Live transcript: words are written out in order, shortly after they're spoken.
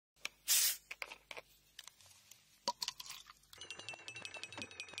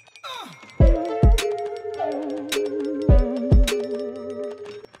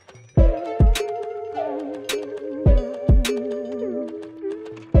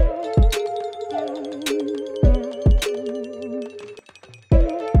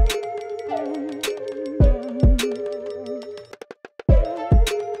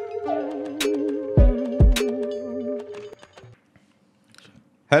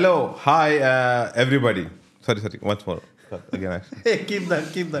Hello, hi, everybody. Sorry, once more. Again, actually. Hey, keep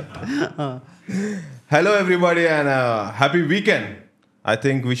that. Hello, everybody, and happy weekend. I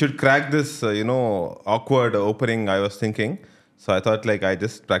think we should crack this, awkward opening. I was thinking, so I thought I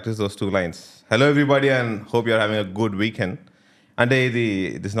just practice those two lines. Hello, everybody, and hope you're having a good weekend. And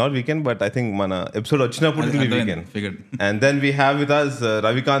this is not weekend, but I think mana episode వచ్చిnapudu it will be weekend. Figured. And then we have with us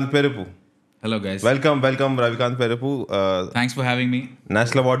Ravikanth Perepu. Hello, guys. Welcome, Ravikanth Perepu. Thanks for having me.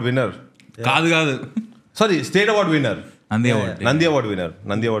 National Award winner. Kaadu. Sorry, State Award winner. Nandi Award. Nandi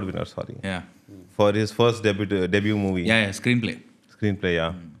Award winner, sorry. Yeah. For his first debut movie. Yeah, screenplay.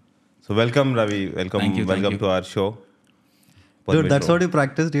 Yeah. So welcome, Ravi. Thank you. To our show. Dude, that's what you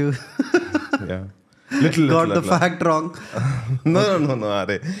practiced. You Yeah. Little. got the fact wrong. No.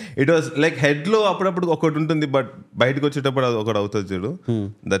 Are. It was like head low అప్పుడప్పుడు ఒకటి ఉంటుంది but బయటకు వచ్చేటప్పుడు అది ఒకటి అవుతుంది చూడు.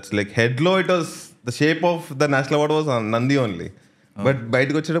 That's like head low. It was the shape of the national award was on Nandi only. But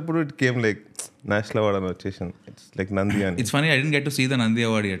బయటకు వచ్చేటప్పుడు it came like national award అని వచ్చేసింది. It's like Nandi అని. It's funny, I didn't get to see the Nandi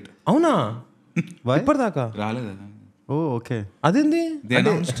Award yet. అవునా? Why? ఇప్పటిదాకా రాలేదు. Oh, okay. అదేంది? They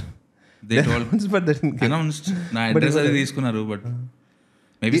announced. They told. But they didn't give. Announced. నా address అది తీసుకున్నారు బట్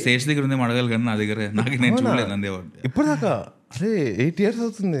మేబీ స్టేజ్ దగ్గర ఉంది అడగాలి కానీ నా దగ్గర నేను చూడలేదు నంది అవార్డ్. ఇప్పటిదాకా అరే 8 years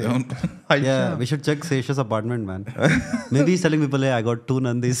అవుతుంది. Yeah, we should check Sesh's apartment, man. Maybe he's telling people, hey, I got 2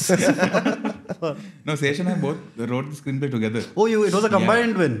 Nandis. No, Sesh and I both wrote the screenplay together. Oh, it was a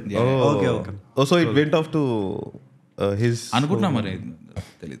combined win. Yeah. Okay. Oh, so it went off to his. అనుకుంటున్నా మరి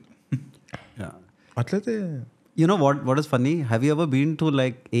తెలీదు. Yeah. అట్లయితే You know what is funny? Have you ever been to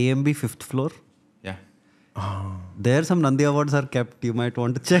like AMB 5th floor? Yeah. There some Nandi awards are kept. You might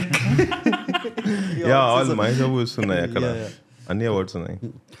want to check. all my awards ఉన్నాయి అక్కడ. అన్ని awards ఉన్నాయి.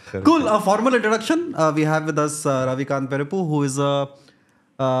 Cool. A formal introduction. We have with us Ravikanth Perepu, who's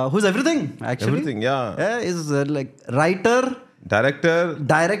everything actually. Everything, yeah. Yeah, is like writer, Director,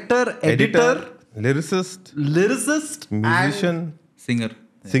 editor, lyricist, and musician, Singer.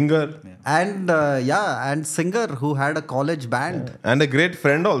 and singer who had a college band. and a great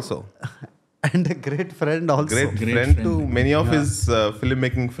friend also. And a great friend also. Great friend to many of his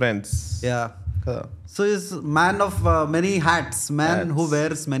filmmaking friends. Yeah. So he's man of many hats. Who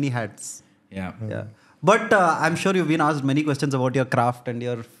wears many hats. Yeah. But I'm sure you've been asked many questions about your craft and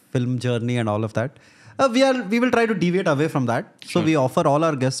your film journey and all of that. We will try to deviate away from that. So we offer all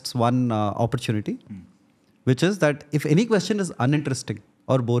our guests one opportunity, which is that if any question is uninteresting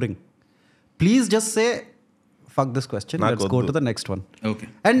or boring, please just say, fuck this question. Let's go to the next one. Okay.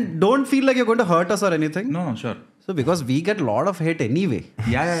 And don't feel like you're going to hurt us or anything. No, sure. So because we get a lot of hate anyway.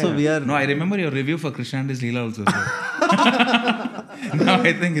 Yeah. So we are. No, I remember your review for Krishna and his Leela also. So. Now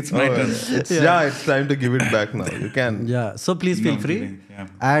I think it's my turn. It's time to give it back now. You can. Yeah. So please feel free.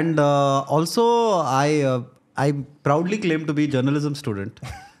 Yeah. And also, I proudly claim to be a journalism student.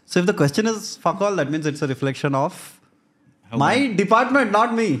 So if the question is fuck all, that means it's a reflection of my department, not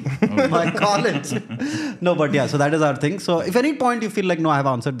me. My college. No, but yeah, so that is our thing. So if any point you feel like, no, I have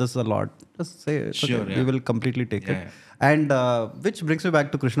answered this a lot, just say it. Sure, okay. yeah. We will completely take it. Yeah. And which brings me back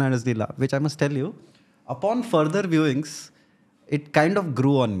to Krishna and his Leela, which I must tell you, upon further viewings, it kind of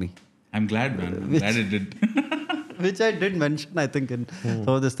grew on me. I'm glad, man. I'm glad it did. Which I did mention, I think, in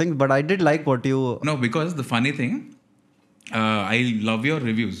some of these things. But I did like what you... No, because the funny thing, I love your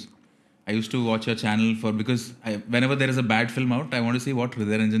reviews. I used to watch your channel because whenever there is a bad film out, I want to see what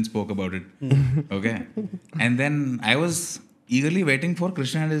Hriday spoke about it. Okay? And then I was eagerly waiting for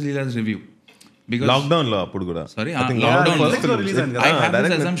Krishna and his Leela's review. Because Lockdown lo appudu kuda. Sorry, I think lockdown lo. I have this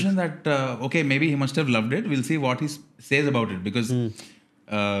direct assumption that okay, maybe he must have loved it. We'll see what he says about it because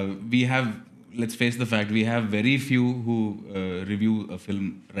we have, let's face the fact, we have very few who review a film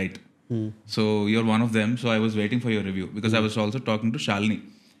right. So you're one of them. So I was waiting for your review because I was also talking to Shalini.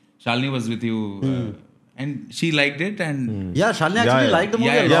 Shalini was with you and she liked it and Yeah, Shalini actually liked the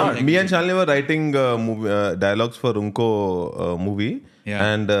movie a lot. Me and Shalini were writing dialogues for Unko movie. Yeah.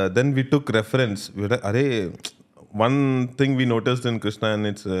 And then we took reference. We were like, one thing we noticed in Krishna and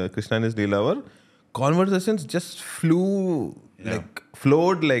his Leela were conversations just flowed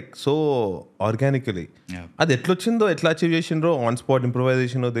like so organically. అది ఎట్లా వచ్చిందో ఎట్లా achieve చేసిండ్రో on spot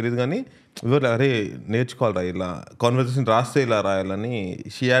improvisation తెలియదు కానీ ఇవర్ అరే నేర్చుకోవాలరా ఇలా conversation రాస్తే ఇలా రాయాలని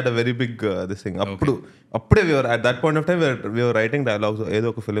she had a very big this thing అప్పుడే at that point of time we are writing dialogues ఏదో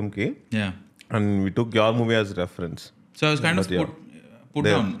ఒక ఫిల్మ్కి and we took your movie as reference. So I was kind of put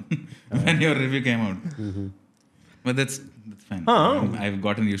down when your review came out. But that's fine. I've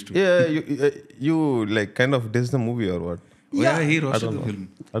gotten used to it. Yeah, you like kind of diss the movie or what? Yeah, he roasted the film.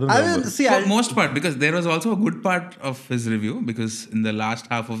 I don't know. For most part, because there was also a good part of his review because in the last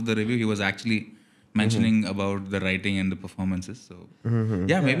half of the review he was actually mentioning about the writing and the performances. So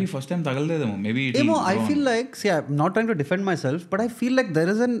yeah, maybe first time tagalledemo. Maybe it will I feel like, see, I'm not trying to defend myself, but I feel like there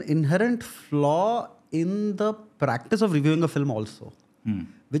is an inherent flaw in the practice of reviewing a film also,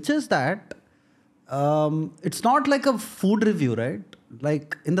 which is that it's not like a food review, right?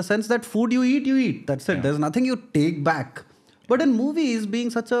 Like in the sense that food you eat. That's it. There's nothing you take back. But in movies, being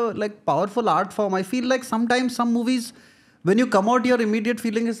such a like powerful art form, I feel like sometimes some movies, when you come out, your immediate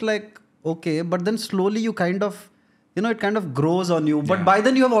feeling is like, okay, but then slowly you kind of, it kind of grows on you. But by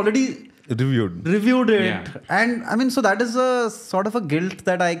then you have already reviewed it. Yeah. And I mean, so that is a sort of a guilt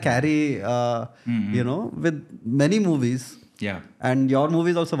that I carry, with many movies. Yeah. And your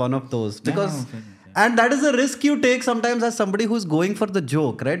movie is also one of those. Because, and that is a risk you take sometimes as somebody who's going for the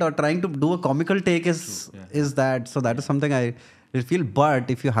joke, right? Or trying to do a comical take is that. So that is something I feel. But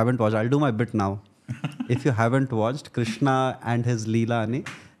if you haven't watched, I'll do my bit now. If you haven't watched Krishna and his Leela ani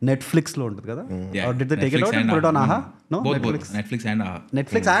Netflix lo untadi kada, or did they take it out and put it on Aha? No, both. Netflix and Aha.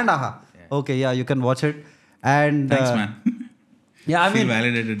 Netflix and Aha. Okay, yeah, you can watch it. And Thanks, man. Yeah, I feel mean,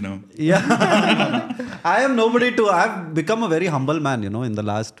 validated now. Yeah, I am nobody to. I've become a very humble man, in the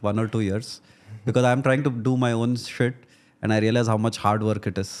last 1 or 2 years, because I'm trying to do my own shit, and I realize how much hard work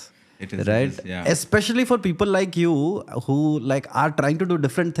it is. It is, right? yeah. Especially for people like you who like are trying to do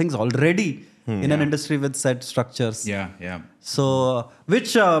different things already in an industry with set structures. Yeah. So,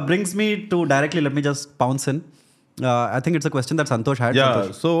 which brings me to directly, let me just pounce in. I think it's a question that Santhosh had. Yeah,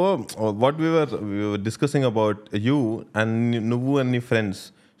 Santhosh. so what we were discussing about you and నువ్వు and your friends,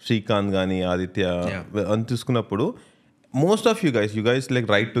 Srikanth gani, Aditya, అని తీసుకున్నప్పుడు, most of you guys like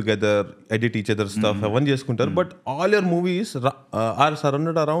write together, edit each other stuff, అవన్నీ చేసుకుంటారు, but all your movies are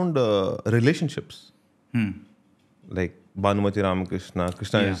surrounded around relationships. Like Bhanumati Ramakrishna,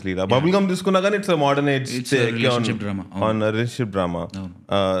 Krishna is Leela. Bubblegum తీసుకున్నా కానీ it's a modern age take relationship drama. on a relationship drama.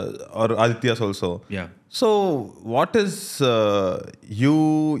 Or Aditya's also. Yeah. So what is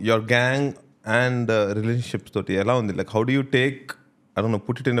your gang and relationships toti ela undi? Like how do you take, I don't know,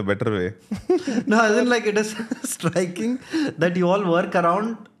 put it in a better way? No, I think like it is striking that you all work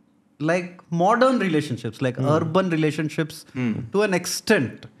around like modern relationships, like urban relationships to an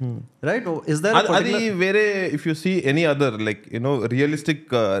extent, right? Is there a particular... Adi vere, if you see any other like realistic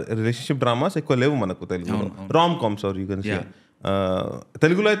relationship dramas ekko levu manaku Telugu rom-coms, or you can say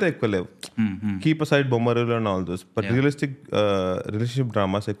తెలుగులో అయితే ఎక్కువ లేవు, keep aside Bommarillu and all those, but realistic relationship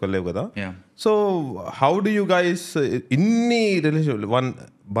dramas ఎక్కువ లేవు కదా. So how do you guys ఇన్ని relationship, one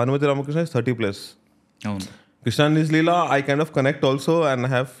Bhanumathi Ramakrishna is 30+. Krishna and Leela, I kind of connect also and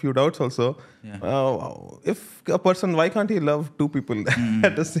have few doubts also. If a person, why can't he love two people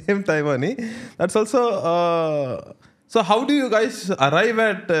at the same time? Ani? That's also... so how do you guys arrive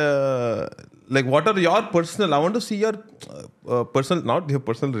at... like what are your personal... I want to see your personal... not your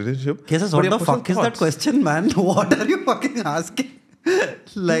personal relationship. Jesus, what the fuck is that question, man? What are you fucking asking?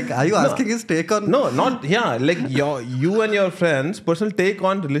 Like, are you asking his take on... No, not... Yeah, like you and your friends' personal take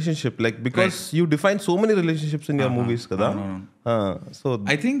on relationship. Like, because you define so many relationships in your movies, kada? So...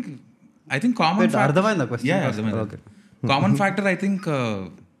 I think common factor... ardhamainda question? Yeah, ardhamainda. Okay. Common factor, I think...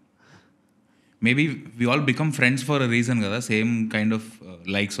 maybe we all become friends for a reason, kada? Same kind of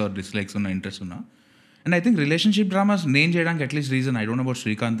likes or dislikes or interest unna. And I think relationship dramas name cheyadaniki at least reason. I don't know about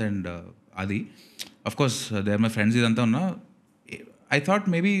Srikanth and Adi. Of course, they are my friends idantha unna. I thought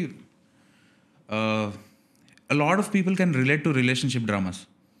maybe a lot of people can relate to relationship dramas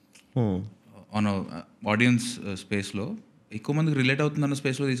on a audience space lo. ఎక్కువ మందికి relate అవుతుందన్న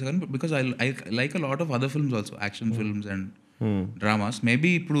స్పేస్లో తీసాను, because I like a lot of other films also, action films and dramas. Maybe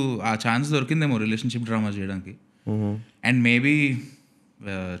ఇప్పుడు ఆ chance దొరికిందేమో relationship dramas చేయడానికి. And maybe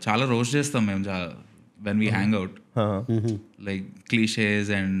చాలా roast చేస్తాం మేము when we hang out, like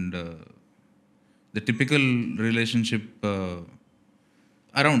clichés and the typical relationship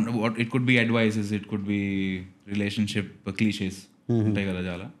around what it could be advises, it could be relationship clichés ఉంటాయి కదా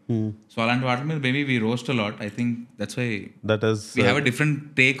చాలా. So అలాంటి వాటి మీద maybe we roast a lot. I think that's why we have a different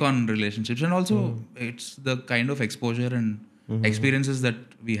take on relationships, and also it's the kind of exposure and experiences that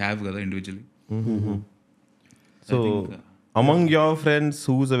we have individually. So among your friends,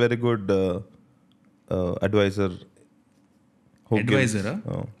 who's a very good advisor?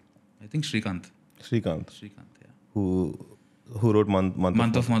 I think Srikanth, yeah. Who wrote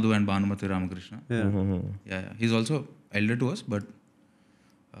month of Madhu and Bhanumati Ramakrishna. Yeah. He's also elder to us,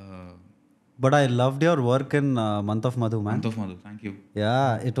 but I loved your work in Month of Madhu, man. Month of Madhu, thank you.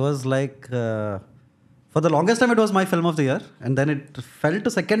 Yeah, it was like for the longest time it was my film of the year, and then it fell to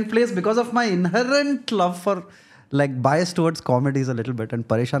second place because of my inherent love for like bias towards comedies a little bit, and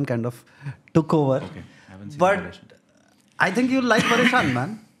Pareshan kind of took over. Okay, I haven't seen but Pareshan. I think you'll like Pareshan, man.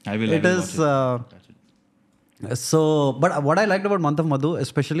 I will. It is So, but what I liked about Month of Madhu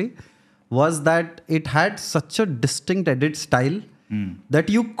especially was that it had such a distinct edit style that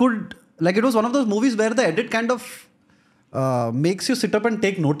you could, like, it was one of those movies where the edit kind of makes you sit up and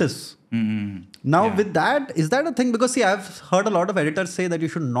take notice. Now, with that, is that a thing? Because see, I've heard a lot of editors say that you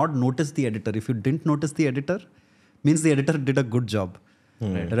should not notice the editor. If you didn't notice the editor, means the editor did a good job,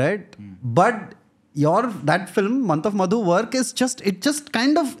 right? But that film Month of Madhu work is just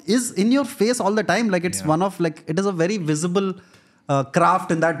kind of is in your face all the time. Like it's one of, like, it is a very visible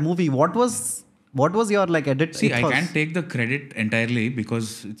craft in that movie. What was your, like, edit? See, I can't take the credit entirely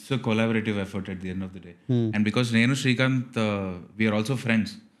because it's a collaborative effort at the end of the day. And because Nenu Srikanth, we are also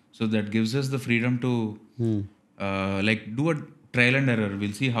friends. So that gives us the freedom to like do a trial and error.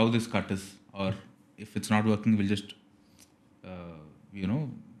 We'll see how this cut is. Or if it's not working, we'll just,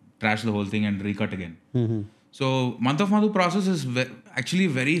 trash the whole thing and recut again. So Month of Madhu process is actually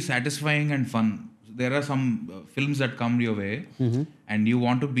very satisfying and fun. There are some films that come your way and you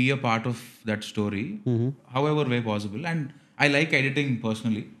want to be a part of that story, however way possible. And I like editing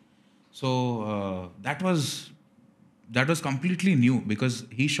personally. So that was completely new because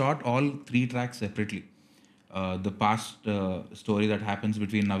he shot all 3 tracks separately. The past story that happens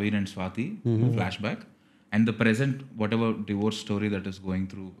between Naveen and Swati, flashback, and the present, whatever divorce story that is going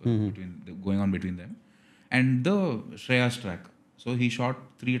through, going on between them, and the Shreya's track. So he shot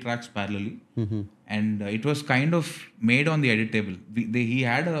 3 tracks parallelly, and it was kind of made on the edit table. He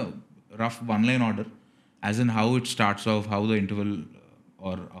had a rough 1-line order, as in how it starts off, how the interval,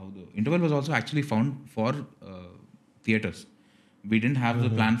 or how the interval was also actually found for theaters. We didn't have the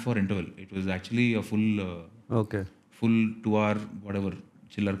plan for interval. It was actually a full 2-hour whatever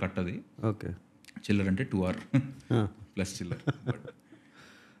chiller kattadi. Chiller ante 2 hour plus chiller. But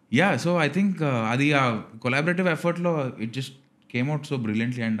yeah, so I think adi collaborative effort lo it just came out so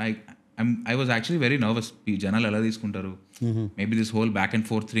brilliantly, and I was actually very nervous. Janalu ela తీసుకుంటారు, maybe this whole back and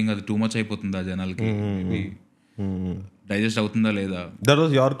forth thing అది too much అయిపోతుందా జనాలకి, maybe digest అవుతుందా లేదా. That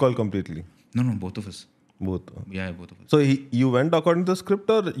was your call completely? No, both of us. Both. Yeah, both of us. So you went according to the script,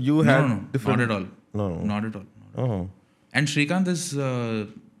 or you had different? Not at all. No. Not at all. And Srikanth is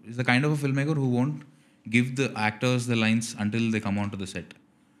the kind of a filmmaker who won't give the actors the lines until they come onto the set.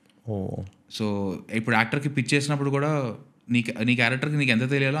 So ఇప్పుడు యాక్టర్కి pitch చేసినప్పుడు కూడా నీ క్యారెక్టర్కి నీకు ఎంత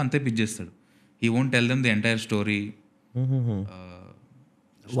తెలియాలో అంతే pitch చేస్తాడు. He won't tell them the entire story.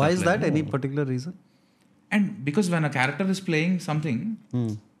 Why is that? Any particular reason? And because when a character is playing something,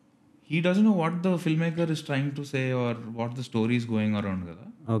 he doesn't know what the filmmaker is trying to say or what the story is going around కదా.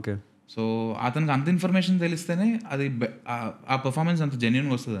 Okay. So అతనికి అంత information తెలిస్తేనే అది ఆ performance అంత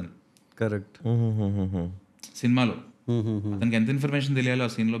జెన్యున్గా వస్తుందని. Correct. సినిమాలో అతనికి ఎంత ఇన్ఫర్మేషన్ తెలియాలో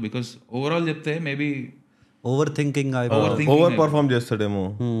ఆ సీన్లో, బికాస్ ఓవరాల్ చెప్తే maybe over thinking over perform చేస్తాడేమో.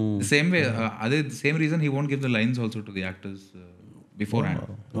 సేమ్ వే, అదే same reason he won't give the lines also to the actors before hand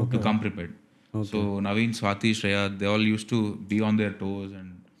to come prepared. So Naveen, Swathi, Shreya, they all use to be on their toes. And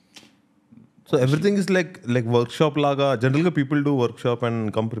so everything is like workshop లాగా. General గా people do workshop and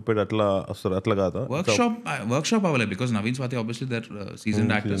come prepared, అట్లా వస్తారు, అట్లా కాదా? Workshop అవ్వలేదు because Naveen, Swathi obviously they're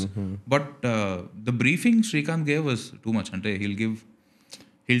seasoned actors, but the briefing Srikanth gave was too much. Ante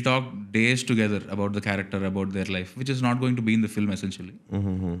he'll talk days together about the character, about their life, which is not going to be in the film essentially,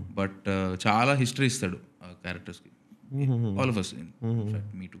 but చాలా history ఇస్తాడు characters కి. All of us, in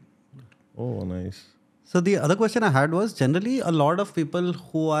fact me too. Oh, nice. So the other question I had was, generally a lot of people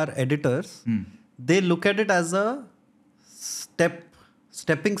who are editors, they look at it as a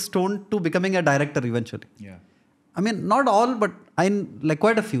stepping stone to becoming a director eventually. Yeah. I mean, not all, but like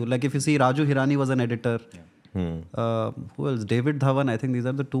quite a few. Like if you see Raju Hirani was an editor. Who else? David Dhawan. I think these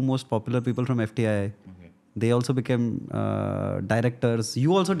are the 2 most popular people from FTI. Okay. They also became directors.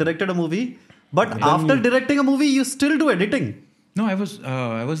 You also directed a movie, but after directing a movie, you still do editing. No, I was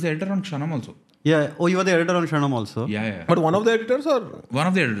the editor on Kshanam also. Yeah. Oh, you were the editor on Shanam also. Yeah. But one of the editors, or one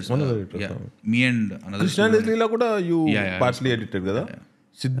of the editors? Yeah. Me and another. Krishna and Leela kuda you partly edited kada.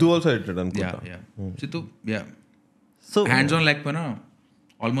 Siddu also edited anukunta. Yeah. Siddu, yeah. So hands on like pana,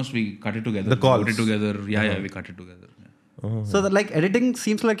 almost we cut it together. The calls. We cut it together. Yeah, we cut it together. Yeah. So like editing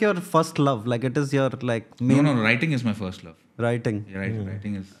seems like your first love. Like it is your like main. No, writing is my first love. Writing. Yeah,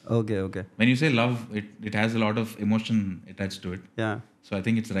 writing is. Okay. When you say love, it has a lot of emotion attached to it. Yeah. So I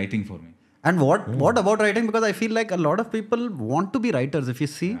think it's writing for me. And what about writing? Because I feel like a lot of people want to be writers. If you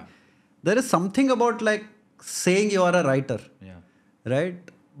see, there is something about like saying you are a writer. Yeah. Right?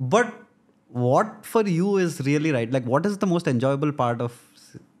 But what for you is really right? Like what is the most enjoyable part of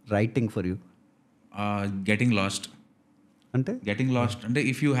writing for you? Getting lost. Ante? Getting lost. And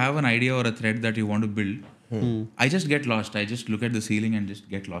if you have an idea or a thread that you want to build, I just get lost. I just look at the ceiling and just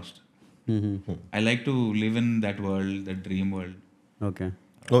get lost. I like to live in that world, that dream world. Okay.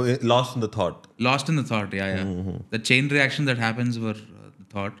 Oh, lost in the thought. Lost in the thought, yeah. The chain reaction that happens were the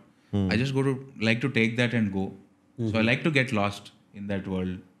thought. I just like to take that and go. So I like to get lost in that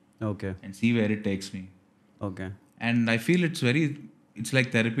world Okay. and see where it takes me. Okay. And I feel it's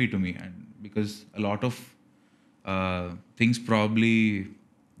like therapy to me, and because a lot of things probably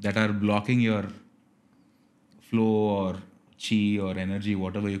that are blocking your flow or chi or energy,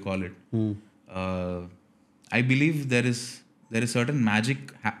 whatever you call it. I believe there is certain magic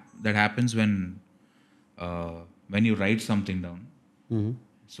that happens when you write something down.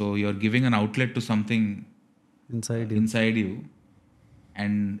 So you're giving an outlet to something inside you,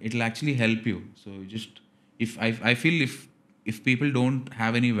 and it'll actually help you. So you just, if I feel if people don't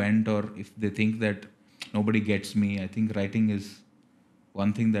have any vent, or if they think that nobody gets me, I think writing is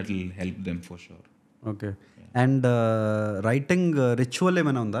one thing that will help them for sure. Okay. And writing ritual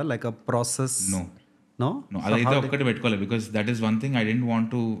ఏమైనా ఉందా, like a process? No. No, అదైతే ఒక్కటి పెట్టుకోలేదు, because that is one thing I didn't want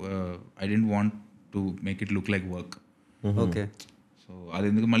to make it look like work. Okay. So అది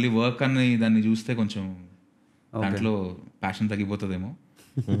ఎందుకు మళ్ళీ work అని దాన్ని చూస్తే కొంచెం దాంట్లో passion తగ్గిపోతుందేమో.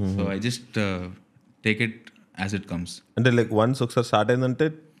 So I just take it as it comes. అంటే లైక్ వన్స్ ఒకసారి స్టార్ట్ అయిందంటే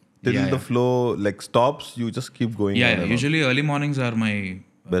till the flow like stops, you just keep going. Usually early mornings are my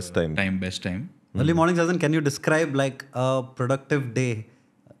best time. Early mornings, as in, can you describe like a productive day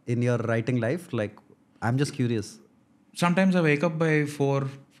in your writing life? Like, I'm just curious. Sometimes I wake up by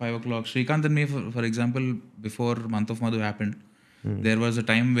 4-5 o'clock. Srikanth and me, for example, before Month of Madhu happened, there was a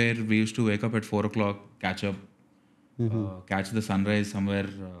time where we used to wake up at 4 o'clock, catch up, catch the sunrise somewhere,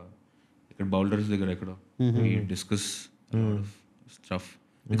 boulders దగ్గర ఎక్కడో. We discuss a lot of stuff.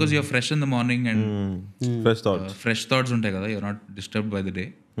 Because you're fresh in the morning and fresh thoughts ఉంటాయి కదా, you're not disturbed by the day.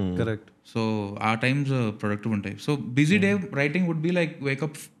 Correct. So our times are productive ఉంటాయి. So busy day writing would be like wake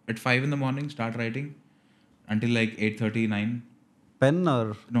up at 5 in the morning, start writing until like 8:30, 9. Pen or?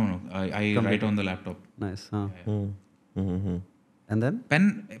 No, I write on the laptop. Nice. And then? Pen,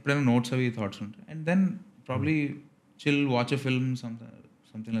 ఎప్పుడైనా notes అవి thoughts ఉంటాయి. And then probably chill, watch a film,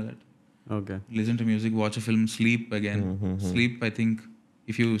 something like that. Okay. Listen to music, watch a film, sleep again. Sleep, I think,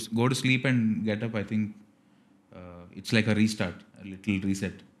 if you go to sleep and get up, I think it's like a restart, a little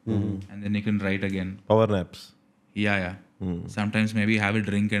reset. And then you can write again. Power naps. Yeah. Sometimes maybe have a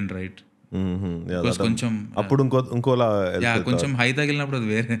drink and write. Because కొంచెం అప్పుడు ఇంకోలా కొంచెం high తగిలినప్పుడు అది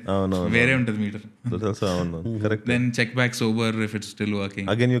వేరే ఉంటుంది metre. Correct. Then check back sober if it's still working.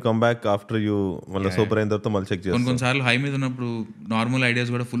 Again you come back after you మళ్ళీ sober అయిన తర్వాత మళ్ళీ చెక్ చేస్తాం. కొన్నిసార్లు హై మీద ఉన్నప్పుడు నార్మల్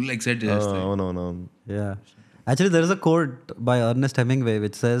ఐడియాస్ కూడా ఫుల్ ఎక్సైట్ చేస్తాయి. అవునవునవును. Yeah. Actually, there is a quote by Ernest Hemingway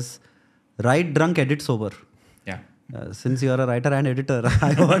which says, "Write drunk, edit sober." Yeah. Since you are a writer and editor,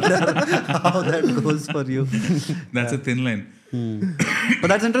 I wonder how that goes for you. That's a thin line. But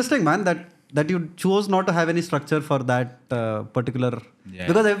that's interesting, man, that you chose not to have any structure for that particular...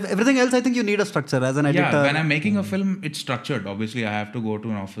 Because everything else, I think you need a structure as an editor. Yeah, when I'm making a film, it's structured. Obviously, I have to go to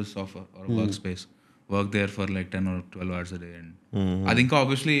an office or a workspace, work there for like 10 or 12 hours a day. And I think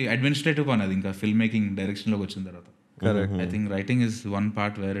obviously administrative one, I think filmmaking direction lo vachin tarvata. Correct. I think writing is one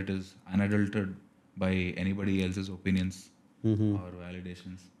part where it is unadulterated by anybody else's opinions or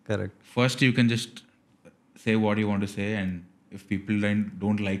validations. Correct. First, you can just say what you want to say, and if people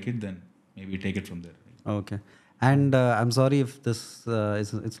don't like it, then maybe take it from there. Okay. And I'm sorry if this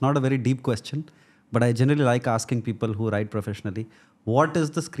it's not a very deep question, but I generally like asking people who write professionally, what is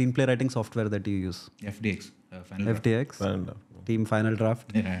the screenplay writing software that you use? FDX. Final FDX? Team Final Draft.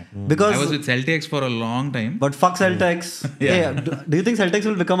 Yeah. Because I was with Celtx for a long time. But fuck Celtx. Yeah. Hey, do you think Celtx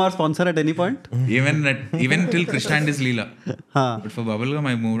will become our sponsor at any point? Even till Krishna and his Leela. But for Bubblegum,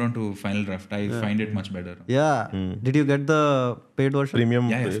 I moved on to Final Draft. I find it much better. Yeah. Did you get the paid version? Premium.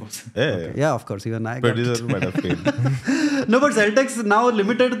 Yeah, of course. Yeah, of course. Even I got Producer might have paid. No, but Celtx now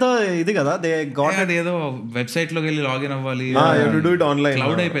limited the ఇది కదా, they got it. ఏదో website లోకి వెళ్ళి login అవ్వాలి. You have to do it online.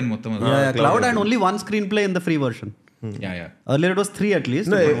 Cloud అయిపోయింది మొత్తం. Yeah, cloud, and only one screenplay in the free version. Yeah. Earlier it was 3 at least.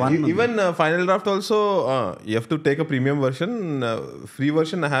 No, even Final Draft also, you have to take a premium version. Free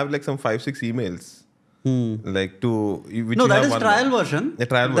version, I have like some 5-6 emails. Like to which no, that is trial version. A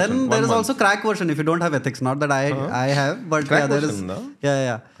trial version. Then there is also crack version if you don't have ethics. Not that I have, but crack there version, is. No?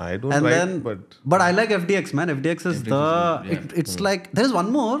 Yeah. I don't and write, then, but I like FDX, man. FDX is it's like there is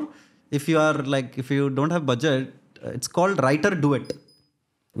one more. If you don't have budget, it's called Writer Duet,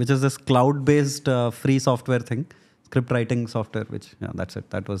 which is this cloud-based free software thing. Script writing software, which that's it.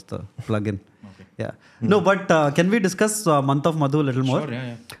 That was the plugin. Okay. Yeah. No, but can we discuss Month of Madhu a little more? Sure.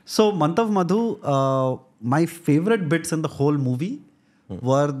 Yeah. So Month of Madhu, my favorite bits in the whole movie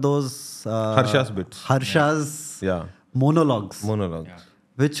were those Harsha's bits. Harsha's monologues. Yeah.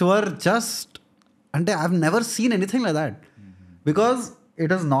 which were just, and I've never seen anything like that, because it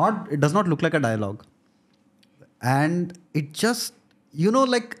does not look like a dialogue, and it just,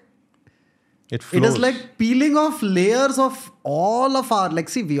 like It it is flows. like peeling off layers of all of our, like,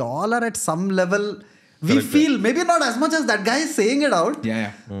 see, we all are at some level, we feel maybe not as much as that guy is saying it out,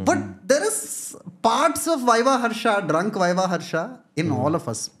 but there is parts of Vaiva Harsha, drunk Vaiva Harsha in all of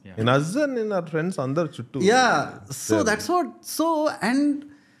us. In us and in our friends, అందరు చుట్టూ. Yeah, so that's what, and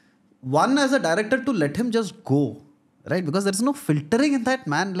one as a director to let him just go, right? Because there's no filtering in that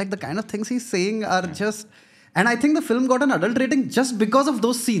man, like the kind of things he's saying are just, and I think the film got an adult rating just because of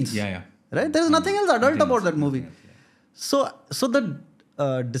those scenes. Right? There's nothing else adult about that movie. So the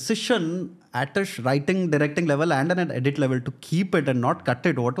decision at a writing, directing level and an edit level to keep it and not cut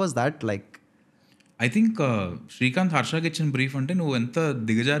it, what was that like? I think Srikanth హర్షకి ఇచ్చిన brief అంటే నువ్వు ఎంత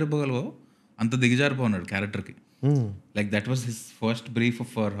దిగజారిపోగలవో అంత దిగజారిపోన్నాడు క్యారెక్టర్కి. Like that was his first brief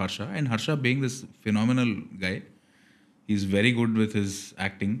for Harsha, and Harsha being this phenomenal guy, is very good with his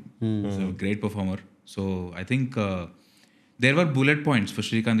acting, is a great performer. So I think there were bullet points for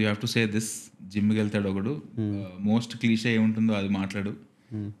Srikanth. You have to say this, జిమ్కి వెళ్తాడు ఒకడు, most cliché ఏముంటుందో అది మాట్లాడు,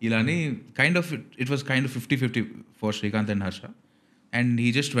 ఇలాని kind of it was kind of 50-50 for Srikanth and Harsha, and he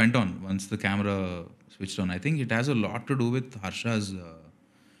just went on once the camera switched on. I think it has a lot to do with Harsha's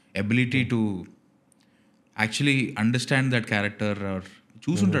ability to actually understand that character.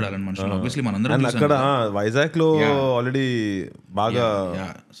 చూసుంటాడు అలాంటి మనుషులు, obviously మనందరం అక్కడ వైజాగ్ లో already బాగా.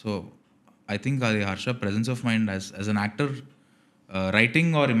 So I think Harsha presence of mind as an actor, writing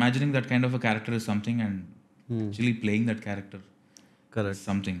or imagining that kind of a character is something, and actually playing that character is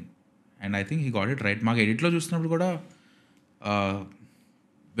something. And I think he got it right. Maak edit lo chustunappudu kuda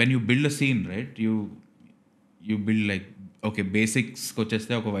when you build a scene, right, you build like, okay, basics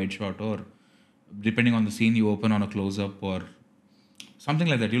kocheste oka wide shot, or depending on the scene you open on a close up or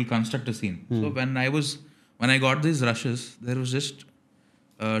something like that, you'll construct a scene. So when I got these rushes, there was just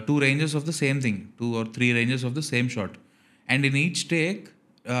two ranges of the same thing, 2 or 3 ranges of the same shot, and in each take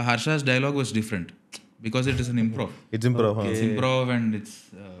Harsha's dialogue was different because it is an improv. It's improv. It's improv, and it's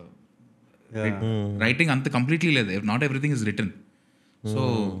writing anta completely లేదు, not everything is written. So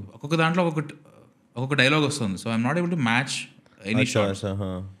ఒక్కొక్క దాంట్లో ఒక్కొక్క dialogue వస్తుంది, so I'm not able to match any shots.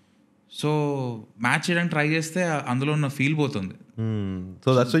 So match చేయడానికి try చేస్తే అందులో ఉన్న feel పోతుంది. So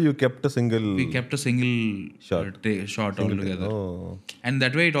that's why you kept a single. We kept a single shot altogether. And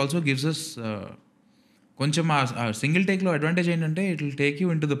that way it also gives us కొంచెం ఆ single take లో advantage ఏంటంటే it will take you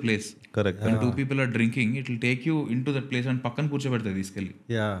in to the place. Correct. When 2 people are drinking, it will take you into that place and పక్కన కూర్చోబెడతాయి తీసుకెళ్ళి.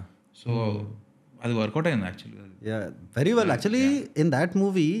 So అది work out అయింది actually. Very well. Actually, in that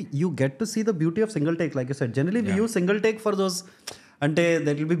movie, you get to see the beauty of single take. Like you said, generally we use single take for those, ante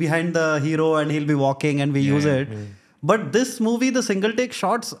that will be behind the hero and he'll be walking and we use it. But this movie, the single take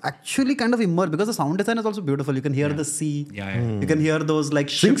shots actually kind of immerse, because the sound design is also beautiful. You can hear the sea. You can hear those like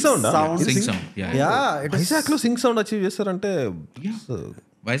Sync sound. Sync sound. It is. Vizag lo sync sound achieve చేస్తారంటే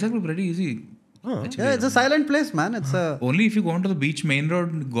వైజాగ్ లో pretty easy. Yeah, it's a silent place, man. It's a only if you go to the beach main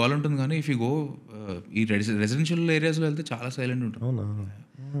road goal ఉంటుంది, కానీ if you go ఈ residential areas లో వెళ్తే చాలా silent ఉంటుంది.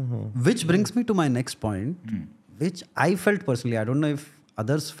 Which brings me to my next point, which I felt personally. I don't know if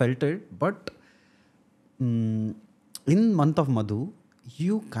others felt it, but in month of Madhu,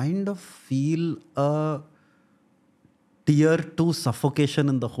 you kind of feel a tier 2 suffocation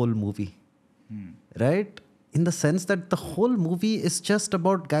in the whole movie, right? In the sense that the whole movie is just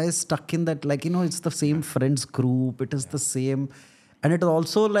about guys stuck in that, like, it's the same friends group, it is the same, and it is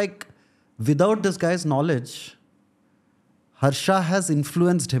also like, without this guy's knowledge, Harsha has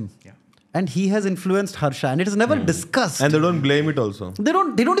influenced him. And he has influenced Harsha, and it is never discussed. And they don't blame it also. They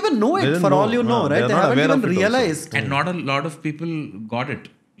don't even know it, for all you know, right? They haven't even realized. And not a lot of people got it.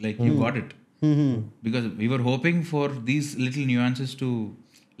 Like you got it. Because we were hoping for these little nuances to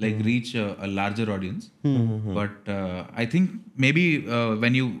like reach a larger audience. But I think maybe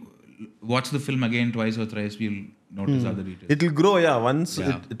when you watch the film again twice or thrice, you'll notice other details. It will grow, once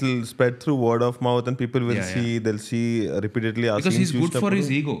it will spread through word of mouth, and people will they'll see repeatedly. Because he's good for his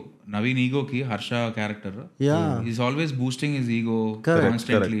ego. Naveen ego ki Harsha character. He's always boosting his ego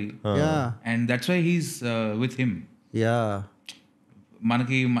constantly. And that's why he's with him.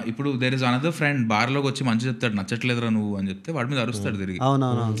 మనకి ఇప్పుడు there is another friend బార్లోకి వచ్చి మంచి చెప్తాడు, నచ్చట్లేదురా నువ్వు అని చెప్తే వాడి మీద అరుస్తాడు తిరిగి.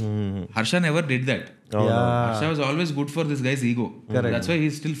 Harsha never did that. Harsha was always good for this guys ego. That's why he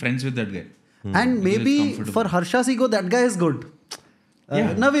is still friends with that guy. And maybe for Harsha's ego, that guy is good.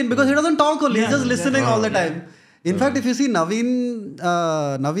 Naveen, because he doesn't talk only, he's just listening all the time. In fact, if you see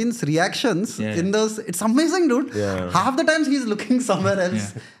Naveen's reactions in those, it's amazing, dude. Half the times he's looking somewhere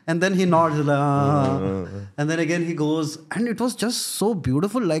else, and then he nods, and then again he goes, and it was just so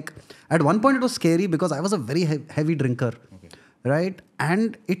beautiful. Like at one point it was scary because I was a very heavy drinker, right?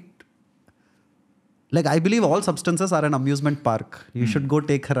 And it, like, I believe all substances are an amusement park. You should go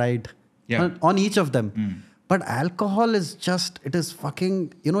take a ride on each of them. But alcohol is just, it is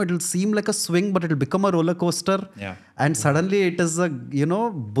fucking, it'll seem like a swing, but it'll become a roller coaster. And suddenly it is a,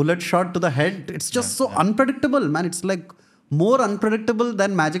 bullet shot to the head. It's just so unpredictable, man. It's like more unpredictable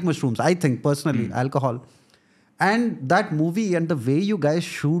than magic mushrooms, I think, personally, alcohol. And that movie and the way you guys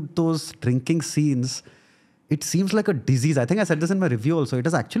shoot those drinking scenes, it seems like a disease. I think I said this in my review also. It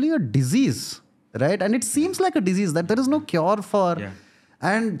is actually a disease, right? And it seems like a disease that there is no cure for.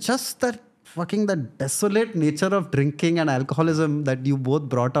 And just that desolate nature of drinking and alcoholism that you both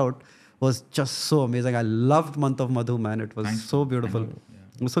brought out was just so amazing. I loved Month of Madhu, man. It was so beautiful.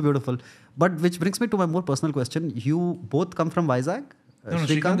 It was so beautiful. But which brings me to my more personal question. You both come from Vizag? No,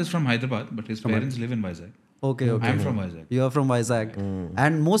 Srikanth is from Hyderabad, but his parents live in Vizag. Okay. I'm from Vizag. You are from Vizag.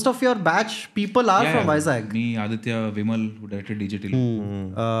 And most of your batch people are from Vizag. Me, Aditya, Vimal, who directed DJ Till.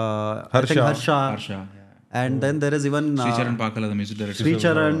 Harsha. And then there is even Sricharan Pakala, the music director.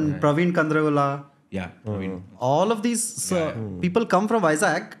 Sricharan, Praveen Kandragula. Praveen. All of these people come from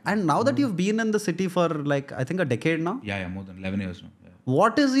Vizag. And now that you've been in the city for like, I think a decade now. More than 11 years now.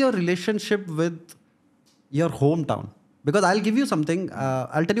 What is your relationship with your hometown? Because I'll give you something.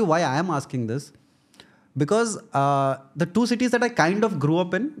 I'll tell you why I am asking this. Because the two cities that I kind of grew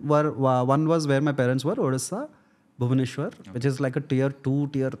up in were, one was where my parents were, Odisha, Bhubaneswar, which is like a tier 2,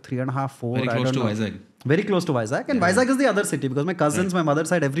 tier 3.5, 4. Very close to Vizag. Very close to Vizag. And Vizag is the other city because my cousins, my mother's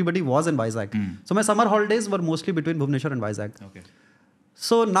side, everybody was in Vizag. So my summer holidays were mostly between Bhubaneswar and Vizag.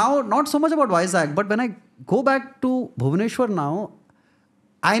 So now, not so much about Vizag, but when I go back to Bhubaneswar now,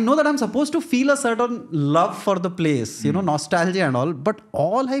 I know that I'm supposed to feel a certain love for the place, nostalgia and all. But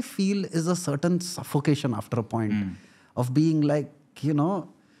all I feel is a certain suffocation after a point of being like,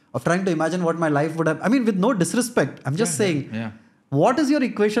 of trying to imagine what my life would have. I mean, with no disrespect, I'm just saying. What is your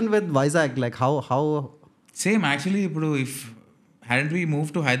equation with Vizag? Like how? Same, actually, if hadn't we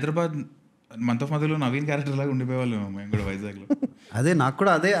moved to Hyderabad, Month of Madhulo Naveen character laga undipoyevallem మేము కూడా వైజాగ్ లో. అదే నాకు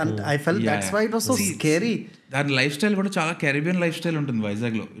కూడా అదే, I felt that's why it was so scary. That lifestyle కూడా చాలా Caribbean lifestyle ఉంటుంది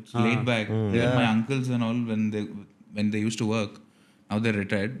వైజాగ్ లో. It's laid back. Even my uncles and all, when they used to work, now they're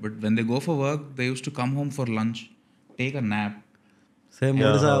retired, but when they go for work, they used to come home for lunch, take a nap. Same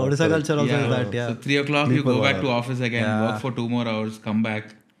Odisha culture also is that. So 3 o'clock you go back to office again, work for 2 more hours, come back.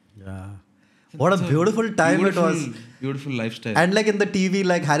 What a beautiful time it was. Beautiful lifestyle. And like in the TV,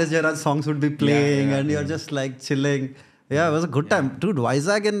 like Haris Jayaraj songs would be playing and you're just like chilling. Yeah, it was a good time. Dude,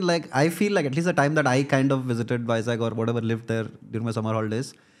 Vizag, and like I feel like at least the time that I kind of visited Vizag or whatever, lived there during my summer holidays,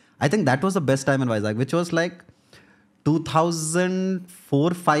 I think that was the best time in Vizag, which was like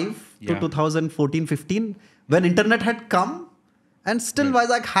 2004-5 to 2014-15 when internet had come. And still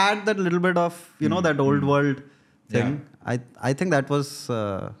Vizag had that little bit of, that old world thing. I think that was...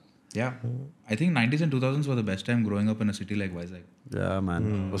 I think 90s and 2000s were the best time growing up in a city like Vizag. Yeah, man.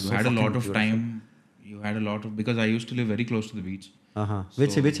 You had a lot of time. You had a lot of... Because I used to live very close to the beach.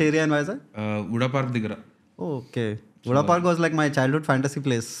 Which area in Vizag? Uda Park Digra. Oh, okay. Uda Park was like my childhood fantasy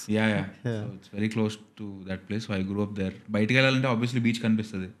place. Yeah. So it's very close to that place. So I grew up there. బయటికి వెళ్ళాలంటే obviously beach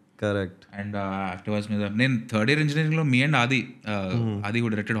కనిపిస్తుంది. Correct. And afterwards, నేను third year engineering lo me and Adi who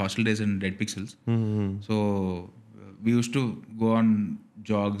directed Hostel Days and Dead Pixels. So we used to go on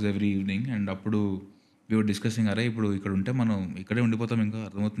jogs every evening, and అప్పుడు we were discussing, అరే ఇప్పుడు ఇక్కడ ఉంటే మనం ఇక్కడే ఉండిపోతాం, ఇంకా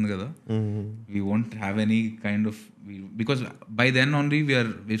అర్థమవుతుంది కదా, we won't have any kind of, because by then only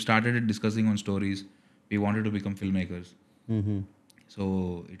we started discussing on stories. We wanted to become filmmakers. So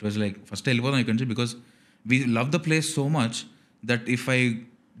it was like first వెళ్ళిపోతాం ఇక్కడ నుంచి, because we love the place so much that if I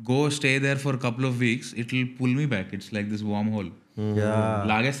go stay there for a couple of weeks, it will pull me back. It's like this wormhole.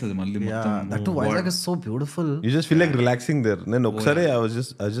 లాగేస్తుంది మళ్ళీ మొత్తం. That too, Vizag is so beautiful. You just feel like relaxing there. నేను ఒకసారి I was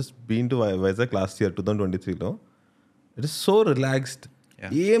just been to Vizag last year 2023 లో. It is so relaxed.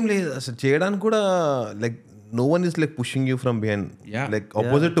 ఏం లేదు అసలు చేయడానికి కూడా, like no one is like pushing you from behind. Like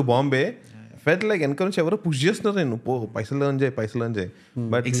opposite to Bombay, felt like వెనక నుంచి ఎవరో పుష్ చేస్తున్నారు, నేను పైసలు అని చేయి.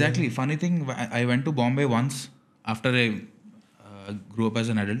 But exactly, funny thing, I went to Bombay once after I grew up as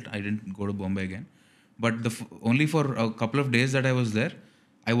an adult. I didn't go to Bombay again, but only for a couple of days that I was there,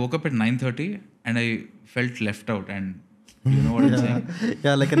 I woke up at 9:30 and I felt left out. And you know what I'm saying?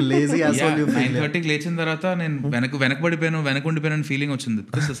 Like a lazy asshole you feel. 9:30 లేచిన తర్వాత నేను వెనకుండిపోయాను feeling వచ్చింది,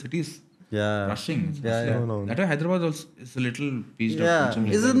 because the city is Yeah. rushing. Yeah. That way Hyderabad also is a little pieced Yeah.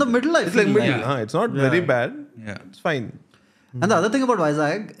 up. It's in the middle, I It's feel like middle. It's not very bad. Yeah. It's fine. And the other thing about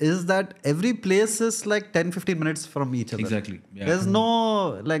Vizag is that every place is like 10-15 minutes from each other. Exactly. Yeah. There's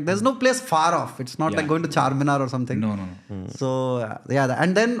no place far off. It's not like going to Charminar or something. No. So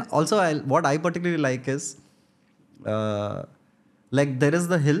and then also what I particularly like is like there is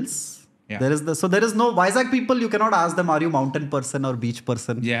the hills. Yeah. There is no Vizag people. You cannot ask them, are you mountain person or beach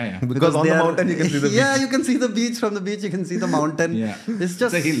person? Yeah. Because on the mountain you can see the beach. Yeah, you can see the beach. From the beach you can see the mountain. Yeah. It's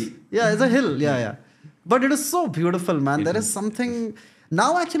just It's a hill. Yeah, it's a hill. Yeah. But it is so beautiful, man. There is something now.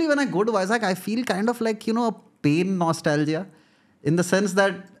 Actually, when I go to Vizag, I feel kind of like a pain nostalgia, in the sense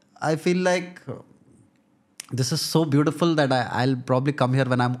that I feel like this is so beautiful that I'll probably come here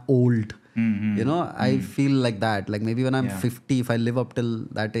when I'm old. I feel like that. Like maybe when I'm 50, if I live up till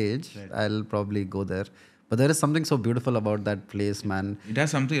that age, I'll probably go there. But there is something so beautiful about that place, man. It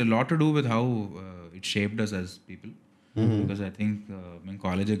has a lot to do with how it shaped us as people. Because I think in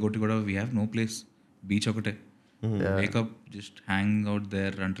college I go to we have no place. Beach okate. Wake up, just hang out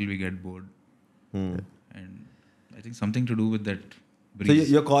there until we get bored. And I think something to do with that breeze.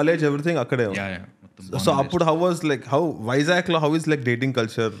 So your college, everything akkade. Yeah. So appudu how Vizag lo how is like dating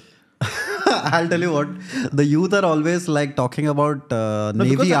culture? I'll tell you what, the youth are always like talking about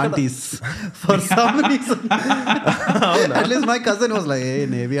Navy aunties for some reason. At least my cousin was like, hey,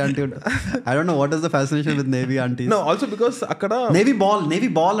 Navy auntie. I don't know what is the fascination with Navy aunties. No, also because akkada Navy ball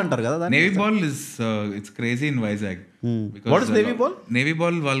antar kada. Navy ball is it's crazy in Vizag. Because What is Navy ball? Navy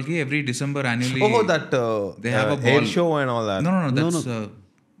ball valki every December annually. Oh, that they have a ball. air show and all that. No.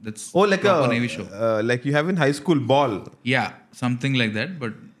 That's Like proper a Navy show. like you have in high school ball. Yeah, something like that.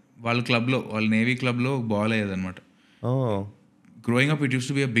 But వాళ్ళ క్లబ్లో వాళ్ళ navy క్లబ్లో ball అయ్యేది అనమాట. Oh. Growing up it use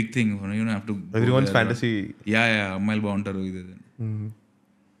to be a big thing. Everyone's fantasy. Yeah అమ్మాయిలు బాగుంటారు ఇది.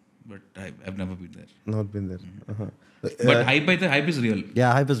 But I never been there. Not been there. But hype is real.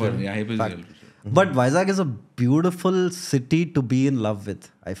 Yeah, hype is real. Hype is real. But Vizag is a beautiful city to be in love with,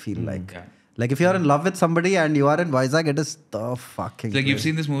 I feel like. Yeah. Like if you are in love with somebody and you are in Vizag, it is the fucking It's like you've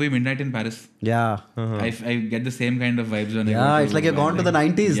seen this movie Midnight in Paris. Yeah. I get the same kind of vibes when I go Yeah, to it's like you're gone to the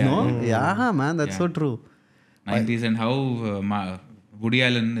 90s, no? Yeah, man, that's so true. 90s and how Woody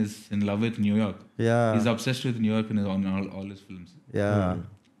Allen is in love with New York. Yeah. He's obsessed with New York in all his films.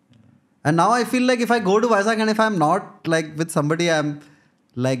 Yeah. And now I feel like if I go to Vizag and if I'm not like with somebody I'm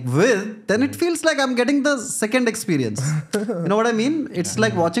like with, then it feels like I'm getting the second experience. You know what I mean? It's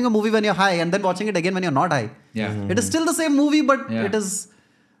like watching a movie when you're high and then watching it again when you're not high. Yeah. It is still the same movie, but it is...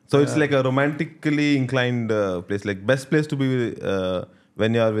 So it's like a romantically inclined place, like best place to be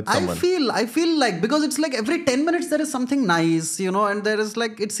when you are with someone. I feel like, because it's like every 10 minutes there is something nice, and there is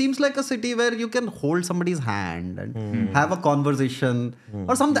like, it seems like a city where you can hold somebody's hand and have a conversation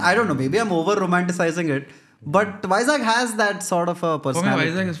or something. I don't know, maybe I'm over romanticizing it, but Vizag has that sort of a personality. For me,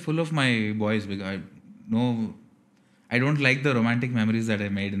 Vizag is full of my boys because I don't like the romantic memories that I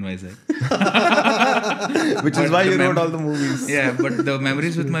made in Vizag. Which is why you wrote all the movies. Yeah, but the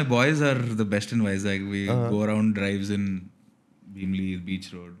memories with my boys are the best in Vizag. We go around drives in Beamley Beach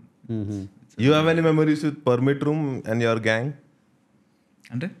Road. You have any memories with Permit Room and your gang?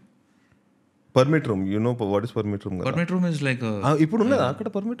 Ante? Permit Room, you know what is Permit Room? Permit Room is like a ఇప్పుడు ఉన్నదా అక్కడ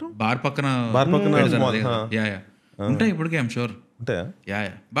Permit Room? Bar పక్కన small, yeah ఉంటాయి ఇప్పటికే I'm sure. ఉంటాయా? Yeah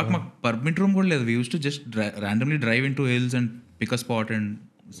but మాకు permit room కూడా లేదు. We use to just randomly drive into hills and pick a spot and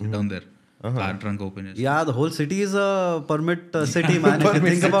sit down there. Car trunk open. Yeah, the whole city is a permit city, man. If you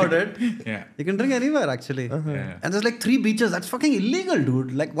think about it, you can drink anywhere actually. And there's like 3 beaches. That's fucking illegal, dude.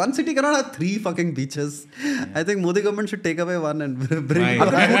 Like one city cannot have 3 fucking beaches. I think Modi government should take away one and bring.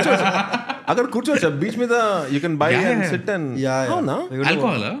 అక్కడ కూర్చోవచ్చు beach మీద you can buy and SIT and అవునా?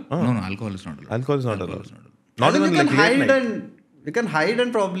 Alcohol? No, alcohol is not allowed. Alcohol is not allowed. Not even like you can hide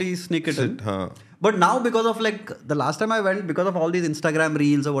and probably sneak it in. But now because of like the last time I went, because of all these Instagram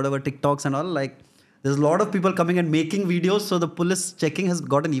reels or whatever TikToks and all, like there's a lot of people coming and making videos, so the police checking has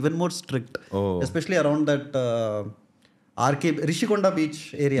gotten even more strict. Especially around that Rishikonda beach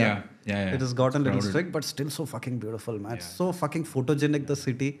area. Yeah. It has gotten a little strict, but still so fucking beautiful, man. It's so fucking photogenic, the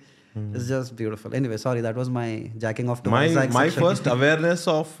city. It's just beautiful. Anyway, sorry, that was my jacking off to Vizag my section. first awareness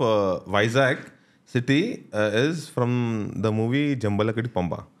of Vizag city is from the movie Jambalakadi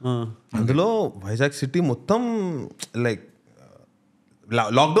Pamba. అందులో Vizag city మొత్తం like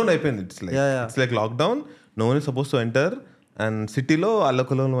lockdown అయిపోయింది. It's like lockdown, no one is suppose to enter and సిటీలో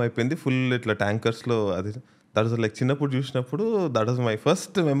అల్లకల్లోలం అయిపోయింది full ఇట్లా ట్యాంకర్స్లో. అది that was like చిన్నప్పుడు చూసినప్పుడు that was my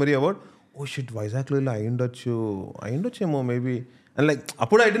first memory about oh shit వైజాగ్లో ఇలా అయ్యుండొచ్చేమో మేబీ. అండ్ లైక్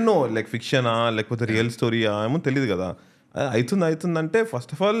అప్పుడు ఐ డోంట్ నో లైక్ ఫిక్షనా లేకపోతే రియల్ స్టోరీయా ఏమో తెలియదు కదా. అవుతుందంటే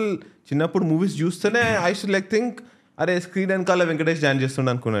ఫస్ట్ ఆఫ్ ఆల్ చిన్నప్పుడు మూవీస్ చూస్తేనే ఐ షుడ్ లైక్ థింక్ అరే స్క్రీన్ వెనకాల వెంకటేష్ డాన్స్ చేస్తుండే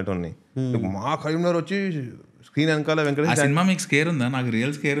అనుకునేటోని. మా కరీంనగర్ వచ్చి స్క్రీన్ వెనకాల వెంకటేష్. ఆ సినిమా మీకు స్కేర్ ఉందా? నాకు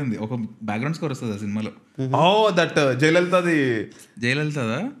రియల్ స్కేర్ ఉంది. ఒక బ్యాక్గ్రౌండ్ స్కోర్ వస్తుంది ఆ సినిమాలో. That జయలలితది.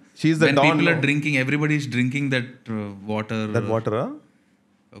 జయలలితదా? She is the don. People are drinking, everybody is drinking that water.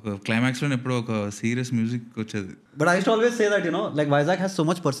 ఒక క్లైమాక్స్ లో ఎప్పుడో ఒక సీరియస్ మ్యూజిక్ వచ్చేది. But I used to always say that, like Vizag has so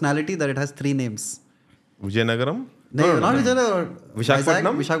much personality that it has 3 names. Vizianagaram, Not Vijayanagar.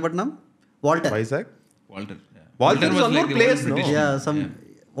 Visakhapatnam? Visakhapatnam. Walter. Vizag. Walter Walter is was one like more the place, old no? British. Yeah,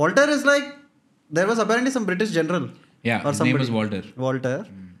 Walter is like, there was apparently some British general. Yeah, or his name somebody. was Walter. Walter.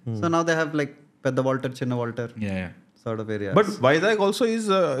 So now they have like Pedda Walter, Chinna Walter Yeah. sort of areas. But Vizag also is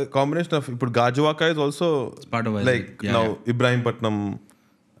a combination of, ఇప్పుడు Gajuwaka is also part of Vizag. like now Ibrahimpatnam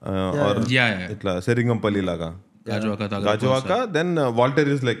or Yeah. ఇట్లా సెరింగంపల్లి లాగా. Gajuwaka, then Walter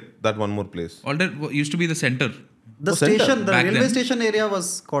is like that one more place. Walter used to be the center. The station, the Back railway then. station area was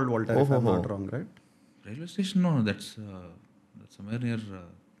called Walter, if I'm not wrong, right? Railway station? No, that's somewhere near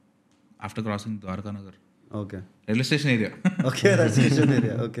after crossing Dwarka Nagar. Okay. Railway station area. Okay, that's station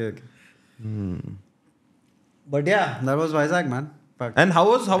area. Okay. But yeah, that was Vizag, man. But And how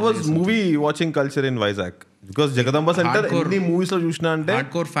was movie watching culture in Vizag? Because Jagadamba Center ఎన్ని movies లో చూసినా అంటే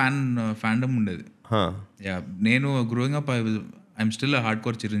hardcore fandom ఉండేది. Yeah, నేను growing up I'm still a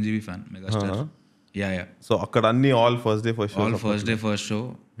hardcore Chiranjeevi fan, megastar. Yeah. So అక్కడ అన్ని all first day first show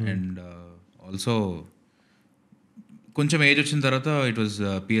and also కొంచెం age వచ్చిన తర్వాత it was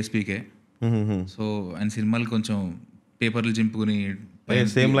PSPK. So and సినిమాలు కొంచెం పేపర్లు చింపుకుని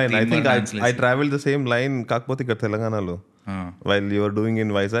same line. I think I travel the same line. కాకపోతే ఇక్కడ తెలంగాణలో while you are doing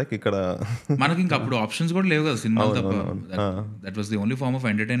in Vizag ఇక్కడ మనకి ఇంకా అప్పుడు ఆప్షన్స్ కూడా లేవు కదా సినిమాలు తప్ప. That was the only form of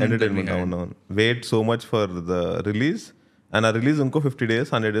entertainment. అవునవును. Wait so much for the release and ఆ రిలీజ్ ఇంకో 50 days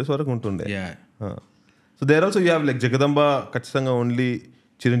 100 days వరకు ఉంటుండే. So there also you have like Jagadamba ఖచ్చితంగా ఓన్లీ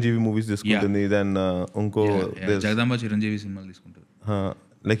చిరంజీవి మూవీస్ తీసుకుంటుంది. దెన్ ఇంకో జగదంబ చిరంజీవి సినిమాలు తీసుకుంటుంది.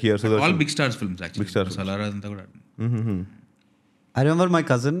 Like here all big stars films actually. సలారా అంతా కూడా. I remember my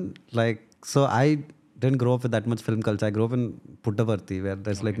cousin, like, so I didn't grow up with that much film culture. I grew up in Puttaparthi, where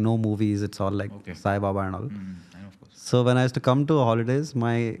there's like no movies. It's all like Sai Baba and all. Of course. So when I used to come to holidays,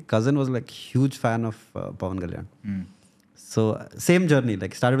 my cousin was like huge fan of Pawan Kalyan. So same journey,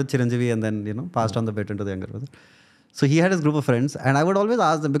 like started with Chiranjeevi and then passed on the bit into the younger brother. So he had his group of friends, and I would always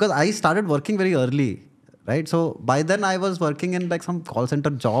ask them, because I started working very early, right? So by then I was working in like some call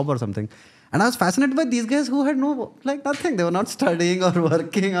center job or something. And I was fascinated by these guys who had nothing. They were not studying or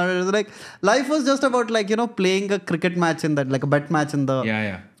working. Or it was like, life was just about like, playing a cricket match in that, like a bet match in the...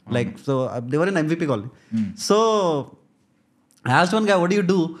 Yeah. Like, so they were in MVP colony. So I asked one guy, what do you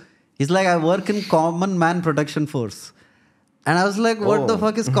do? He's like, I work in Common Man Protection Force. And I was like, what the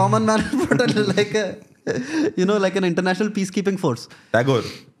fuck is Common Man Protection? Like, like an international peacekeeping force. Tagore.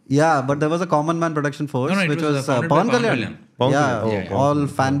 Yeah, but there was a Common Man Protection Force, which was Pawan Kalyan. All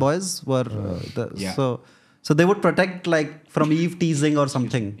fanboys were... So they would protect like from Eve teasing or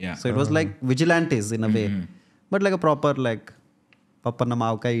something. Yeah. So it was like vigilantes in a way. But like a proper like Pappanna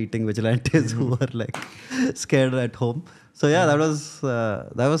Mavkai eating vigilantes who were like scared at home. So yeah, that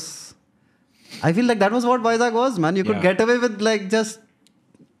was... I feel like that was what Vizag was, man. You could get away with like just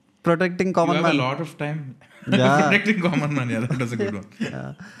protecting Common Man. You have a lot of time protecting Common Man. Yeah, that was a good one.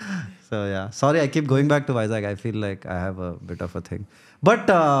 So yeah, sorry, I keep going back to Vizag. I feel like I have a bit of a thing. But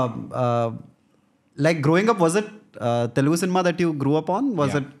like growing up, was it Telugu cinema that you grew up on?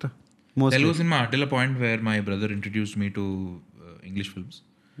 Was it mostly Telugu cinema till a point where my brother introduced me to English films.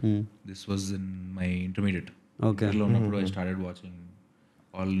 This was in my intermediate. Okay. I started watching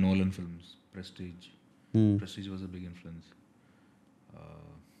all Nolan films. Prestige was a big influence.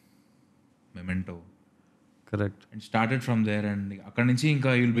 Memento. Correct. And started from there, and akkad nunchi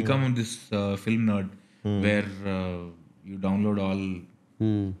inka you'll become this film nerd where you download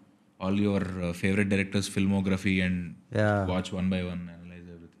all your favorite directors' filmography and watch one by one, analyze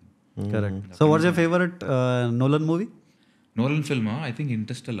everything. Correct. So what's your favorite Nolan movie? Nolan film, I think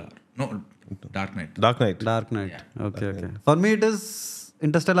Interstellar. No, Dark Knight. Dark Knight. Okay. For me it is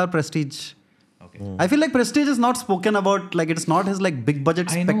Interstellar, Prestige. Okay. I feel like Prestige is not spoken about, like it's not his like big budget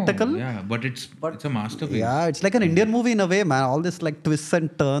spectacle. I know, yeah, but it's a masterpiece. Yeah, it's like an Indian movie in a way, man. All this like twists and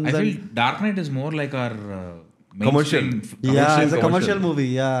turns. I feel Dark Knight is more like our commercial. It's a commercial movie.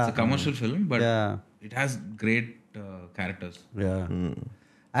 Yeah, it's a commercial film, but it has great characters. Yeah.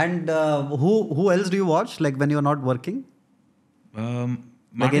 And who else do you watch like when you're not working?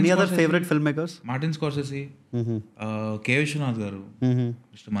 Like any other favorite filmmakers? Martin Scorsese, K. Vishwanath garu,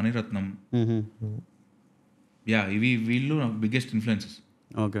 Mr. Mani Ratnam. Yeah, వీళ్ళు biggest influences.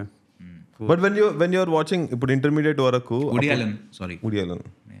 Okay. But when you're watching ఇప్పుడు intermediate వరకు Woody Allen, sorry. Woody Allen.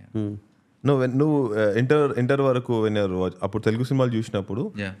 నువ్వు inter వరకు అప్పుడు తెలుగు సినిమాలు చూసినప్పుడు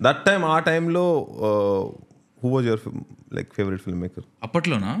that time ఆ టైంలో who was your like favourite film maker?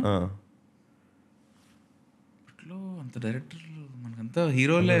 అప్పట్లోనా? అప్పట్లో అంత డైరెక్టర్ మనకంతా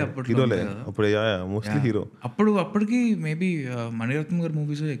హీరోలే. హీరోలే అప్పుడు మోస్ట్లీ హీరో. అప్పటికి మేబీ మణిరత్నం గారి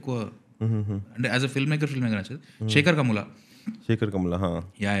మూవీస్ ఎక్కువ, అంటే యాజ్ అ ఫిల్మ్ మేకర్ నచ్చేది. Shekhar Kammula.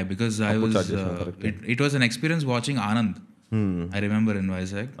 Yeah, because it was an experience watching Anand. I remember in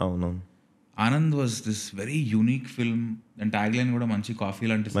Vizag. Anand was this very unique film, and tagline kuda manchi coffee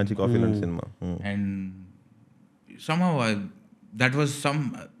lanti cinema. And somehow that was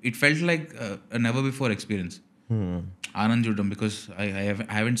it felt like a never before experience. Anand chudam, because I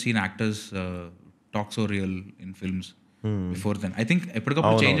haven't seen actors talk so real in films before then. I think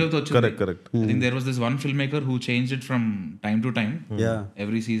eppadikappudu change avuthu vachindi. Correct. I think there was this one filmmaker who changed it from time to time,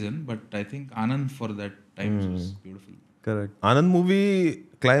 every season, but I think Anand for that time was beautiful. Correct. Anand movie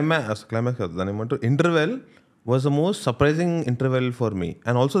climax కాదు దాని ఏమంటారు, interval was the most surprising interval for me,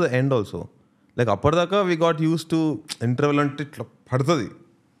 and also the end also. Like అప్పటిదాకా we got use to interval అంటే ఇట్లా పడుతుంది,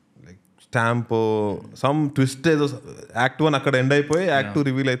 like stamp some twist, ఏదో act 1 అక్కడ end అయిపోయి యాక్ట్ 2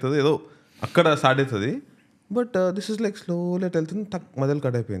 రివీల్ అవుతుంది, ఏదో అక్కడ స్టార్ట్ అవుతుంది. But this is like slowly వెళ్తుంది, టక్ మొదలు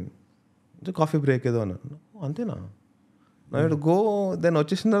కట్ అయిపోయింది, కాఫీ బ్రేక్ ఏదో అన్నాను, అంతేనా గో. దెన్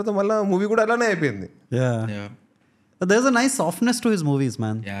వచ్చేసిన తర్వాత మళ్ళీ మూవీ కూడా అలానే అయిపోయింది. But there's a nice softness to his movies,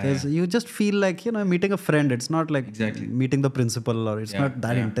 man. You just feel like, meeting a friend. It's not like meeting the principal, or it's not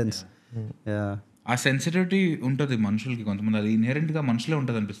that intense. ఆ సెన్సిటివిటీ ఉంటుంది మనుషులకి, కొంతమంది అది ఇన్హెరెంట్ గా మనుషులే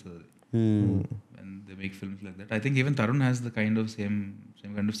ఉంటుంది అనిపిస్తుంది. And they make films like that. I think even Tarun has the kind of same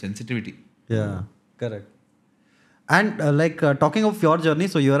kind of sensitivity. Yeah, correct. And talking of your journey,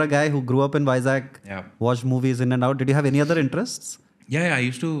 so you're a guy who grew up in Vizag, watched movies in and out. Did you have any other interests? Yeah, I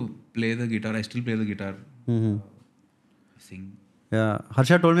used to play the guitar. I still play the guitar. Sing. Yeah,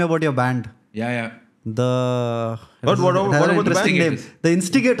 Harsha told me about your band. Yeah. What about the band name? The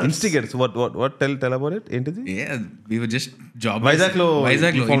Instigators. What tell about it? Entity? Yeah, we were just job. Vizag lo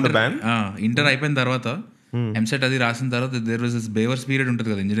formed a band. Inter అయిపోయిన తర్వాత ఎంసెట్ అది రాసిన తర్వాత there was this బేవర్స్ period ఉంటుంది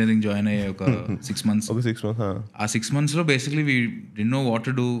కదా, engineering join అయ్యే ఒక 6 months. ఆ 6 months లో basically we didn't know what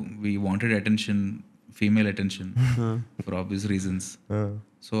to do. We wanted attention, female attention, for obvious reasons.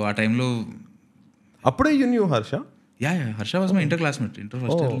 So ఆ టైంలో అప్పుడే you knew Harsha? Yeah, Harsha was my inter classmate, inter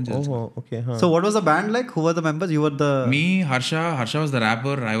first year. Okay. So what was the band like? Who were the members? You were the... Me, Harsha was the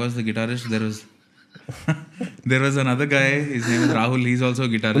rapper, I was the guitarist. There was another guy, his name is Rahul, he's also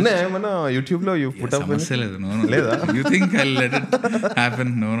a guitarist. Mana YouTube lo you put up సమస్య లేదు. No. You think I'll let it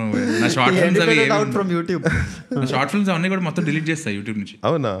happen? No way. నా short films అవి out from YouTube. నా short films అవన్నీ కూడా మొత్తం delete చేస్తా YouTube నుంచి.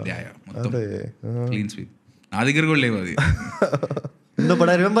 అవునా? మొత్తం క్లీన్ స్వీప్. నా దగ్గర కూడా లేవు అది. No, but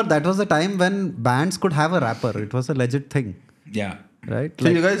I remember that was the time when bands could have a rapper. It was a legit thing. Yeah. Right?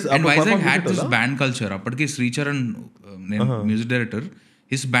 So you guys and Vizag had this band culture. అప్పటికి Sricharan music director,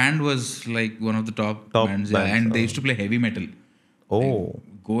 his band was like one of the top bands. And they used to play heavy metal.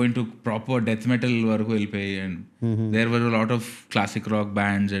 Go into proper death metal వరకు వెళ్ళిపోయి, and there were a lot of classic rock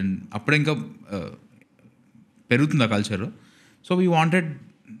bands, and అప్పుడు ఇంకా పెరుగుతుంది ఆ culture. So we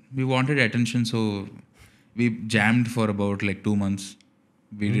wanted attention, so we jammed for about like 2 months.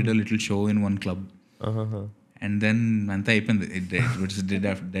 We did a little show in one club. And then అంతా అయిపోయింది. It was dead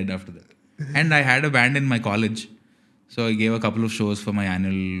after that. And I had a band in my college, so I gave a couple of shows for my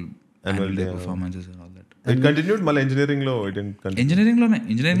annual day performances and all that. It continued మళ్ళీ engineering లో? It didn't continue. Engineering లోనే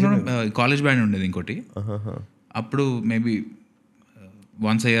college band ఉండేది ఇంకోటి. అప్పుడు maybe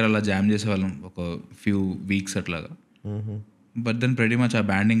once year అలా jam చేసేవాళ్ళం ఒక few weeks అట్లాగా. బట్ దెన్ ప్రెటీ మచ్ ఆ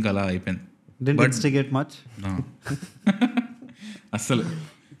బ్యాండ్ ఇంకా అలా అయిపోయింది. Didn't instigate much? No. అసలు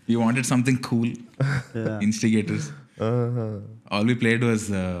we wanted something cool. Instigators. All we played was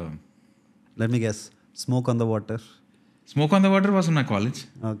let me guess, Smoke on the Water. Smoke on the Water was in my college.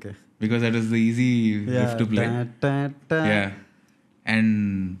 Okay. Because that was the easy riff to play. Yeah. And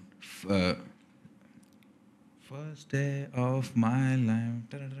first day of my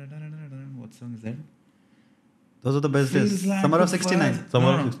life. What song is that? Those are the best days. Summer of 69.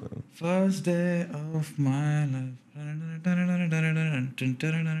 Summer of 69. First day of my life.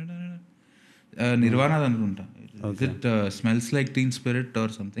 Nirvana అనుకుంటా. Is it Smells Like Teen Spirit or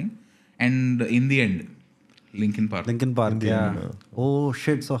something? And In the End, Linkin Park. Yeah. Oh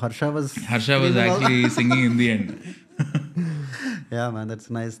shit, so Harsha was actually singing In the End. Yeah man, that's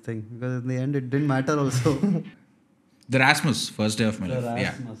a nice thing, because in the end it didn't matter also. The Rasmus, First Day of My Life.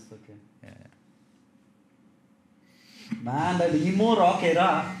 Rasmus, okay. Man, that emo rock era.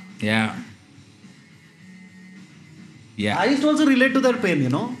 Yeah. I used to also relate to that pain,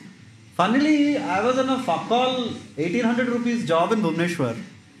 Funnily, I was on a fuck all 1800 rupees job in Bhubaneswar.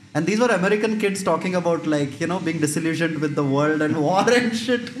 And these were American kids talking about like, being disillusioned with the world and war and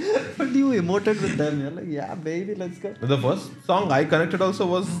shit. But you emoted with them. You're like, yeah, baby, let's go. The first song I connected also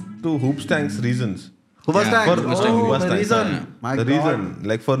was to Hoopstank's Reasons. Who was that? For The reason. My the God. reason.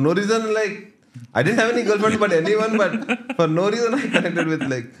 Like for no reason, like I didn't have any girlfriend but anyone, but for no reason I connected with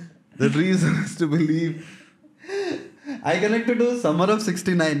like the reason is to believe. I connected to Summer of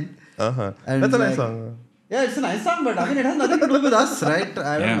 69. And That's a nice like, song. Yeah, it's a nice song, but I mean, it has nothing to do with us, right?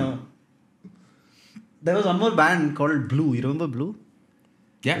 I don't know. There was one more band called Blue. You remember Blue?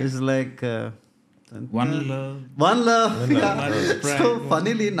 Yeah. It's like... One Love. One Love. Yeah. One Love. So,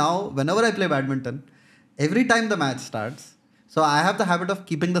 funnily, now, whenever I play badminton, every time the match starts, so I have the habit of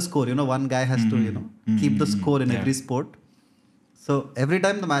keeping the score. One guy has to, keep the score in every sport. So, every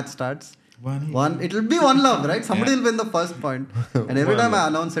time the match starts, it'll be One Love, right? Somebody will win the first point. And every time I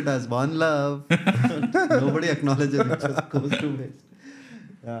announce it as One Love, nobody acknowledges it, just goes to waste.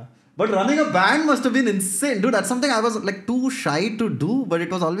 Yeah. But running a band must have been insane. Dude, that's something I was like too shy to do, but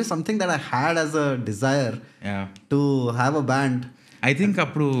it was always something that I had as a desire to have a band. I think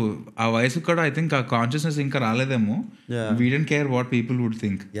అప్పుడు ఆ వయసు కూడా I think ఆ consciousness ఇంకా రాలేదేమో. We don't care what people would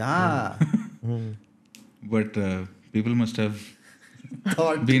think. But people must have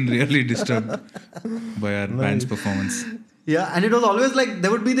been really disturbed by our band's performance. Yeah, and it was always like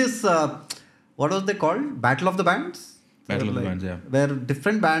there would be this what was they called? Battle of the Bands? Battle of the Bands, yeah. Where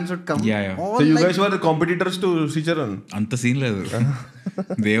different bands would come. Yeah. So you guys were the competitors to Sricharan? అంత scene లేదు.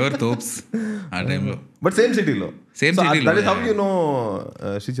 They were topes ఆ టైంలో. But same city lo. Same city lo. That is how you know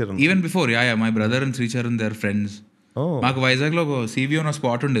Sricharan. Even before, my brother and Sricharan, they are friends. మాకు వైజాగ్లో ఒక CV అన్న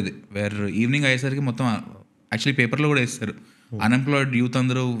spot ఉండేది wear evening అయ్యేసరికి మొత్తం యాక్చువల్లీ పేపర్లో కూడా వేస్తారు. Unemployed youth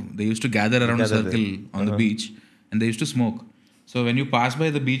అందరూ they used to gather around a circle on the beach and they used to smoke. So when you pass by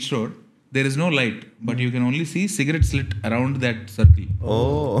the beach road, there is no light, but you can only see cigarettes lit around that circle.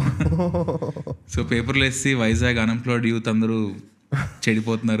 So పేపర్లో వేసి Vizag unemployed youth అందరూ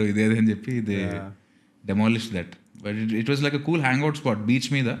చెడిపోతున్నారు ఇదేది అని చెప్పి they demolished that. But it was like a cool hangout spot, beach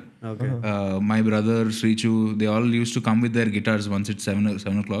meeda. My brother, Srichu, they all used to come with their guitars once it's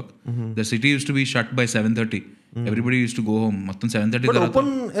 7 o'clock. The city used to be shut by 7:30. Everybody used to go home. మొత్తం 7:30 But open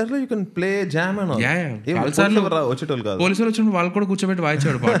air you can play jam and all. వచ్చేటోళ్ళు కాదు. పోలీసులు వచ్చినప్పుడు వాళ్ళు కూడా కూర్చోబెట్టి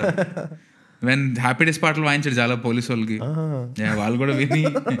వాయించాడు పాట. When happy days పాటలు వాయించాడు చాలా పోలీసు వాళ్ళకి. వాళ్ళు కూడా విని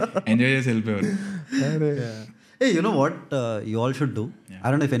ఎంజాయ్ చేసి వెళ్ళిపోయారు. Hey, you know what you all should do? I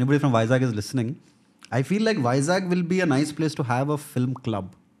don't know if anybody from Vizag is listening. I feel like Vizag will be a nice place to have a film club.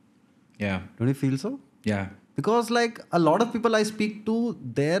 Yeah. Don't you feel so? Yeah. Because like a lot of people I speak to,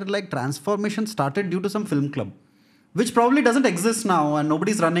 their like transformation started due to some film club, which probably doesn't exist now and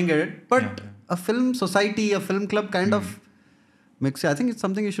nobody's running it. But a film society, a film club kind of makes. I think it's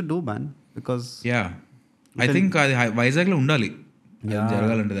something you should do, man. Because I think Vizag lo undali.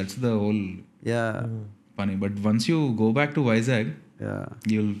 Jaragalante. That's the whole. Funny, but once you go back to Vizag,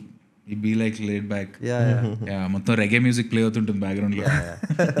 you'll be like laid back. మొత్తం reggae music play అవుతుంటుంది background లో.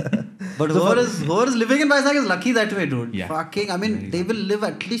 But whoever is living in Vizag is lucky that way, dude. Fucking, I mean, they will live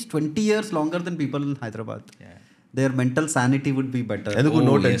at least 20 years longer than people in Hyderabad. Their mental sanity would be better. And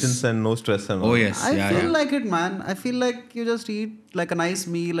no tensions and no stress and all. I feel like it, man. I feel like you just eat like a nice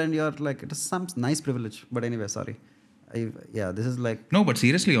meal and you're like, it is some nice privilege. But anyway, sorry. This is like... No, but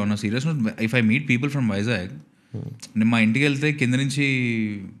seriously, on a serious note, if I meet people from Vizag, మా ఇంటికి వెళ్తే కింద నుంచి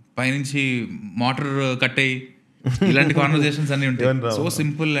పైనుంచి motor cut అయ్యి ఇలాంటి conversations అన్ని ఉంటాయి. So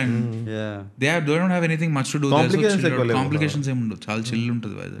simple and they don't have anything much to do. Complications ఏమి ఉండవు, చాలా చిల్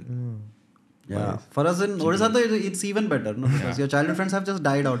ఉంటుంది Vizag. For us in Odisha, it's even better, no? Because your childhood friends have just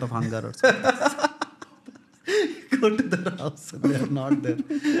died out of hunger or something. Go to their house and they are not there.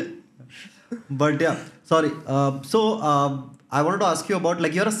 But sorry. So I wanted to ask you about,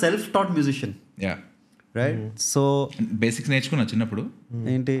 like, you're a self-taught musician. Yeah. Right? So basics నేర్చుకున్నా చిన్నప్పుడు.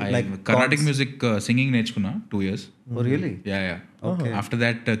 ఏంటి like Carnatic music singing నేర్చుకున్నా 2 years. Oh really? Yeah. Okay. After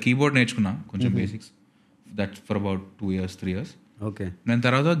that keyboard నేర్చుకున్నా కొంచెం basics. That for about 2 years, 3 years. Okay. Then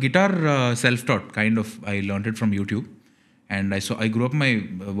తర్వాత guitar self-taught kind of. I learned it from YouTube. And I grew up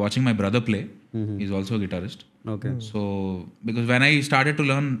watching my brother play. He's also a guitarist. Okay. So because when I started to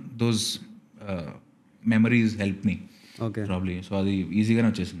learn, those memories helped me. Okay. Probably. So అది ఈజీగానే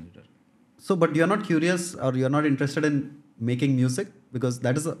వచ్చేసింది guitar. So but you're not curious or you're not interested in making music because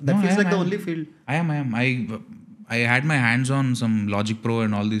that feels like the only field. I am. I had my hands on some Logic Pro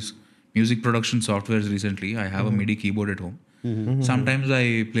and all these music production softwares recently. I have a MIDI keyboard at home. Sometimes I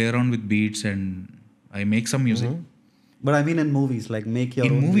play around with beats and I make some music. But I mean in movies, like make your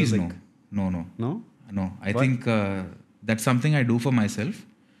own movies, music. No. No? I think that's something I do for myself.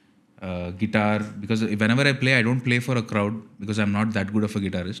 guitar, because whenever I play, I don't play for a crowd because I'm not that good of a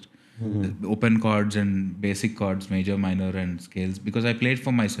guitarist. Open chords and basic chords, major, minor and scales, because I play it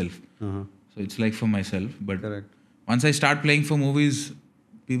for myself. So it's like for myself. But once I start playing for movies,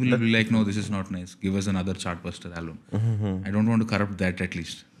 people will be like, no, this is not nice, give us another chartbuster album. I don't want to corrupt that at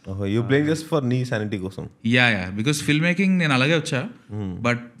least. Oh, you playing just for knee sanity kosam. Yeah, because filmmaking నేను అలాగే వచ్చా,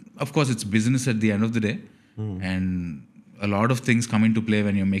 but of course it's business at the end of the day, and a lot of things come into play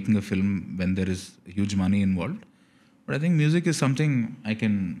when you're making a film, when there is huge money involved. But I think music is something I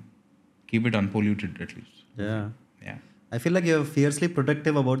can keep it unpolluted at least. Yeah. I feel like you're fiercely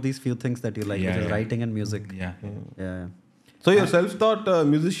protective about these few things that you like, which is writing and music. Yeah. So you're self-taught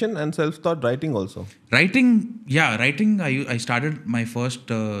musician and self-taught writing also. Writing. I started my first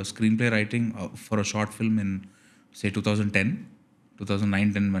screenplay writing for a short film in say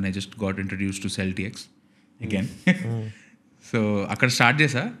 2009-10 when I just got introduced to Cell TX again. So akkada start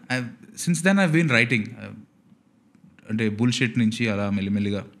chesa. Since then I've been writing. Ante bullshit nunchi ala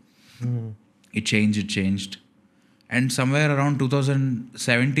mellimelliga. It changed. And somewhere around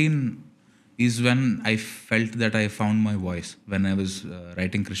 2017 is when I felt that I found my voice, when I was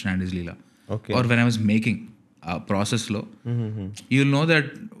writing Krishna and his Leela. Okay. Or when I was making a process lo. You'll know that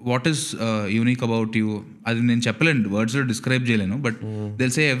what is unique about you. Adi nenu cheppalenu, words lo describe cheyalenu, but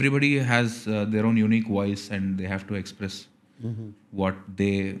they'll say everybody has their own unique voice and they have to express what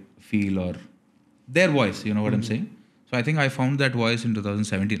they feel or their voice, you know what I'm saying? So I think I found that voice in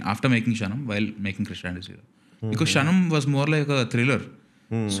 2017 after making Shanam, while making Krishna and his Leela. Because Shanam was more like a thriller.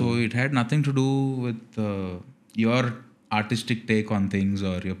 So it had nothing to do with your artistic take on things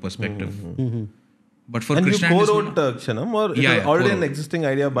or your perspective. But for And Krishna you and his co-wrote Kshanam, or it was already an existing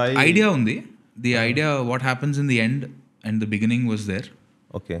idea by... Idea undi. The idea, what happens in the end and the beginning was there.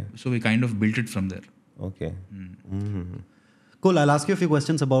 Okay. So we kind of built it from there. Okay. Cool. I'll ask you a few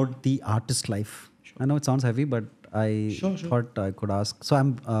questions about the artist life. I know it sounds heavy, but I thought I could ask. So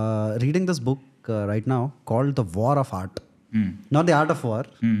I'm reading this book right now called The War of Art. Not The Art of War,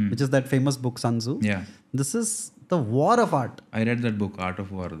 which is that famous book Sun Tzu. Yeah. This is The War of Art. I read that book, Art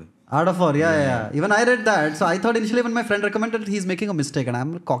of War. Art of War, yeah. Even I read that. So I thought initially when my friend recommended, he's making a mistake. And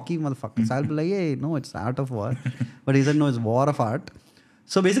I'm a cocky motherfucker. So I'll be like, hey, no, it's Art of War. But he said, no, it's War of Art.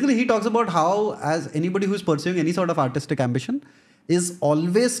 So basically he talks about how, as anybody who's pursuing any sort of artistic ambition, is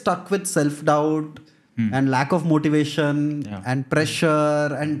always stuck with self-doubt and lack of motivation and pressure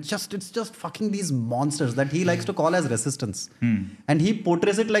and it's just fucking these monsters that he likes to call as resistance. And he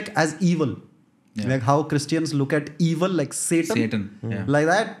portrays it like as evil. Like how Christians look at evil like Satan. Like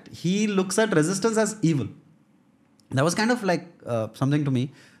that, he looks at resistance as evil. That was kind of like something to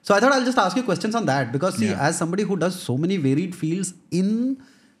me. So I thought I'll just ask you questions on that because see, as somebody who does so many varied fields in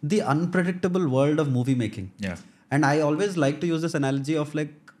the unpredictable world of movie making. And I always like to use this analogy of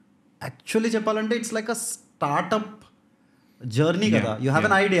like, actually Cheppalante, it's like a startup journey. You have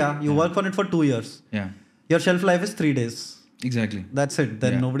an idea, you work on it for 2 years. Your shelf life is 3 days. Exactly. That's it.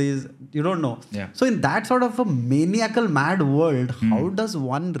 Then you don't know. So in that sort of a maniacal mad world, how does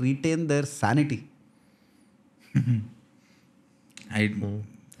one retain their sanity?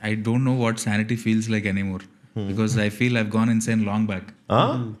 I don't know what sanity feels like anymore because I feel I've gone insane long back.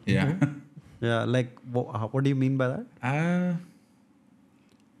 Like what do you mean by that?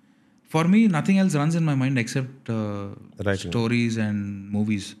 For me, nothing else runs in my mind except stories and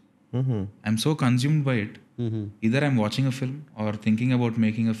movies. I'm so consumed by it. Either I'm watching a film or thinking about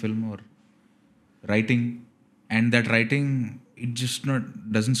making a film or writing. And that writing, it just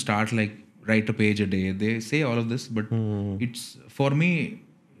doesn't start like write a page a day. They say all of this, but it's, for me,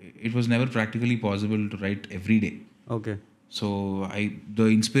 it was never practically possible to write every day. Okay. So the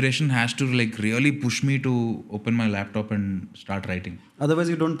inspiration has to like really push me to open my laptop and start writing. Otherwise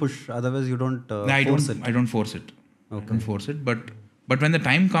you don't push. Otherwise you don't force it. I don't force it. Okay. I don't force it. But when the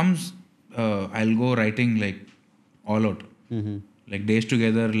time comes, I'll go writing like all out. Like days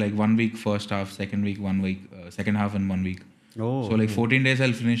together, like 1 week first half, second week 1 week, second half in 1 week. So like 14 days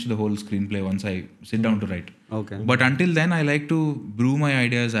I'll finish the whole screenplay once I sit down to write. Okay. But until then I like to brew my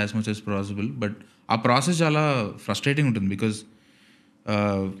ideas as much as possible. But our process chala frustrating ఉంటుంది because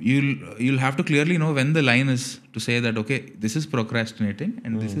you'll have to clearly know when the line is to say that okay, this is procrastinating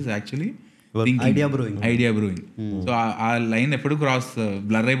and this is actually thinking. Idea brewing. So our line ఎప్పుడు cross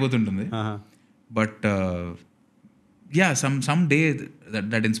blur అయిపోతుంటుంది. But some day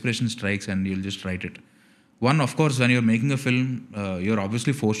that inspiration strikes and you'll just write it. One, of course, when you're making a film, you're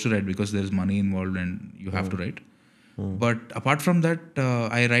obviously forced to write because there's money involved and you have to write. But apart from that,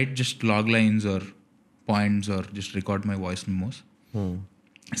 I write just log lines or points or just record my voice memos.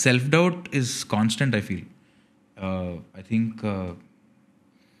 Self-doubt is constant, I feel. I think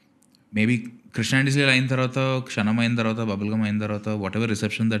maybe Krishna and లీలా అయిన తర్వాత, క్షణం అయిన తర్వాత, bubblegum అయిన తర్వాత, what ever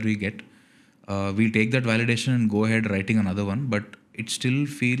reception that we get, we'll take that validation and go ahead writing another one, but it still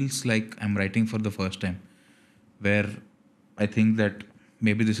feels like I'm writing for the first time, where I think that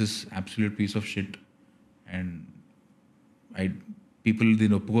maybe this is absolute piece of shit and people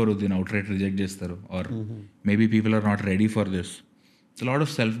din oppukoru, din outright reject chestaru, or maybe people are not ready for this. It's a lot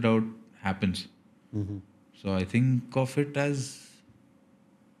of self doubt happens. So I think of it as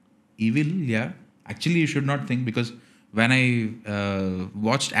evil. Yeah, actually you should not think, because when I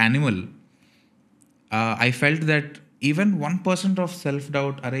watched Animal, I felt that even 1% of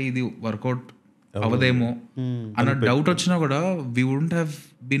self-doubt, అరే ఇది work out అవదేమో అన్న doubt వచ్చినా కూడా we wouldn't have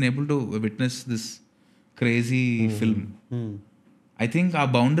been able to witness this crazy film. I think ఆ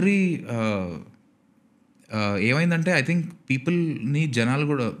boundary ఏమైందంటే, I think పీపుల్ని, జనాలు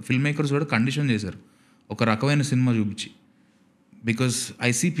కూడా, ఫిల్మ్ మేకర్స్ కూడా కండిషన్ చేశారు ఒక రకమైన సినిమా చూపించి. Because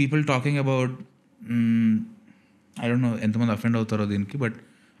I see people talking about, I don't know ఎంతమంది అఫెండ్ అవుతారో దీనికి, but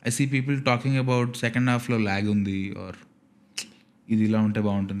I see people talking about second half లో lag ఉంది, or ఇది ఇలా ఉంటే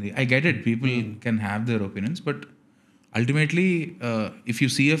బాగుంటుంది. I get it, people can have their opinions, but ultimately if you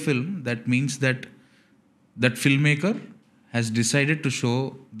see a film, that means that that filmmaker has decided to show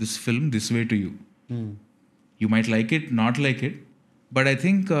this film this way to you. You might like it, not like it, but I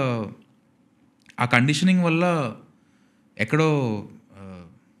think ఆ conditioning వల్ల ఎక్కడో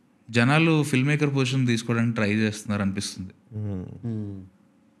జనాలు film maker position తీసుకోవడానికి try చేస్తున్నారు అనిపిస్తుంది.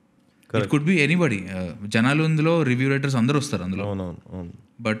 It could be anybody. జనాలు ఇందులో review writers అందరూ వస్తారు అందులో.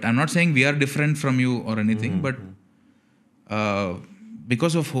 But I'm not saying we are different from you or anything, but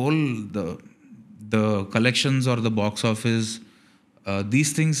because of whole the collections are the box office,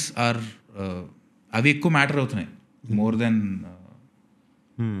 these things are, అవి ఎక్కువ మ్యాటర్ అవుతున్నాయి more than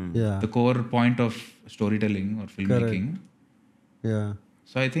the core point of story telling are film making.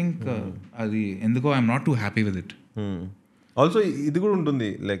 So I think అది ఎందుకో I'm not two happy with it. Also ఇది కూడా ఉంటుంది,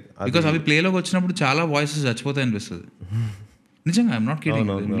 like because అవి ప్లేలోకి వచ్చినప్పుడు చాలా వాయిసెస్ చచ్చిపోతాయి అనిపిస్తుంది. నిజంగా I'm not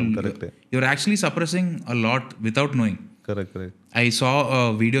kidding. You're actually suppressing a lot without knowing. Correct. I saw a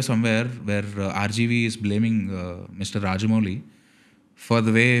video somewhere where RGV is blaming Mr. Rajamouli for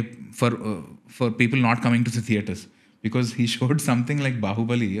the way for people not coming to the theaters, because he showed something like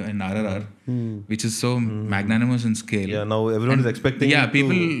Bahubali and RRR, which is so magnanimous in scale. Yeah, now everyone is expecting. Yeah,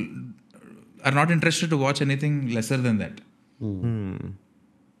 people are not interested to watch anything lesser than that.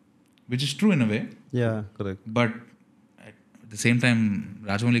 Which is true in a way. Yeah, correct. But at the same time,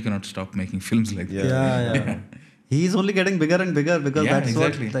 Rajamouli cannot stop making films like that. Yeah. He's only getting bigger and bigger, because that's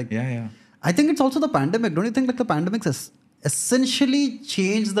exactly. what, like, yeah. I think it's also the pandemic. Don't you think, like, the pandemic has essentially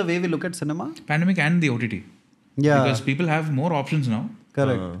changed the way we look at cinema? Pandemic and the OTT. Yeah. Because people have more options now.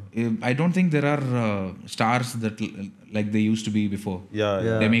 Correct. I don't think there are stars that like they used to be before. Yeah.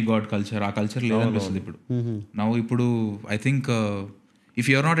 Demigod culture, ఆ culture లేదనిపిస్తుంది ఇప్పుడు. Now ఇప్పుడు I think if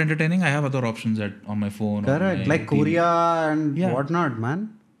you're not entertaining, I have other options on my phone. Correct. Like TV. Korea and whatnot, man.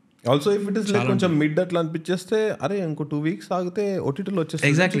 Also if it is like కొంచెం mid అట్లా అనిపించేస్తే, అరే ఇంకో 2 weeks ఆగితే ఓటీటీలో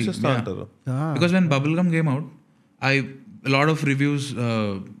Exactly. అంటారు. Because when Bubblegum came out, a lot of reviews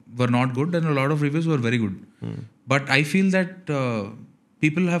were not good and a lot of reviews were very good. But I feel that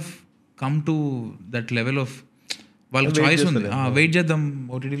people have come to that level of వాళ్ళకి choice ఉంది, wait చేద్దాం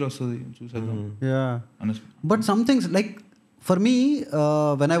ఓటీటీలో వస్తుంది చూసేద్దాం. But some things, like for me,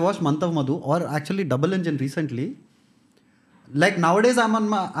 when I watched Month of Madhu, or actually Double Engine recently, like nowadays I'm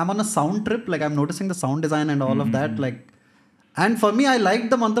on a sound trip. Like I'm noticing the sound design and all of that. Like, and for me, I liked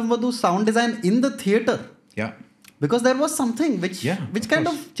the Month of Madhu sound design in the theater. Yeah. Because there was something which kind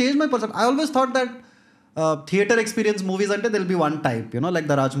of changed my perception. I always thought that theater experience movies until there'll be one type, you know, like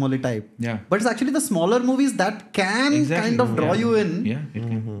the Rajamouli type. Yeah. But it's actually the smaller movies that can kind of draw you in. Yeah. It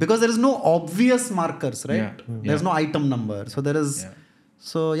can. Because there is no obvious markers, right? Yeah. There's no item number. So there is.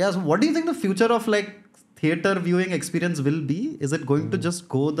 So what do you think the future of like theater viewing experience will be? Is it going to just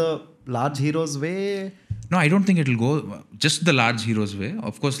go the large heroes way? No, I don't think it will go just the large heroes way.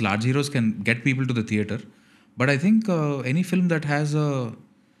 Of course, large heroes can get people to the theater, but I think any film that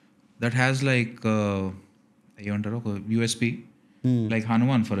has like USP, like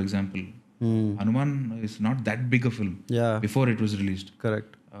Hanuman, for example. Hanuman is not that big a film before it was released.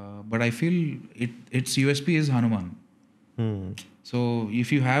 Correct. But I feel its USP is Hanuman. So if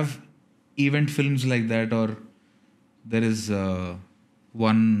you have event films like that, or there is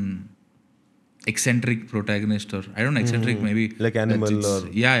one eccentric protagonist, or I don't know, eccentric maybe like Animal, or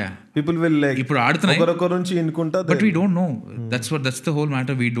people will like ఇప్పుడు ఆడుతున్నాయి, ఒకరొకరు నుంచి ఇనుకుంటా, but we don't know. That's the whole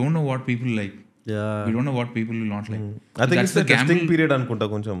matter. We don't know what people like. We don't know what people will not like. I think it's the testing period అనుకుంటా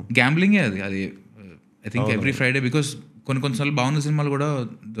కొంచెం. Gambling అది I think every Friday, because కొన్నిసార్లు బాగున్న సినిమాలు కూడా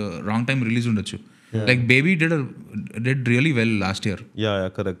the wrong time release ఉండొచ్చు. Like baby did really well last year. Yeah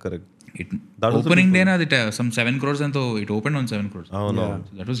correct. Opening డేనే అది some 7 crores అంతో ఇట్ ఓపెన్ ఆన్ 7 crores. అవును.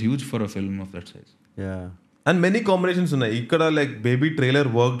 That was huge for a film of that size. And many combinations ఉన్నాయి ఇక్కడ. Like baby trailer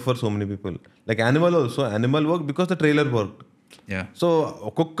worked for so many people. Like animal also, animal work because the trailer worked. So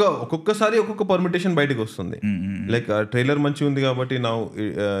ఒక్కొక్కసారి ఒక్కొక్క permutation బయటకు వస్తుంది. Like trailer మంచిగా ఉంది కాబట్టి నా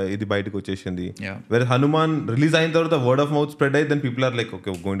ఇది బయటకు వచ్చేసింది. వేరే హనుమాన్ రిలీజ్ అయిన తర్వాత వర్డ్ ఆఫ్ మౌత్ స్ప్రెడ్ అయ్యి then people are like okay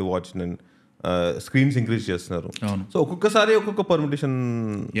going to watch and screens increase చేస్తున్నారు. సో ఒక్కొక్కసారి ఒక్కొక్క permutation.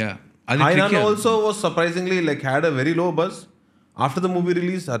 Also was surprisingly like had a very low bus. After the movie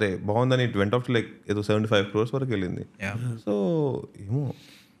release అరే బాగుందని it went off like ఏదో 75 crores వరకు వెళ్ళింది. So ఏమో.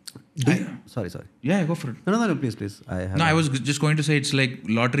 Sorry. Yeah, go for it. No, please. I was just going to say it's like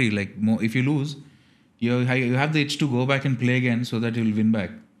lottery. Like if you lose, you have the itch to go back and play again so that you'll win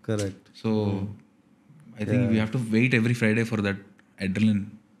back. Correct. So I think we have to wait every Friday for that adrenaline.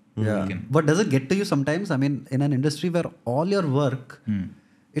 Yeah. But does it get to you sometimes? I mean, in an industry where all your work,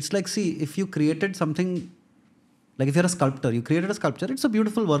 it's like, see, if you created something, like if you're a sculptor, you created a sculpture, it's a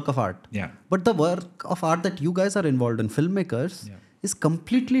beautiful work of art. Yeah. But the work of art that you guys are involved in, filmmakers, is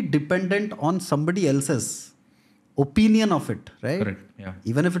completely dependent on somebody else's opinion of it, right? Correct. Yeah.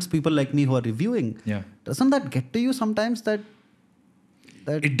 Even if it's people like me who are reviewing, doesn't that get to you sometimes? That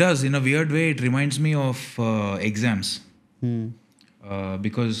it does. In a weird way, it reminds me of exams.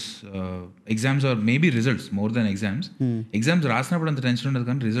 Because exams are maybe results more than exams. Exams రాసినప్పుడు అంత tension ఉండదు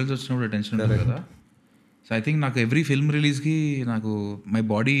కానీ results వచ్చినప్పుడు tension ఉంటుంది కదా. So I think నాకు every film రిలీజ్కి నాకు my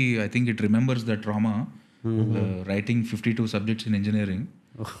body I think it remembers the trauma. Writing 52 subjects in engineering,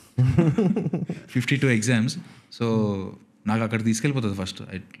 52 exams. So నాకు అక్కడ తీసుకెళ్ళిపోతుంది first.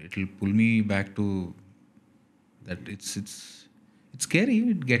 It will pull me back to that. It's scary.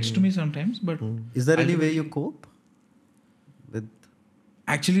 It gets to me some times. But is there any way you cope with?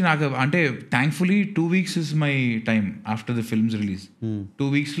 Actually నాకు అంటే thankfully 2 weeks is my time after the films release.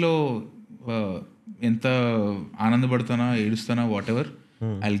 2 weeksలో ఎంత ఆనందపడతానా ఏడుస్తానా what ever,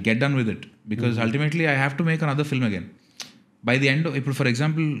 I'll get done with it because ultimately I have to make another film again. By the end, ఇప్పుడు for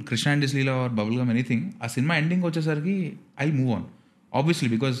example Krishna and Leela or Bubblegum anything, ఆ cinema ending వచ్చేసరికి I'll move on obviously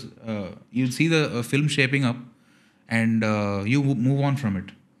because you'll see the film shaping up and you move on from it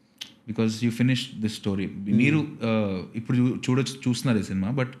because you finish this story. మీరు ఇప్పుడు చూస్తున్నారు ఈ cinema,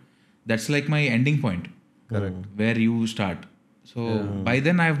 but that's like my ending point. Correct. Where you start. So by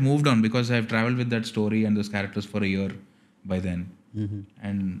then I have moved on because I have traveled with that story and those characters for a year by then.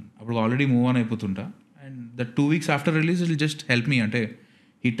 And అప్పుడు already move on అయిపోతుంటా. And the 2 weeks after release it will just help me. అంటే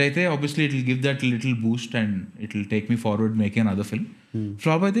hit అయితే obviously it will give that little Boost and it will take me forward making another film.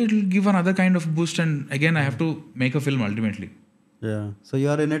 Flop అయితే it will give another kind of Boost and again I have to make a film ultimately. So you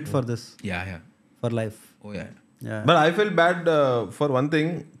are in it for this. Yeah. For life. Oh yeah. But I feel bad for one thing.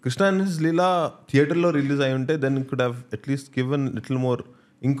 Krishna and Leela థియేటర్లో release అయి ఉంటే then could have at least given little more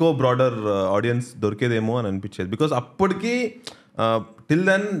ఇంకో broader audience దొరికేదేమో అని అనిపించేది. Because అప్పటికి till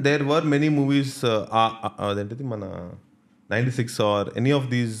then there were many movies అదేంటిది మన 96 or any of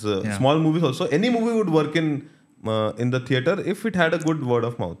these small movies also. Any movie would work in the theater if it had a good word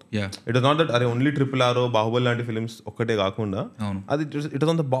of mouth. It is not that are only Triple R Bahubali లాంటి films ఒక్కటే కాకుండా అది it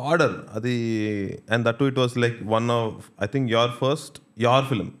was on the border అది. and that too it was like one of I think your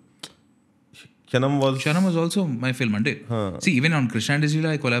film Kshanam was also my film. And see, even on Krishna and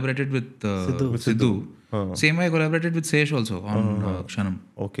Leela I collaborated with Siddu. Same way I collaborated with Sesh also on Kshanam.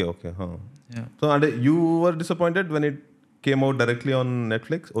 Okay. So and you were disappointed when it came out directly on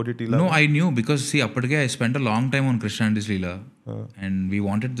Netflix OTT? No, I knew because see appadike I spent a long time on Krishna and Leela and we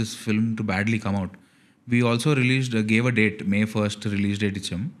wanted this film to badly come out. We also gave a date, May 1st release date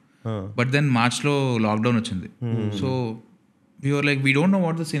icham. But then March lo lockdown ochindi. So we were like we don't know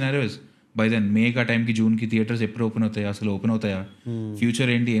what the scenario is. By then May ka time ki June ki theaters eppudu open avutaya asalu open avutaya future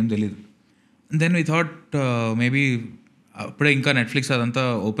enti em teliyadu. Then we thought maybe appude inka Netflix adantha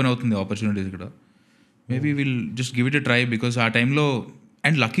open avutundi opportunities ikkada, maybe we'll just give it a try because ఆ టైంలో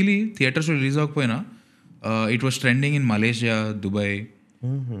and luckily థియేటర్స్లో release అవ్వకపోయినా it was trending in Malaysia, Dubai,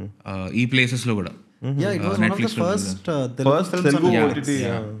 ఈ ప్లేసెస్లో కూడా. Netflix first Telugu OTT.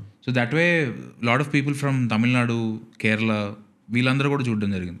 So that way lot of people from Tamil Nadu, Kerala వీళ్ళందరూ కూడా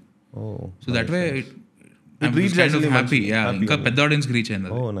చూడడం జరిగింది. So that way happy. ఇంకా పెద్ద ఆడియన్స్కి రీచ్ అయింది.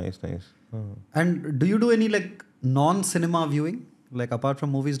 Nice. And do you do any like non-cinema viewing? Like apart from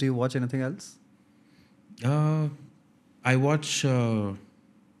movies, do you watch anything else? I watch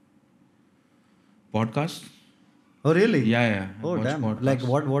podcasts. Oh really? Yeah. Oh damn. Podcasts. Like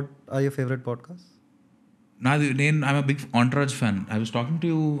what are your favorite podcasts? I'm a big Entourage fan. I was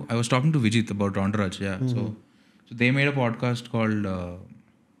talking to Vijit about Entourage. So So they made a podcast called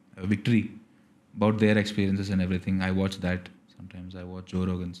Victory about their experiences and everything. I watch that. Sometimes I watch Joe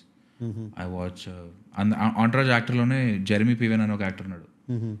Rogan's. I watch Entourage actor లోనే Jeremy పివెన్ అని ఒక actor ఉన్నాడు.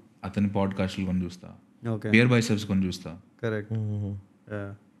 అతని పాడ్కాస్ట్లు కొని చూస్తా. Beer biceps కొని చూస్తా. Correct.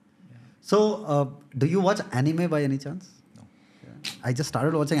 So, do you watch anime by any chance? No. I just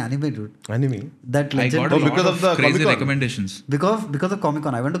started watching anime, dude. Anime? That I got a lot because of of the crazy Comic-Con. recommendations. Because of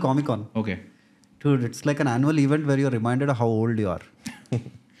Comic-Con. I went to Comic-Con. Okay. Dude, it's like an annual event where you're reminded of how old you are.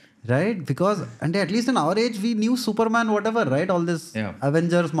 Right? Because, and at least in our age, we knew Superman, whatever, right? All this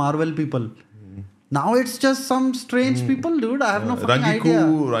Avengers, Marvel people. Now it's just some strange people, dude. I have no fucking idea.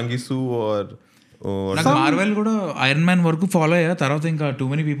 Rangisu or నాకు Marvel కూడా iron man వరకు follow అయ్యా, తర్వాత ఇంకా too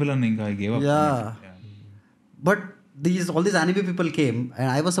many people అని ఇంకా gave up. But all these anime people came and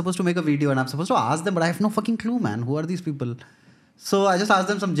I was supposed to make a video and I'm supposed to ask them, but I have no fucking clue, man. Who are these people? So I just asked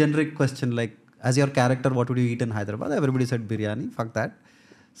them some generic question like, as your character, what would you eat in Hyderabad? Everybody said biryani. Fuck that.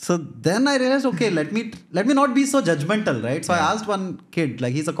 So then I realized, okay, let me not be so judgmental, right? So I asked one kid,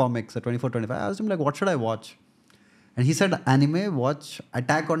 like he's a comics at 24, 25. I asked him like, what should I watch? And he said, anime, watch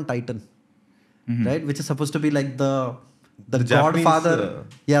Attack on Titan, right? Which is supposed to be like the Godfather.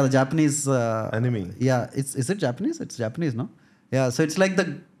 The Japanese anime. Yeah, is it Japanese? It's Japanese, no? Yeah, so it's like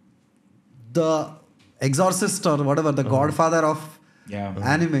the Exorcist or whatever, the Godfather of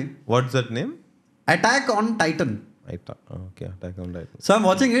anime. What's that name? Attack on Titan. Okay, Attack on Titan. So I'm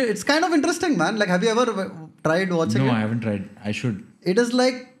watching it. It's kind of interesting, man. Like, have you ever tried watching it? No, I haven't tried. I should. It is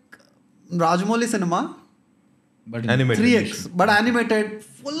like Rajamouli cinema, But Animated. 3x, but animated.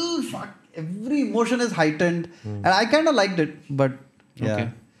 Full fuck. Every emotion is heightened, and I kind of liked it. But yeah. Okay.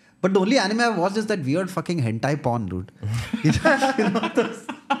 But the only anime I've watched is that weird fucking hentai porn, dude. you know those?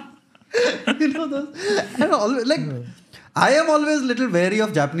 You know those? And always, like, I am always a little wary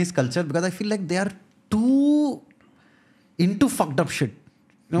of Japanese culture because I feel like they are too into fucked up shit.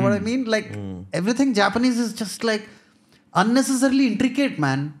 You know what I mean? Like everything Japanese is just like unnecessarily intricate,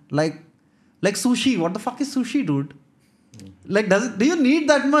 man. Like sushi. What the fuck is sushi, dude? Like, do you need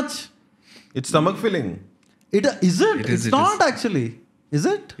that much? It's stomach filling. Is it? It's not actually. Is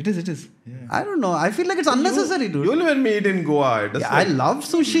it? It is. Yeah. I don't know. I feel like it's unnecessary, dude. You will meet in Goa. I love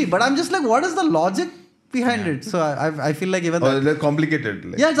sushi, but I'm just like, what is the logic behind it? So I feel like even like complicated.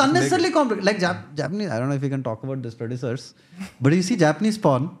 Like, yeah, it's unnecessarily complicated. Like Japanese, I don't know if you can talk about this producers, but you see Japanese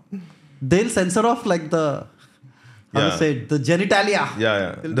porn, they'll censor off like the how to say it, the genitalia.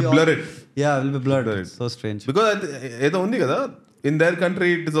 Yeah. Will The be blur all- it. Yeah, will be blurred. It's so strange. Because ఏదో ఉంది కదా, in their country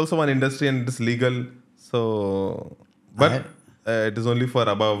it is also one industry and it is legal. So, but it is only for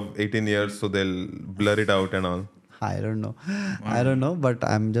above 18 years, so they'll blur it out and all. I don't know. Wow. I don't know, but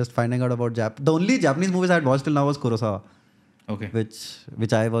I'm just finding out about The only Japanese movies I had watched till now was Kurosawa. Okay.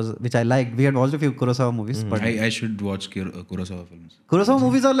 Which I liked. We had watched a few Kurosawa movies, but I should watch Kurosawa films. Kurosawa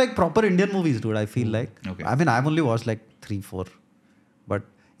movies are like proper Indian movies, dude. I feel like. Okay. I mean, I've only watched like 3-4, but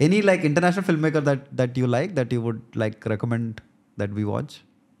any like international filmmaker that you like, that you would like recommend that we watch?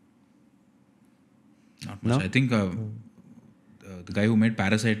 Not much. No? I think the guy who made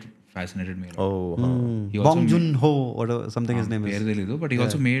Parasite fascinated me a lot. Bong Joon-ho, whatever something his name is. But he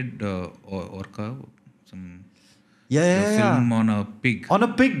also made Orca, some film on a pig. On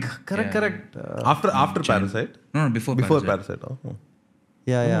a pig, correct. After Parasite? No, before Parasite. Oh.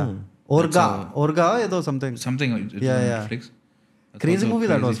 Yeah. Orga, ఏదో something. It's on Netflix. That's Crazy movie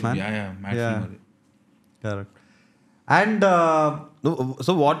that was, man. Yeah, mad film. Correct. And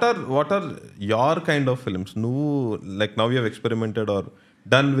so what are your kind of films? Like now you have experimented or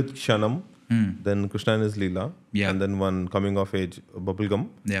done with Kshanam, then Krishna is Leela, and then one coming of age, Bubblegum.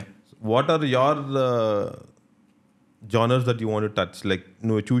 Yeah. What are your genres that you want to touch? Like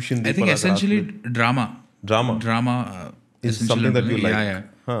choosing. I think essentially drama. Drama is something that you like.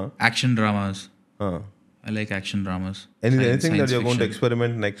 Yeah. Action dramas. I like action dramas. Anything that you're going to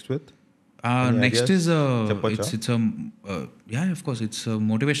experiment next with? Next is it's of course it's a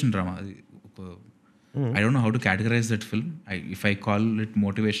motivation drama. I don't know how to categorize that film. If I call it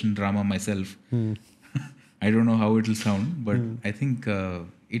motivation drama myself, I don't know how it will sound, but I think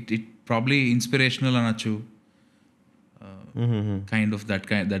it probably inspirational anachu, kind of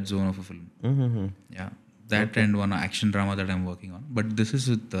that zone of a film. Yeah, that and one action drama that I'm working on. But this is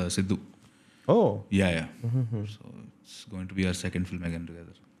with Siddu. Oh. Yeah. So it's going to be our second film again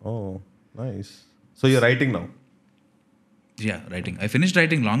together. Oh, nice. So you're writing now? Yeah, writing. I finished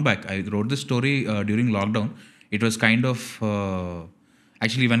writing long back. I wrote this story during lockdown. It was kind of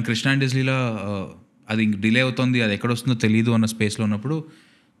actually when Krishna and Leela అది delay అవుతుంది, అది ఎక్కడ వస్తుందో తెలియదు అన్న స్పేస్లో ఉన్నప్పుడు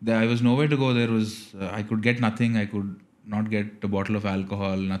I was nowhere to go. There was I could get nothing. I could not get a bottle of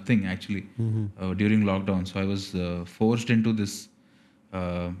alcohol, nothing actually, during lockdown. So I was forced into this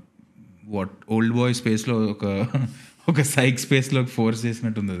what old boy space lo oka psych space lo force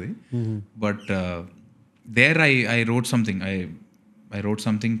చేసినట్టుంది అది. But there I wrote something. I wrote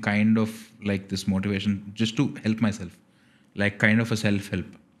something kind of like this motivation just to help myself, like kind of a self-help.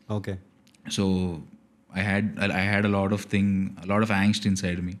 Okay. So I had a lot of angst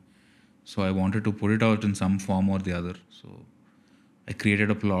inside me. So I wanted to put it out in some form or the other. So I created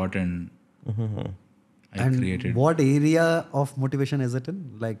a plot and created. What area of motivation is it in?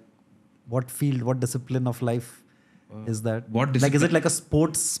 Like, what field, what discipline of life is that? What Like, is discipline? it like a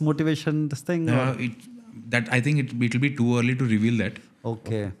sports motivation, this thing? or- I think it will be too early to reveal that.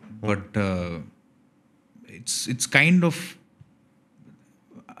 Okay. But it's kind of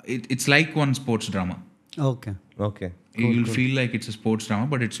it's like one sports drama. Okay. Okay. You'll feel like it's a sports drama,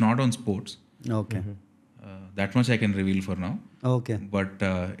 but it's not on sports. Okay. That much I can reveal for now. Okay. But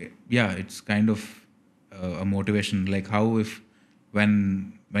yeah, it's kind of a motivation, like how if when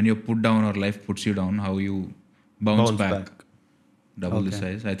you're put down or life puts you down, how you bounce back. Double the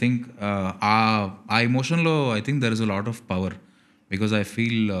size. I think ఆ ఎమోషన్లో I think there is a lot of power, because I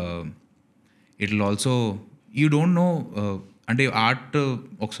feel it'll also, you don't know, అంటే art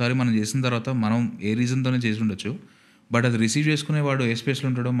ఒకసారి మనం చేసిన తర్వాత మనం ఏ రీజన్తోనే చేసి ఉండొచ్చు, but అది రిసీవ్ చేసుకునేవాడు ఏ స్పేస్లో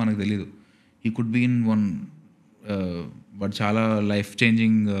ఉంటాడో మనకు తెలియదు. He could be in one but చాలా లైఫ్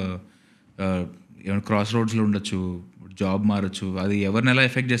చేంజింగ్ ఏమైనా క్రాస్ రోడ్స్లో ఉండొచ్చు, జాబ్ మారచ్చు. అది ఎవరిని ఎలా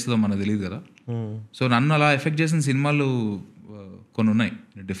ఎఫెక్ట్ చేస్తుందో మనకు తెలియదు కదా. సో నన్ను అలా ఎఫెక్ట్ చేసిన సినిమాలు కొన్ని ఉన్నాయి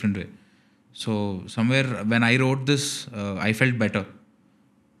different way. So somewhere when I wrote this I felt better.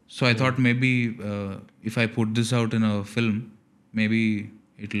 So I thought maybe if I put this out in a film, maybe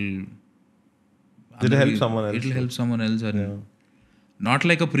it'll help someone else. It'll help someone else, and not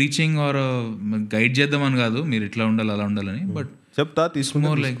like a preaching or a guide చేద్దామని కాదు, మీరు ఇట్లా ఉండాలి అలా ఉండాలని, but చెప్తా more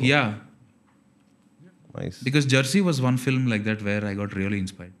తీసుకుంటే like Nice. because Jersey was one film like that where I got really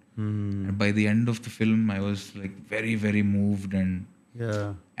inspired. And by the end of the film I was like very very moved,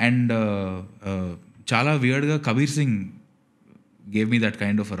 and చాలా weird గా Kabir Singh gave me that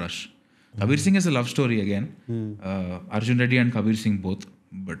kind of a rush. Kabir Singh is a love story again. Arjun Reddy and Kabir Singh both.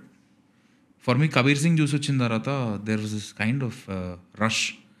 But for me, Kabir Singh juice వచ్చిన తర్వాత there was this kind of rush,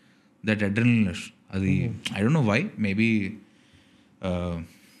 that adrenaline rush. Adi, I don't know why. Maybe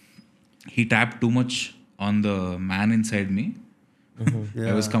he tapped too much on the man inside me.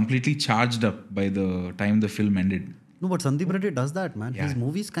 I was completely charged up by the time the film ended. No, but Sandeep Reddy does that, man. His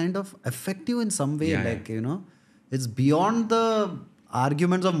movies kind of affect you in some way. You know, it's beyond the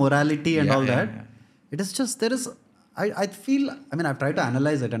arguments of morality and all that. It is just, there is, I feel, I mean, I've tried to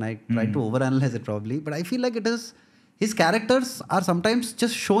analyze it and I tried to overanalyze it probably, but I feel like it is, his characters are sometimes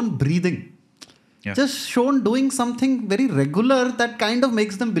just shown breathing. Just shown doing something very regular that kind of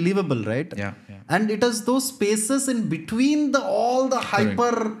makes them believable, right? And it is those spaces in between all the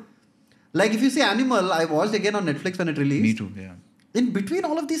hyper, like if you see Animal, I watched again on Netflix when it released. Me too, yeah. In between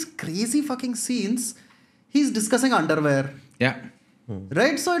all of these crazy fucking scenes, he's discussing underwear. Yeah.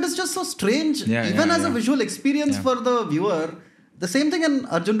 Right? So it is just so strange, even as a visual experience for the viewer. The same thing in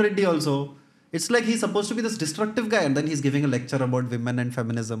Arjun Reddy also. It's like he's supposed to be this destructive guy, and then he's giving a lecture about women and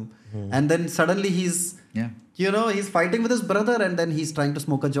feminism. And then suddenly he's, you know, he's fighting with his brother, and then he's trying to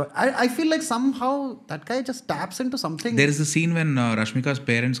smoke a joint. I feel like somehow that guy just taps into something. There is a scene when Rashmika's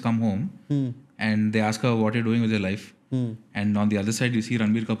parents come home and they ask her what you're doing with your life. And on the other side, you see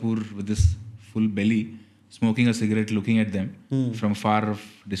Ranbir Kapoor with this full belly, smoking a cigarette, looking at them from far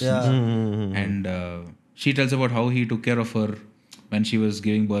distance. And she tells about how he took care of her when she was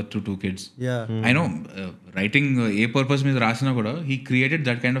giving birth to 2 kids. I know, writing a purpose means Rasana Koda, he created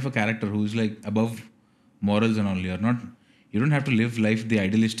that kind of a character who's like above morals and all. You don't have to live life the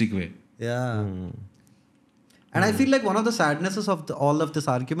idealistic way. And I feel like one of the sadnesses of all of this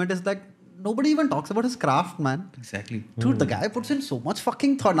argument is like, nobody even talks about his craft, man. Exactly. Dude, the guy puts in so much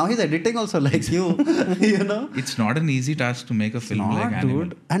fucking thought. Now he's editing also like you, you know. It's not an easy task to make a film like Animal.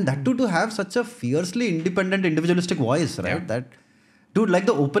 Dude. And that too, to have such a fiercely independent, individualistic voice, right? That, dude, like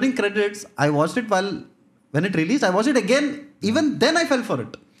the opening credits, I watched it when it released, I watched it again. Even then I fell for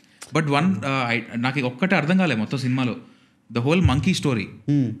it. But నాకు ఒక్కటే అర్థం కాలే మొత్తం సినిమాలో, the whole monkey story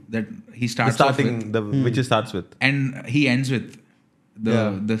that he starts off with, which it starts with, and he ends with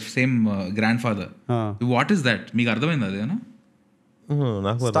the same grandfather. What is that? మీకు అర్థమైంది అదేనా?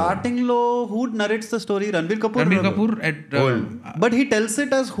 Starting low, who narrates the story? Ranbir Kapoor at but he tells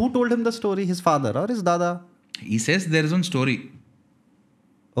it as who told him the story, his father or his dada? He says there is one story.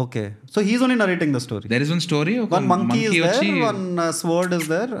 Okay, so he's only narrating the story. There is one story. One monkey is there, one sword is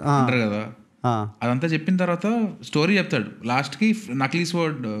there. అంటారు కదా. అదంతా చెప్పిన తర్వాత story చెప్తాడు. లాస్ట్కి నకిలీ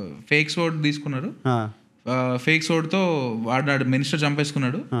sword, fake sword తీసుకున్నాడు. Fake సోడ్తో వాడినాడు, మినిస్టర్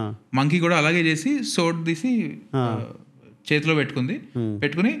చంపేసుకున్నాడు. మంకీ కూడా అలాగే చేసి సోడ్ తీసి చేతిలో పెట్టుకుని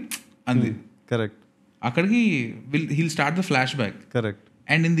అంది. కరెక్ట్. అక్కడికి heal start the flash back. Correct.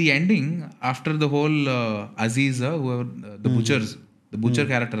 And in the ending after the whole Aziz the butcher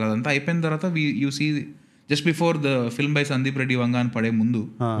character అదంతా అయిపోయిన తర్వాత you see just before the film by Sandeep Reddy Vanga అని పడే ముందు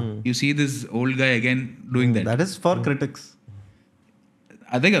you see this old guy again doing that. That is for critics.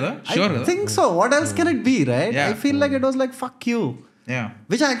 అదే కదా, sure కదా. I think so. What else can it be, right? I feel like it was like fuck you. Yeah.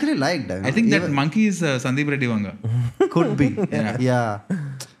 Which I actually liked. I think that monkey is Sandeep Reddy Vanga. Could be. Yeah.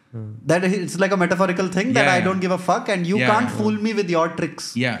 That it's like a metaphorical thing that I don't give a fuck and you can't fool me with your tricks.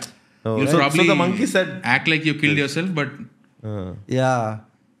 Yeah. You'll probably so the monkey said act like you killed yourself, but yeah.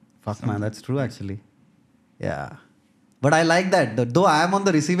 Fuck man, that's true actually. Yeah. But I like that. Though I am on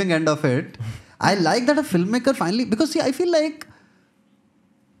the receiving end of it, I like that a filmmaker finally, because see, I feel like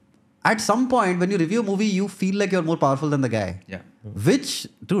at some point when you review a movie, you feel like you're more powerful than the guy. Yeah. Which,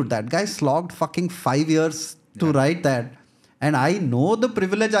 dude, that guy slogged fucking 5 years to write that. And I know the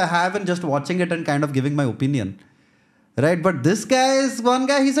privilege I have in just watching it and kind of giving my opinion. Right? But this guy is one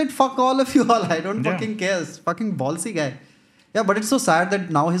guy, he said, fuck all of you all. I don't fucking care. Fucking ballsy guy. Yeah, but it's so sad that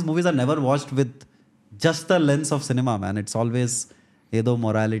now his movies are never watched with just the lens of cinema, man. It's always either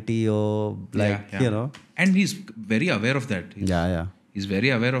morality or like, you know. And he's very aware of that. He's very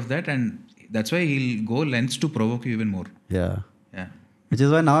aware of that, and that's why he'll go lengths to provoke you even more. Yeah. Yeah. Which is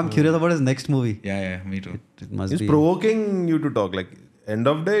why now I'm curious about his next movie. Yeah, me too. It must he's be provoking you to talk. Like, end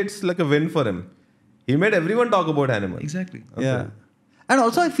of day, it's like a win for him. He made everyone talk about animals. Exactly. Okay. Yeah. And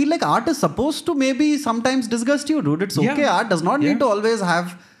also I feel like art is supposed to maybe sometimes disgust you, dude. It's okay. Art does not need to always have,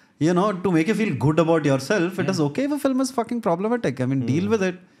 you know, to make you feel good about yourself. It is okay if a film is fucking problematic. I mean, deal with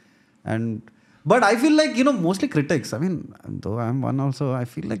it. But I feel like, you know, mostly critics, I mean, though I'm one also, I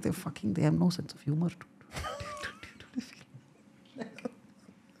feel like they have no sense of humor.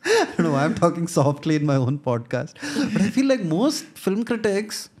 I don't know why I'm talking softly in my own podcast. But I feel like most film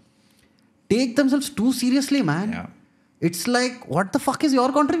critics take themselves too seriously, man. Yeah. It's like, what the fuck is your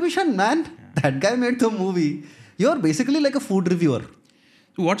contribution, man? That guy made the movie. You're basically like a food reviewer.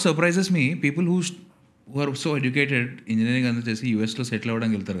 So what surprises me, people who are so educated, engineering and chesi US lo settle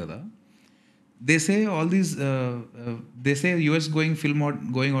avadam veltaru kada. They say all these, they say US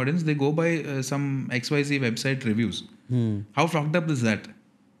going audience, they go by some XYZ website reviews. How fucked up is that?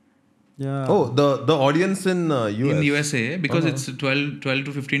 Yeah. Oh, the audience in US. In USA, because it's $12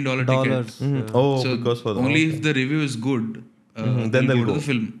 to $15 tickets. Oh, so because for only if the review is good, then they'll go go to the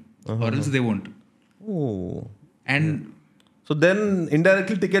film, or else they won't. Oh. And so then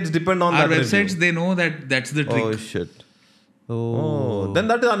indirectly tickets depend on our that websites, review. they know that's the trick. Oh shit. Oh, then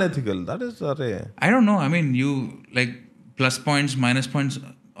that is unethical. That is I don't know. I mean, you like plus points, minus points,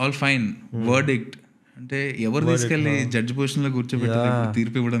 all fine. Verdict. అంటే ఎవరు తీసుకెళ్ళి judge position లో కూర్చోబెట్టాలి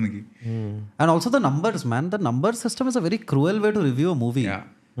తీర్పు ఇవ్వడానికి. And also the numbers, man. The number system is a very cruel way to review a movie. Yeah.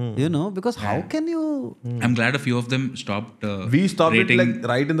 You know, because how can you? I'm glad a few of them stopped. We stopped it like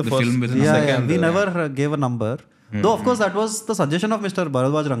right in the first film within Yeah, second. we never gave a number. Though of course that was the suggestion of Mr.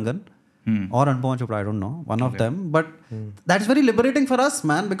 Bharadwaj Rangan or Anupam Chopra, I don't know, one of them. But that's very liberating for us,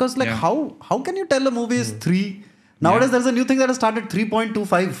 man. Because like how can you tell a movie is 3? Nowadays there's a new thing that has started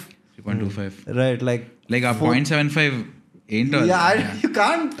 3.25. 3.25. Right, like a 0.75 ain't all. You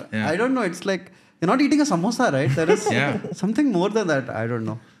can't. I don't know. It's like you're not eating a samosa, right? There is something more than that. I don't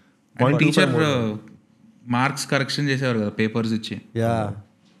know. And teacher marks correction చేసేవారు కదా papers ఇచ్చి.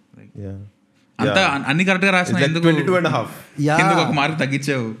 అంతా అన్ని correct గా రాసిన ఎందుకు 22.5 ఎందుకు ఒక mark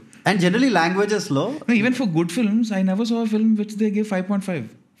తగ్గించావు? And generally languages lo, even for good films I never saw a film which they give 5.5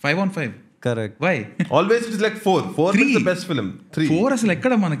 5 on 5. correct. Why? Always it is like 4 is the best film. 4 అసలు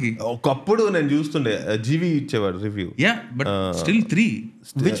ఎక్కడ మనకి? ఒకప్పుడు నేను చూస్తుండే జీవి ఇచ్చేవాడు review. But still 3.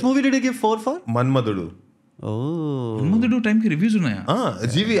 Which movie did you give 4 for? Manmadhudu. Manmadhudu time కి reviews ఉన్నాయా?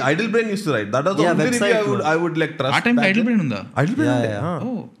 జీవి Idol brain use to right. That was the only review I would like trust. ఆ టైం కి ఐడల్ బ్రెయిన్ ఉందా? Idol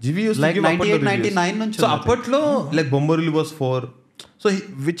brain G V use to like give 98 99 నుంచి. So అప్పట్లో like Bommarillu was 4. So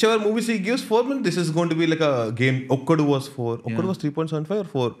whichever movies he gives 4, this is going to be like a game. Okkadu was 4. Okkadu was 3.75 or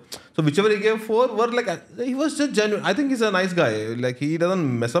 4. So whichever he gave 4 were like, he was just genuine. I think he's a nice guy. Like he doesn't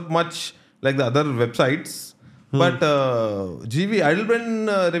mess up much like the other websites. But GV Idlebrain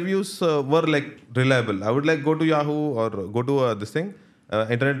reviews were like reliable. I would like go to Yahoo or go to this thing,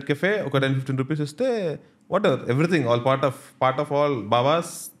 internet cafe. Okay, 10-15 rupees is whatever, everything, all part of all Babas.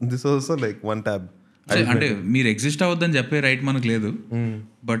 This is also like one tab. అంటే మీరు exist అవ్వద్దని చెప్పే right మనకు లేదు,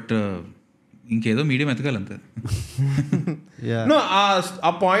 but ఇంకేదో medium ఎతకాలి అంతే. Yeah. No,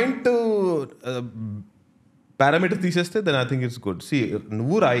 a point parameter తీసేస్తే then I think it's good. See,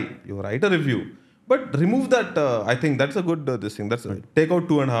 you write a review, but remove that. I think that's a good this thing. That's take out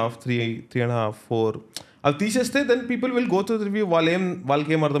 2.5, 3.5, 4. అవి తీసేస్తే then people will go through the review.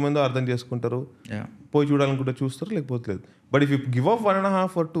 వాళ్ళకి ఏం అర్థమైందో అర్థం చేసుకుంటారు. పోయి చూడాలనుకుంటే చూస్తారు, లేకపోతే లేదు. But if you give off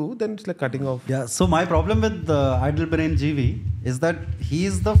 1.5 or 2, then it's like cutting off. Yeah. So my problem with Idle Brain GV is that he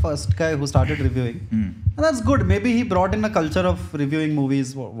is the first guy who started reviewing, and that's good. Maybe he brought in a culture of reviewing movies,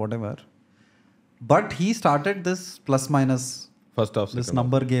 whatever. But he started this plus minus First half, this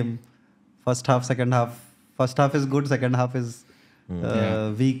number game. First half, second half. First half is good. Second half is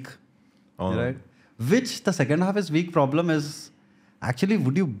weak. Right. Which the second half is weak problem is actually,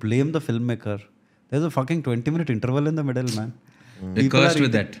 would you blame the filmmaker? There's a fucking 20-minute interval in the middle, man. We're cursed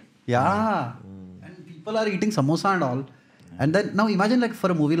with that. Yeah. And people are eating samosa and all. And then now imagine like for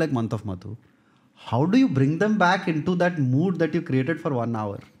a movie like Month of Madhu, how do you bring them back into that mood that you created for 1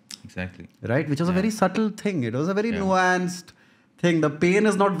 hour? Exactly. Right? Which was a very subtle thing. It was a very nuanced thing. The pain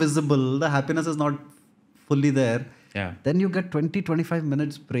is not visible. The happiness is not fully there. Yeah. Then you get 20-25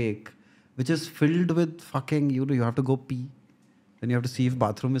 minutes break, which is filled with fucking, you have to go pee. Then you have to see if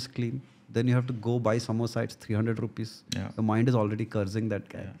bathroom is clean. Then you have to go buy samosa. It's 300 rupees. Yeah. The mind is already cursing that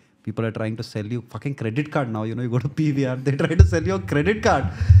guy. Yeah. People are trying to sell you fucking credit card now. You go to PVR, they try to sell you a credit card.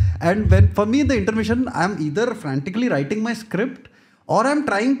 And when for me in the intermission, I'm either frantically writing my script or I'm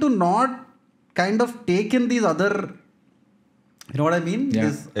trying to not kind of take in these other, you know what I mean? Yeah.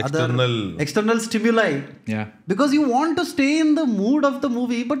 These external stimuli. Yeah. Because you want to stay in the mood of the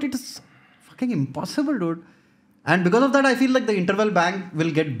movie, but it is fucking impossible, dude. And because of that, I feel like the interval bank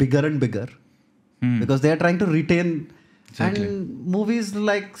will get bigger and bigger. Because they are trying to retain. Exactly. And movies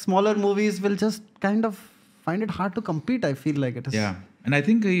like smaller movies will just kind of find it hard to compete, I feel like it is. Yeah. And I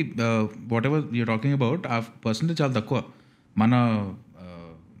think whatever you're talking about, our percentage చాలా తక్కువ. మన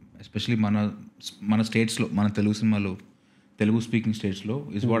especially మన స్టేట్స్లో, మన తెలుగు సినిమాలో, Telugu speaking స్టేట్స్లో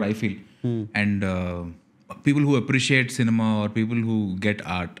is what I feel. And people who appreciate cinema are people who get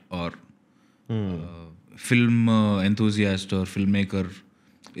art or film enthusiast are film maker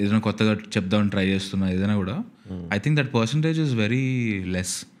ఏదైనా కొత్తగా చెప్దామని ట్రై చేస్తున్నా ఏదైనా కూడా, I think that percentage is very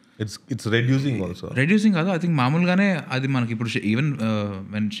less. It's reducing also. Reducing కాదు, I think మామూలుగానే అది మనకి ఇప్పుడు even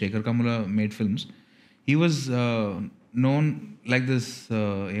when Shekhar Kammula made films, he was known like this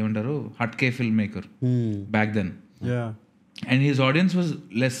ఏమంటారు hatke film maker back then. And his audience was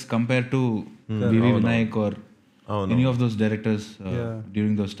less compared to V.V. Vinayak or any of those directors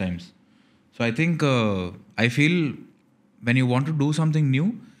during those times. So I think I feel when you want to do something new,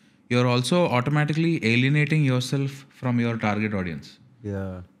 you're also automatically alienating yourself from your target audience.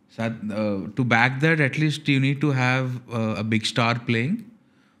 Yeah. So to back that, at least you need to have a big star playing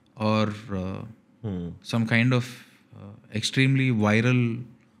or some kind of extremely viral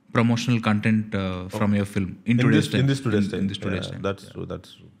promotional content from your film in today's time. In this today's time. That's true.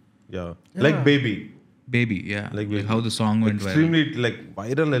 Yeah. Like Baby, yeah. Like how the song went extremely viral. Like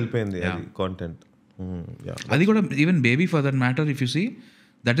viral helpayindi adi content. Yeah. Adi kuda even Baby for that matter, if you see,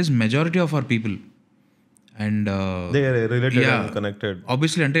 that is majority of our people. And they are related and connected.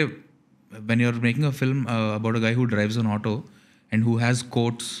 Obviously, ante when you're making a film about a guy who drives an auto and who has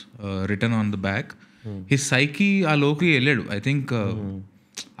quotes written on the back, his psyche a loki elledu. I think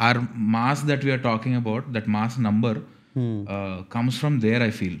our mass that we are talking about, that mass number comes from there,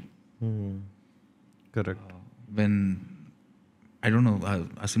 I feel. Correct. When I don't know,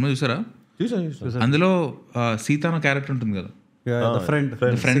 a cinema chusara అందులో సీత అన్న character ఉంటుంది కదా, the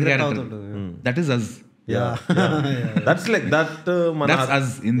friend character, that is us. Yeah. That's like that. That's us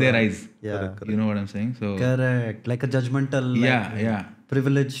in their eyes. Yeah. You know what I'm saying? So correct, like a judgmental,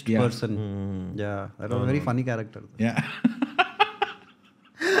 privileged person. Yeah, that was a very funny character. Yeah.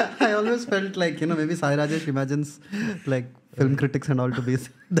 I always felt like, maybe Sai Rajesh imagines like film critics and all to be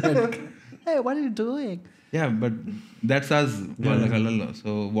that. Hey, what are you doing? Yeah, but that's us.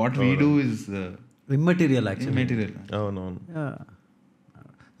 So what we do is immaterial, actually. Immaterial. Oh no. Yeah.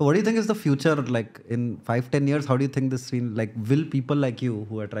 So what do you think is the future, like in 5-10 years? How do you think this scene, like, will people like you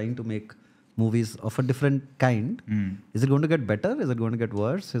who are trying to make movies of a different kind, is it going to get better? Is it going to get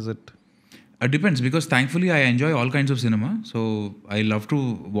worse? Is it? It depends, because thankfully I enjoy all kinds of cinema. So I love to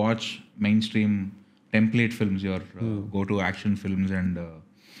watch mainstream template films, your go-to action films and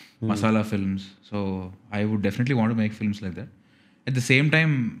masala films. So I would definitely want to make films like that. At the same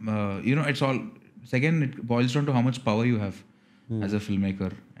time, it's all, again, it boils down to how much power you have as a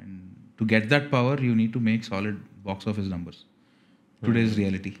filmmaker. And to get that power, you need to make solid box office numbers. Today's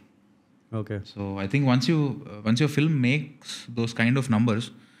reality. Okay. So I think once your film makes those kind of numbers,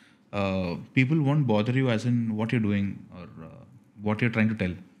 people won't bother you as in what you're doing or what you're trying to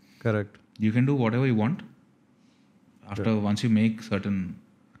tell. Correct. You can do whatever you want after once you make certain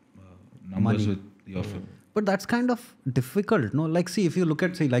numbers with your film. But that's kind of difficult, no? Like, see, if you look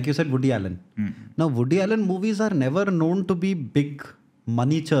at, say, like you said, Woody Allen. Now, Woody Allen movies are never known to be big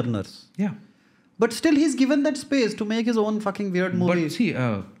money churners. Yeah. But still, he's given that space to make his own fucking weird movie. But see,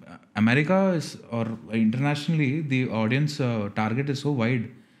 America is, or internationally, the audience target is so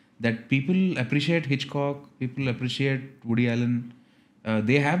wide that people appreciate Hitchcock, people appreciate Woody Allen.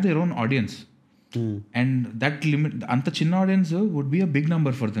 They have their own audience. And that limit, anta chinna audience would be a big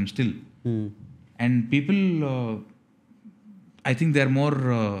number for them still. And people, I think they're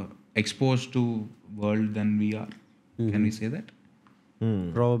more exposed to world than we are. Can we say that?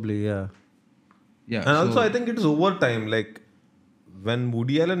 Probably, yeah. Yeah. And also, I think it is over time. Like, when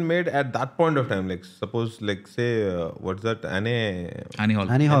Woody Allen made at that point of time, like, suppose, like, say, what's that? Annie Hall.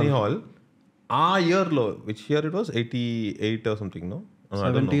 Annie Hall. Year low, which year it was? 88 or something, no?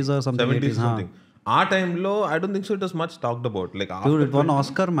 I don't know. 70s or something. 70s or something. Our time low, I don't think so. It was much talked about. Like, Dude, it won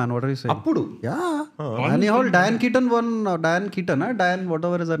Oscar, man. What are you saying? Appudu. Yeah. Annie Hall, Diane Keaton won. Diane,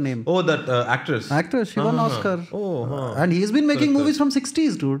 whatever is her name. Oh, that actress. Actress, she won Oscar. Oh, And he's been making movies from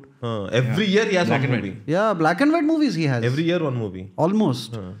 60s, dude. Every year he has one movie. Yeah, black and white movies he has. Every year one movie.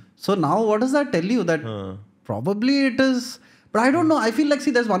 Almost. So now what does that tell you? That probably it is... But I don't know. I feel like, see,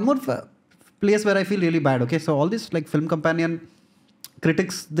 there's one more place where I feel really bad. Okay, so all these like Film Companion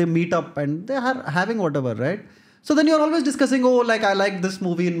critics, they meet up and they are having whatever, right? So then you're always discussing, oh, like I like this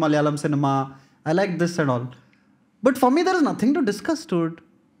movie in Malayalam cinema, I like this and all. But for me, there is nothing to discuss, dude.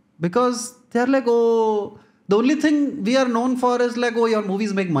 Because they're like, oh, the only thing we are known for is like, oh, your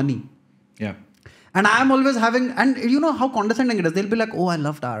movies make money. Yeah. And I'm always having, and you know how condescending it is. They'll be like, oh, I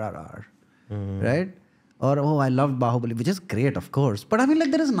loved RRR, right? Or, oh, I loved Bahubali, which is great, of course. But I mean, like,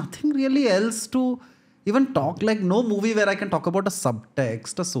 there is nothing really else to even talk, like no movie where I can talk about a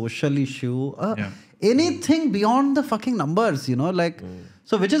subtext, a social issue, anything beyond the fucking numbers, you know, like,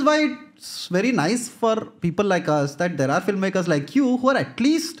 so which is why it's very nice for people like us that there are filmmakers like you who are at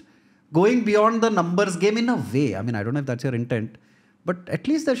least going beyond the numbers game in a way. I mean, I don't know if that's your intent, but at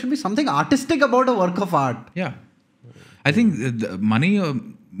least there should be something artistic about a work of art. Yeah. I think the money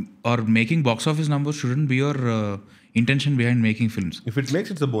or making box office numbers shouldn't be your intention behind making films. If it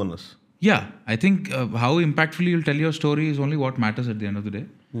makes, it's a bonus. Yeah, I think how impactfully you'll tell your story is only what matters at the end of the day.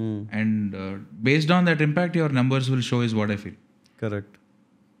 And based on that impact, your numbers will show is what I feel. Correct.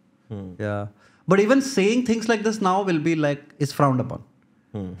 Yeah. But even saying things like this now will be like, is frowned upon.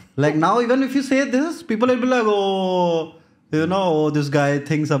 Like now, even if you say this, people will be like, oh, you know, oh, this guy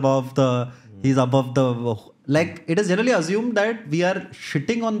thinks above the, he's above the, like it is generally assumed that we are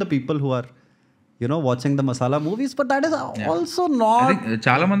shitting on the people who are, you know, watching the masala movies, but that is also not. I think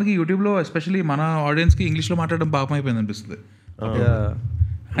చాలా మందికి YouTube లో especially మన audience కి English లో మాట్లాడడం పాపం అయిపోయింది అనిపిస్తుంది.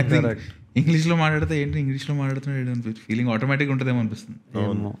 ఐ థింక్ ఇంగ్లీష్ లో మాట్లాడితే ఏంటి ఇంగ్లీష్ లో మాట్లాడుతున్నాడు ఫీలింగ్ ఆటోమేటిక్ ఉంటుందేమో అనిపిస్తుంది.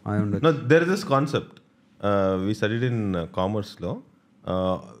 No, there is this concept we studied in commerce లో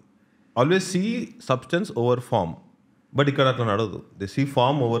always see substance over form, but ఇక్కడ అట్లా నడవదు. They see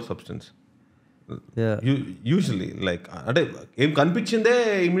form over substance. Usually like అంటే ఏం కనిపించిందే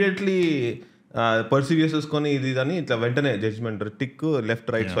ఇమీడియట్లీ పర్సీవ్ చేసేసుకొని ఇది అని ఇట్లా వెంటనే judgement tick left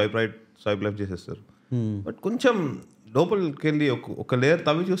right swipe left చేసేస్తారు. బట్ కొంచెం లోపలికి వెళ్ళి ఒక లేయర్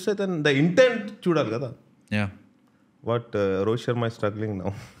తవ్వి చూస్తే దెన్ ద ఇంటెంట్ చూడాలి కదా. But Rohit Sharma is struggling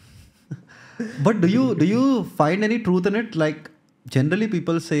now. But do you find any truth in it? Like generally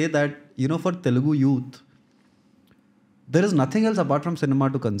people say that, you know, for Telugu youth there is nothing else apart from cinema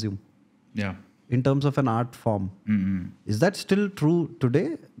to consume. Yeah. In terms of an art form. Is that still true today?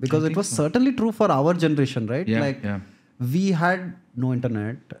 Because it was certainly true for our generation, right? We had no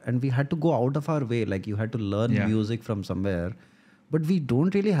internet and we had to go out of our way. Like you had to learn music from somewhere. But we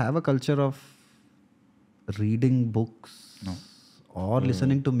don't really have a culture of reading books or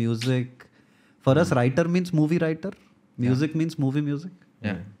listening to music. For us, writer means movie writer. Music means movie music.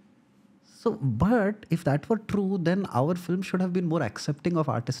 So, but if that were true, then our film should have been more accepting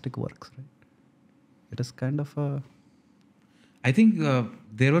of artistic works, right? It is kind of a... I think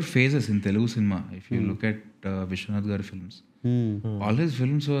there were phases in Telugu cinema. If you look at Vishwanath Garu films, all his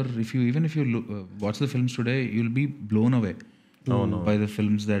films were, if you watch the films today, you'll be blown away by the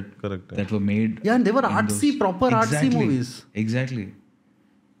films that were made. Yeah, and they were artsy, proper artsy movies. Exactly.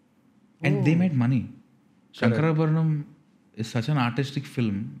 And they made money. Shankarabharanam is such an artistic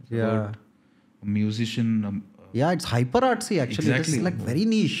film. About a musician. It's hyper artsy actually. Exactly. It's like very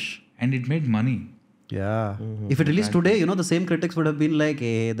niche. And it made money. Yeah. If it released today, you know, the same critics would have been like,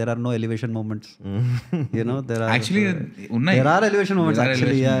 hey, there are no elevation moments. You know, there are... Actually, there are elevation moments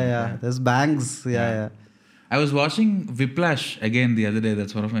actually. There's bangs. I was watching Whiplash again the other day.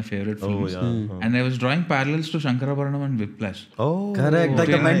 That's one of my favorite films. And I was drawing parallels to Shankarabharanam and Whiplash. Oh, Correct.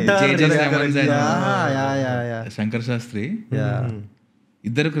 Like the mentor. J.J. Simmons and Yeah. Shankar Shastri. Yeah.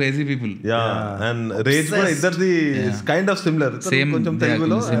 ఇద్దరు crazy people. And raise కూడా ఇద్దరిది kind of similar, కొంచెం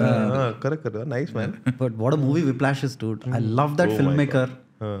తెలుగులో. Correct. Nice man. But what a movie Whiplash is, dude. I love that filmmaker.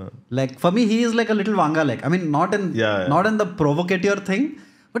 Like for me, he is like a little Vanga. Like I mean, not in the provocateur thing,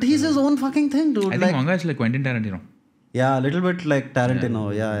 but he's his own fucking thing, dude. I think Vanga is like Quentin Tarantino. Yeah, a little bit like Tarantino.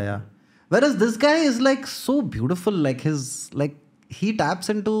 Yeah. Whereas this guy is like so beautiful. Like his he taps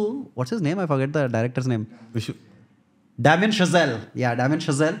into, what's his name? I forget the director's name. Damien Chazelle. Yeah, Damien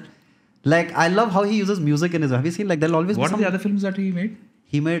Chazelle. Like I love how he uses music in his. Have you seen, like there'll always what be are the other films that he made?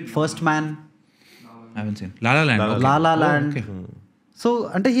 He made First Man. I haven't seen La La Land. La La Land. So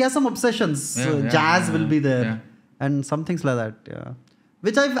until he has some obsessions. Jazz will be there and some things like that. Yeah,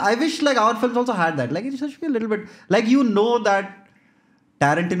 which I wish like our films also had that. Like it should be a little bit like, you know, that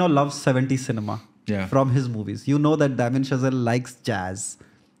Tarantino loves 70s cinema from his movies. You know that Damien Chazelle likes jazz.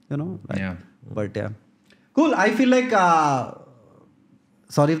 You know. Like, but yeah. Cool. I feel like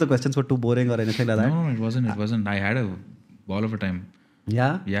sorry if the questions were too boring or anything like that. No, it wasn't. I had a ball of a time.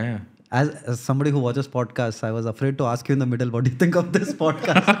 Yeah. As somebody who watches podcasts, I was afraid to ask you in the middle, what do you think of this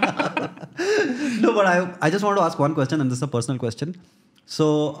podcast? No, but I just want to ask one question, and this is a personal question. So,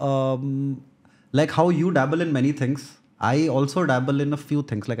 like how you dabble in many things, I also dabble in a few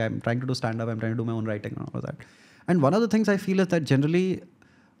things. Like I'm trying to do stand-up, I'm trying to do my own writing and all of that. And one of the things I feel is that generally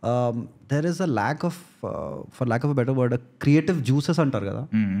there is a lack of, for lack of a better word, a creative juices antar kada.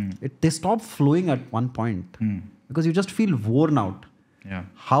 They stop flowing at one point because you just feel worn out. Yeah.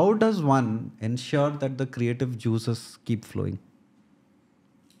 How does one ensure that the creative juices keep flowing?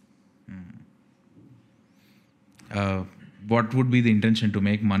 What would be the intention, to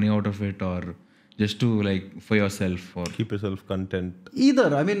make money out of it, or just to like for yourself, or keep yourself content? Either.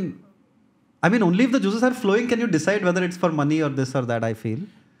 I mean only if the juices are flowing can you decide whether it's for money or this or that, I feel.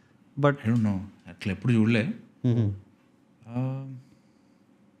 But I don't know. అట్లా ఎప్పుడు చూడలే.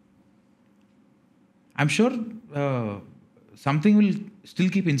 I'm sure something will still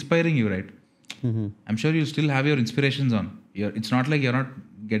keep inspiring you, right? I'm sure you still have your inspirations on. It's not like you're not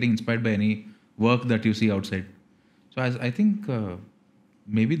getting inspired by any work that you see outside. So I think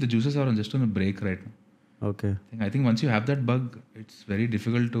maybe the juices are just on a break right now. Okay. I think once you have that bug, it's very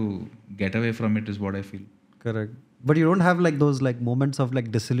difficult to get away from it, is what I feel. Correct. But you don't have like those like moments of like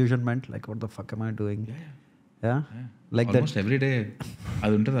disillusionment, like what the fuck am I doing? Yeah. Like almost every day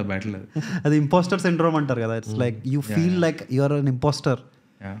అది ఉంటుంది ఆ battle. అది imposter syndrome అంటారు కదా. It's like you feel like you are an imposter.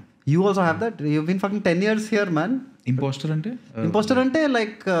 You also have that. You've been fucking 10 years here, man. Imposter అంటే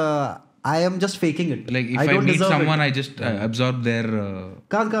like I am just faking it. Like if I meet someone, I just absorb their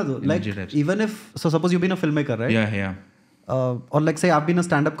కాదు like even if, so suppose you've been a filmmaker, right? Yeah. Or like say I've been a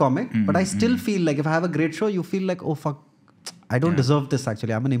stand-up comic, but I still feel like if I have a great show, you feel like, oh fuck, I don't deserve this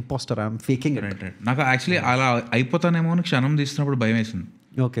actually. I'm an imposter. I'm faking it. Right. నాకు actually అలా అయిపోతానేమో అని క్షణం తీస్తున్నప్పుడు భయం వేసింది.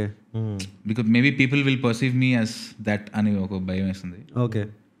 Okay. Because maybe people will perceive me as that అని ఒక భయం వేసింది. Okay.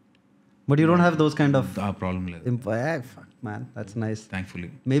 But you don't have those kind of problem లేదు. Fuck man, that's nice.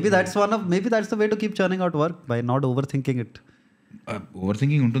 Thankfully. Maybe that's the way to keep churning out work, by not overthinking it. Over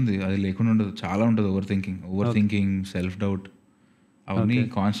thinking ఉంటుంది, అది లేకుండా ఉండదు. చాలా ఉంటుంది ఓవర్ థింకింగ్, సెల్ఫ్ డౌట్, అవన్నీ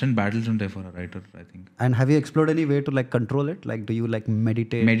constant battles ఉంటాయి for a writer, I think. And have you explored any way to like control it? Like do you like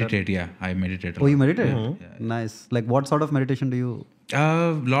meditate? Yeah, I meditate. Oh, you meditate? Nice. Like what sort of meditation do you?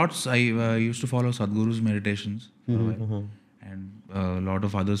 Lots. I used to follow Sadhguru's meditations and a lot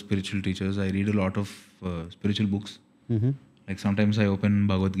of other spiritual teachers. I read a lot of spiritual books. Like sometimes I open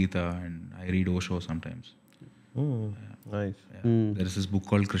Bhagavad Gita and I read Osho sometimes. Nice. There is this book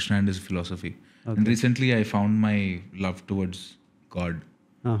called Krishna and His Philosophy. And recently I found my love towards God.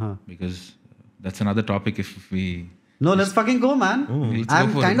 Because that's another topic if we... No, let's fucking go, man.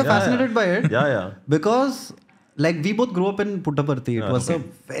 I'm kind of fascinated by it. Yeah. Because like we both grew up in Puttaparthi. It was a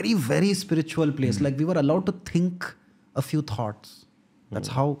very, very spiritual place. Like we were allowed to think a few thoughts.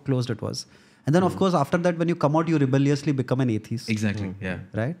 That's how closed it was. And then of course after that, when you come out, you rebelliously become an atheist. Exactly. Yeah.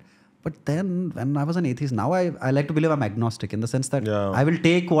 Right? But then when I was an atheist, now I like to believe I'm agnostic in the sense that I will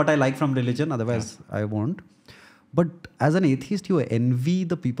take what I like from religion, otherwise I won't. But as an atheist, you envy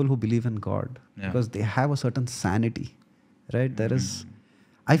the people who believe in God because they have a certain sanity, right? There is,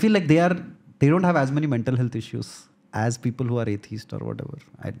 I feel like they don't have as many mental health issues as people who are atheist or whatever.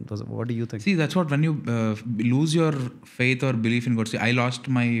 What do you think? See, that's what, when you lose your faith or belief in God. See, I lost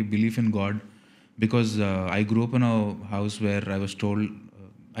my belief in God because I grew up in a house where I was told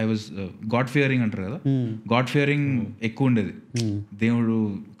I was God Fearing అంటారు కదా, God Fearing ఎక్కువ ఉండేది. దేవుడు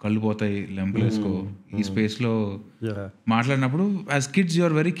కళ్ళు పోతాయి లెంపలేసుకో ఈ స్పేస్లో మాట్లాడినప్పుడు as kids you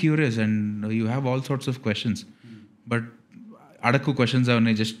are very curious and you have all sorts of questions, but అడక్కు questions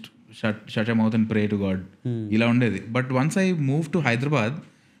అవన్నీ just shut your mouth and pray to God. ఇలా ఉండేది. But once I moved to Hyderabad,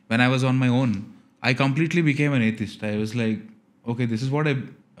 when I was on my own, I completely became an atheist. I was like, okay, this is what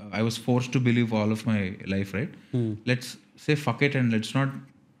I was forced to believe all of my life, right? Let's say fuck it and let's not,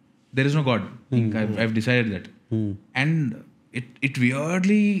 there is no God. I've decided that. And it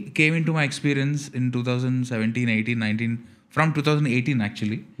weirdly came into my experience in 2017, 18, 19, from 2018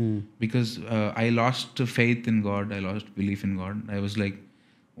 actually, because I lost faith in God, I lost belief in God. I was like,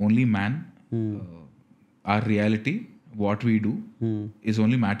 only man, our reality, what we do is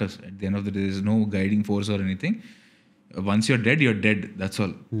only matters. At the end of the day, there is no guiding force or anything. Once you're dead, that's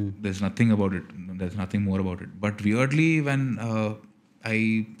all. There's nothing about it, there's nothing more about it. But weirdly, when I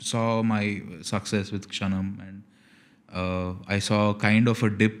saw my success with Kshanam, and I saw kind of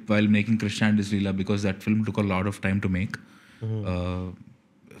a dip while making Krishna and Leela, because that film took a lot of time to make.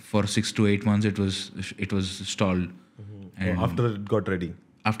 For 6 to 8 months it was stalled. And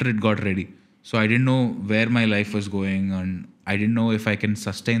after it got ready, so I didn't know where my life was going, and I didn't know if I can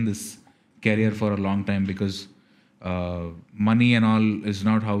sustain this career for a long time, because money and all is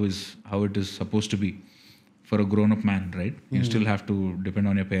not how it is supposed to be for a grown-up man, right? You still have to depend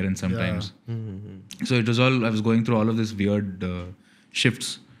on your parents sometimes. So it was all, I was going through all of this weird shifts,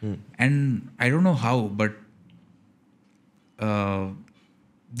 and I don't know how, but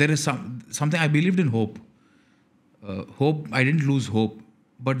there is something, I believed in hope. Hope, I didn't lose hope,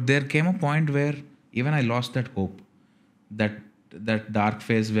 but there came a point where even I lost that hope, that dark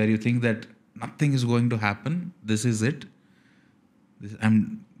phase where you think that nothing is going to happen, this is it,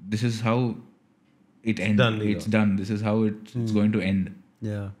 this is how it ends, it's done, this is how it's going to end.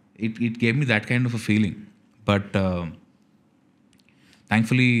 It gave me that kind of a feeling. But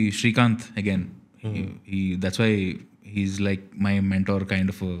thankfully Srikanth again, he that's why he's like my mentor kind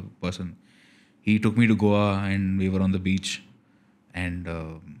of a person. He took me to Goa and we were on the beach, and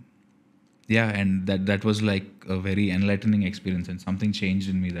and that was like a very enlightening experience, and something changed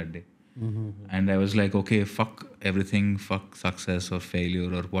in me that day. And I was like, okay, fuck everything, fuck success or failure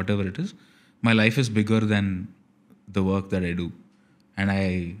or whatever it is. My life is bigger than the work that I do, and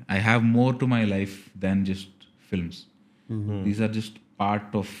I have more to my life than just films. These are just part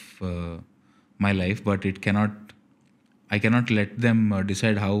of my life, but I cannot let them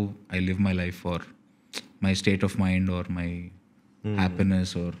decide how I live my life, or my state of mind, or my happiness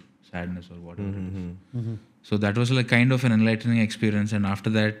or sadness or whatever it is. So that was like kind of an enlightening experience. And after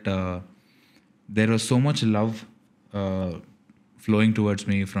that, there was so much love flowing towards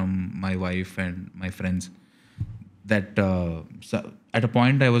me from my wife and my friends, that at a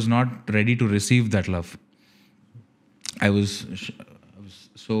point I was not ready to receive that love. I was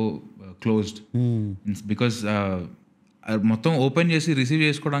so closed, because మొత్తం open చేసి receive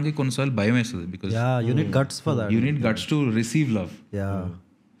చేసుకోవడానికి కొన్నిసార్లు భయం వేస్తుంది, because you need guts for that. You need guts to receive love.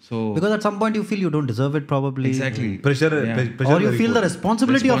 So because at some point you feel you don't deserve it probably. Exactly. Pressure Or you feel the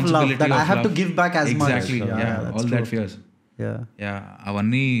responsibility of love, that I have to give back as much. Exactly. All that fears.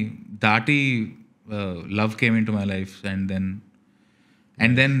 అన్నీ దాటి love came into my life, and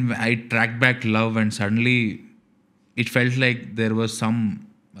then I tracked back love, and suddenly it felt like there was some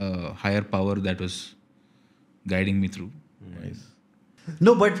higher power that was guiding me through. Nice.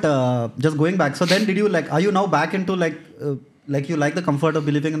 No, but just going back, so then did you like, are you now back into like you like the comfort of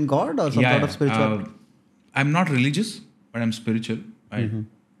believing in God or some sort of spirituality? I'm not religious, but I'm spiritual.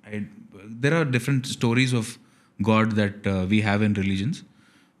 There are different stories of God that we have in religions,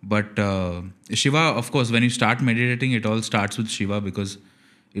 but Shiva, of course, when you start meditating, it all starts with Shiva, because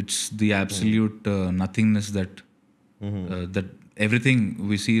it's the absolute nothingness that everything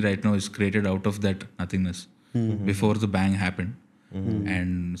we see right now is created out of that nothingness before the bang happened.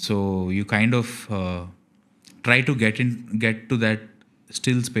 And so you kind of try to get to that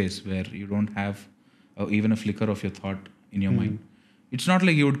still space where you don't have even a flicker of your thought in your mind. It's not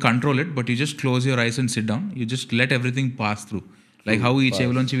like you would control it, but you just close your eyes and sit down. You just let everything pass through. Like how ఈ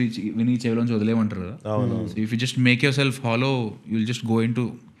చెవిలోంచి విని చెవిలోంచి వదిలేమంటారు కదా. So if you just make yourself hollow, you'll just go into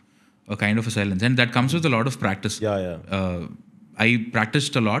a kind of a silence, and that comes with a lot of practice. I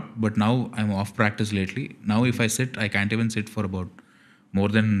practiced a lot, but now I'm off practice lately. Now if I sit, I can't even sit for about more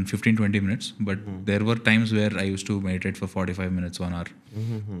than 15-20 minutes, but there were times where I used to meditate for 45 minutes, 1 hour.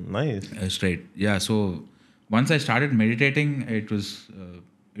 Nice. Straight. So once I started meditating, it was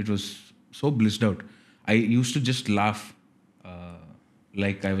so blissed out. I used to just laugh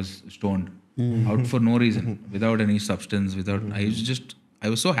like I was stoned, out for no reason, without any substance, I used to just I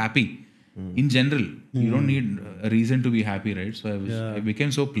was so happy. In general, you don't need a reason to be happy, right? So I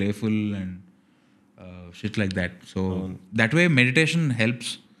became so playful and shit like that. So that way meditation helps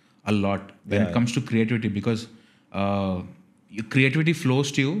a lot when it comes to creativity, because your creativity flows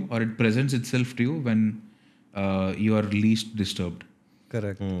to you, or it presents itself to you when you are least disturbed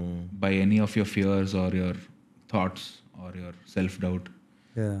Correct. by any of your fears or your thoughts or your self-doubt.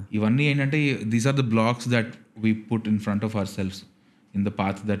 Yeah. ఇవన్నీ ఏంటంటే these are the blocks that we put in front of ourselves in the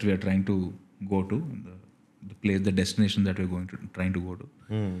path that we are trying to go to, the place, the destination that we're trying to go to.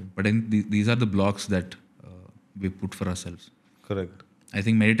 But I think these are the blocks that we put for ourselves. Correct. I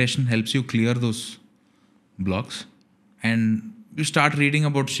think meditation helps you clear those blocks, and you start reading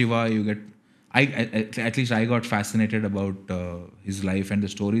about Shiva. You get, at least I got fascinated about his life and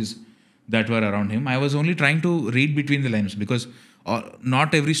the stories that were around him. I was only trying to read between the lines, because not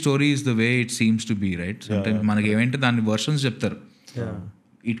every story is the way it seems to be, right? Sometimes మనకి ఏమంటే దాని versions చెప్తారు.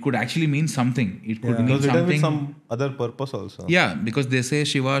 It could actually mean something. It could mean something with some other purpose also. Yeah, because they say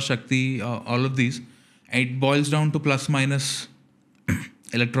Shiva, Shakti, all of these, it boils down to plus minus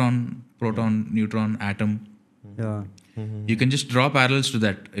electron, proton, neutron, atom. Yeah. You can just draw parallels to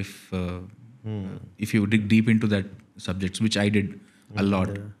that if you dig deep into that subjects, which I did a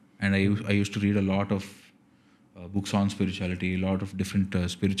lot. And I used to read a lot of books on spirituality, a lot of different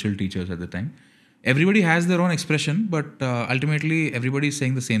spiritual teachers at the time. Everybody has their own expression, but ultimately everybody is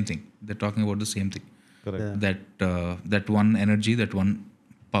saying the same thing. They're talking about the same thing. Correct. Yeah. That one energy, that one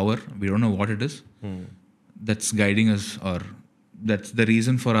power, we don't know what it is, that's guiding us, or that's the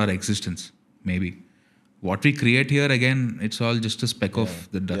reason for our existence, maybe. What we create here, again, it's all just a speck of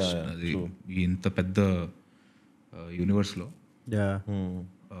the dust. Inta pedda universe lo. Yeah.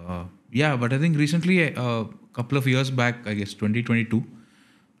 Yeah, but I think recently, a couple of years back, I guess 2022,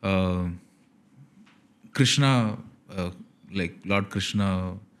 Krishna, like Lord Krishna,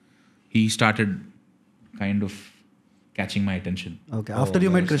 he started kind of catching my attention. Okay. After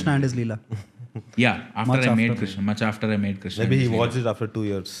you met Krishna and his Leela. Yeah, Much made Krishna, much after I made Krishna. Maybe he watched it after 2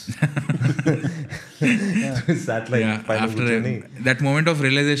 years. Satellite. Yeah, after that moment of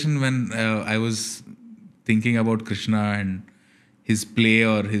realization when I was thinking about Krishna and his play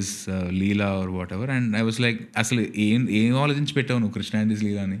or his Leela or whatever, and I was like, అసలు ఏం ఆలోచించి పెట్టావు నువ్వు Krishna and his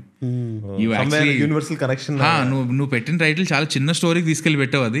లీలా అని? Universal connection. నువ్వు పెట్టిన title చాలా చిన్న స్టోరీకి తీసుకెళ్ళి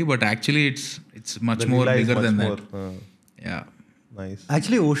పెట్టావు అది, but actually it's much more bigger than that. Yeah, nice.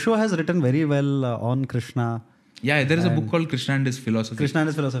 Actually, Osho has written very well on Krishna. Yeah, there is a book called Krishna and His Philosophy. Krishna and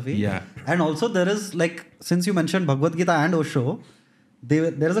His Philosophy. Yeah. And also there is, like, since you mentioned Bhagavad Gita and Osho,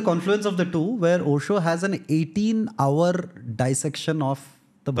 there is a confluence of the two where Osho has an 18-hour dissection of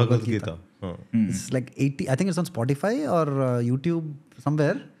the Bhagavad Gita. It's like 80, I think it's on Spotify or YouTube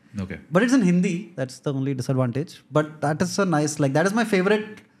somewhere. Okay. But it's in Hindi. That's the only disadvantage. But that is so nice. Like, that is my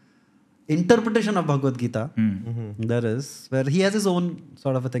favorite interpretation of Bhagavad Gita. There is, where he has his own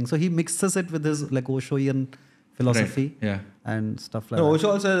sort of a thing. So he mixes it with his, like, Oshoian philosophy. Right. Yeah. And stuff like that. Osho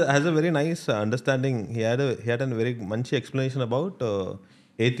also has a very nice understanding. He had a very manchi explanation about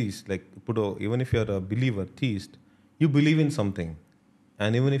atheists. Like, even if you're a believer, theist, you believe in something.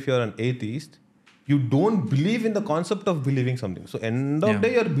 And even if you're an atheist, you don't believe in the concept of believing something. So end of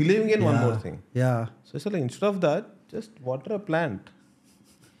day, you're believing in one more thing. Yeah. So it's like, instead of that, just water a plant.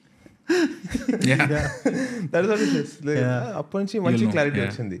 Yeah. That is what it is. Appa nunchi manchi clarity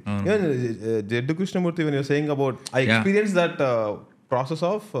vachindi. Even Jeddu Krishnamurti, when you're saying about, I experienced that process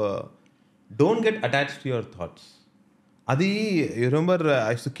of don't get attached to your thoughts. Adi, you remember,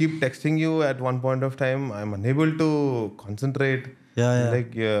 I used to keep texting you at one point of time. I'm unable to concentrate. Yeah.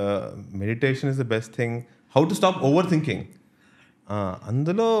 Like, meditation is the best thing. How to stop overthinking.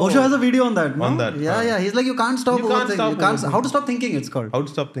 అందులో Osho has a video on that. No? On that. Yeah. He's like, you can't stop overthinking. How to stop thinking, it's called. How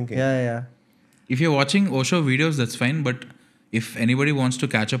to stop thinking. Yeah. If you're watching Osho videos, that's fine. But if anybody wants to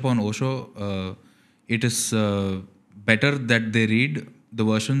catch up on Osho, it is better that they read the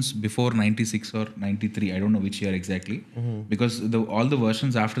versions before 96 or 93. I don't know which year exactly. Because all the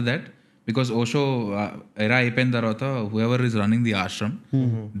versions after that, because Osho era అయిపోయిన తర్వాత whoever is running the ashram,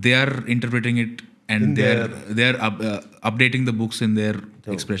 they are interpreting it and they're updating the books in their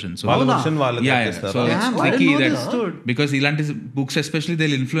expression. So so it's tricky that because ilanti books especially,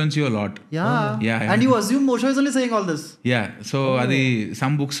 they'll influence you a lot. Yeah. And you assume Osho is only saying all this. Yeah. So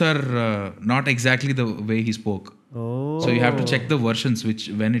some books are not exactly the way he spoke. So you have to check the versions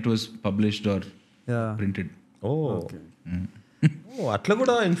when it was published or printed. Okay. అట్లా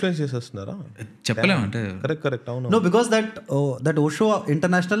కూడా influence చేసేస్తున్నారా? చెప్పలేమంటే correct. అవును. No, because that Osho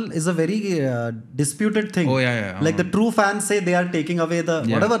International is a very disputed thing. Oh, yeah. Like, the true fans say they are taking away the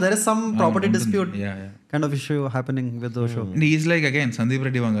whatever. There is some property dispute. Yeah. kind of issue happening with Osho. And he's like, again, Sandeep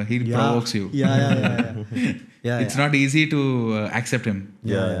Reddy Vanga. He provokes you. Yeah. It's not easy to accept him.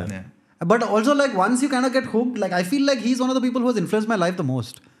 Yeah. But also, like, once you kind of get hooked, like, I feel like he's one of the people who has influenced my life the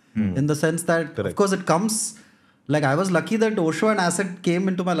most. In the sense that, of course, it comes... Like, I was lucky that Osho and acid came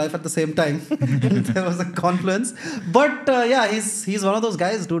into my life at the same time. There was a confluence. But, yeah, he's one of those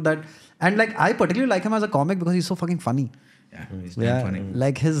guys, dude, that... And, like, I particularly like him as a comic because he's so fucking funny. Yeah, he's damn funny.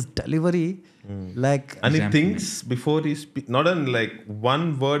 Like, his delivery, like... And he thinks before he speaks. Not in, like,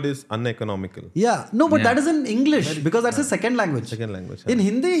 one word is uneconomical. Yeah. No, but that is in English because that's his second language. Second language. In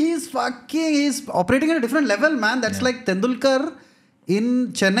Hindi, he's operating at a different level, man. That's like Tendulkar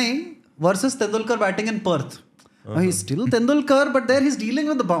in Chennai versus Tendulkar batting in Perth. He's still Tendulkar, but there he's dealing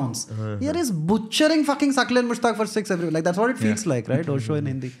with the bounce. Here he's butchering fucking Sakil and Mushtaq for 6 everywhere. Like, that's what it feels like, right? Osho in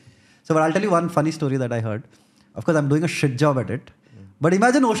Hindi. So, but I'll tell you one funny story that I heard. Of course, I'm doing a shit job at it. But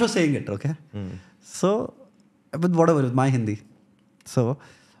imagine Osho saying it, okay? So, with whatever, with my Hindi. So,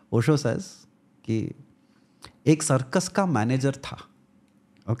 Osho says कि एक circus का manager था,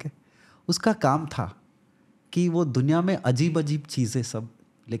 okay? उसका काम था कि वो दुनिया में अजीब अजीब चीज़ें सब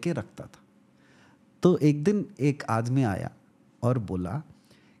लेके रखता था. तो एक दिन एक आदमी आया और बोला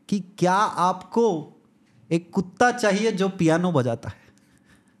कि क्या आपको एक कुत्ता चाहिए जो पियानो बजाता है?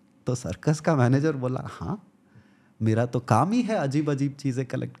 तो सर्कस का मैनेजर बोला, हाँ, मेरा तो काम ही है अजीब अजीब चीज़ें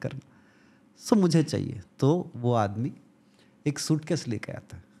कलेक्ट करना, सो मुझे चाहिए. तो वो आदमी एक सूटकेस लेके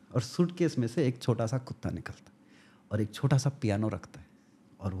आता है और सूटकेस में से एक छोटा सा कुत्ता निकलता है और एक छोटा सा पियानो रखता है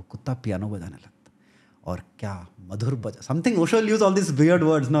और वो कुत्ता पियानो बजाने लगता है. और क्या मधुर बजा, something Osho use all this weird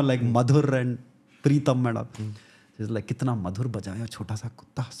words no, like Madhur and Pritam and all. Like कितना मधुर बजाया, छोटा सा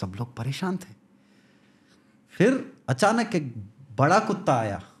कुत्ता, सब लोग परेशान थे. फिर अचानक एक बड़ा कुत्ता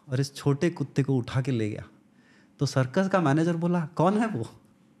आया और इस छोटे कुत्ते को उठा के ले गया. तो सर्कस का मैनेजर बोला, कौन है वो?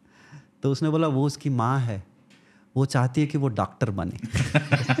 तो उसने बोला, वो उसकी माँ है, वो चाहती है कि वो डॉक्टर बने.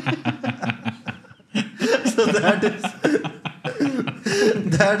 So that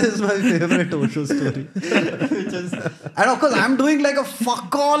is my favorite Osho story. And of course, I'm doing like a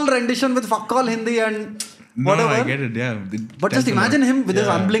fuck all rendition with fuck all Hindi and whatever. No, I get it, yeah. But just imagine him with his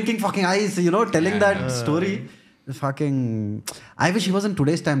unblinking fucking eyes, telling that story. Fucking, I wish he was in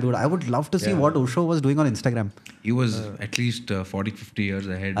today's time, dude. I would love to see what Osho was doing on Instagram. He was at least 40-50 years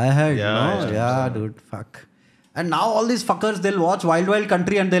ahead. Yeah, dude. Fuck. And now all these fuckers, they'll watch Wild Wild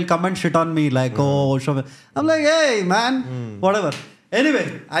Country and they'll come and shit on me like, oh, Osho. I'm like, hey, man, whatever.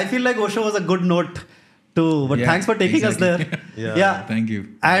 Anyway, I feel like Osho was a good note but thanks for taking us there. Yeah. Thank you.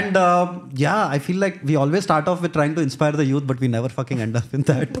 And I feel like we always start off with trying to inspire the youth, but we never fucking end up in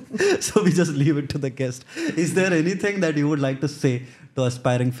that. So we just leave it to the guest. Is there anything that you would like to say to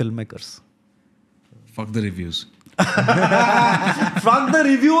aspiring filmmakers? Fuck the reviews. Fuck the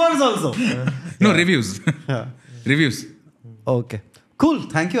reviewers also. No, reviews. Reviews. Okay. Cool.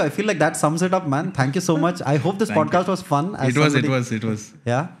 Thank you. I feel like that sums it up, man. Thank you so much. I hope this podcast was fun. It was.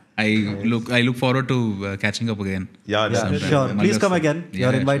 Yeah. I look forward to catching up again. Yeah, sure. Please come again.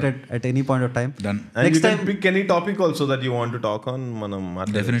 You're invited at any point of time. Done. And next you can time, pick any topic also that you want to talk on.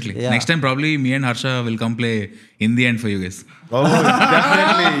 Definitely. Yeah. Next time probably me and Harsha will come play in the end for you guys. Oh,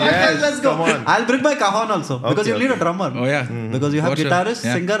 definitely. Yes. Let's go. Come on. I'll bring my cajon also because you need a drummer. Oh yeah. Because you have For sure. guitarist,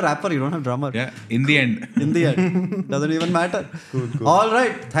 Yeah. singer, rapper. You don't have drummer. Yeah. In the end. In the end. Doesn't even matter. Cool. All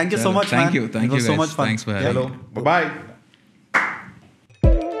right. Thank you so much, man. Thank you. It was so much fun. Thanks for having me. Hello. Bye-bye.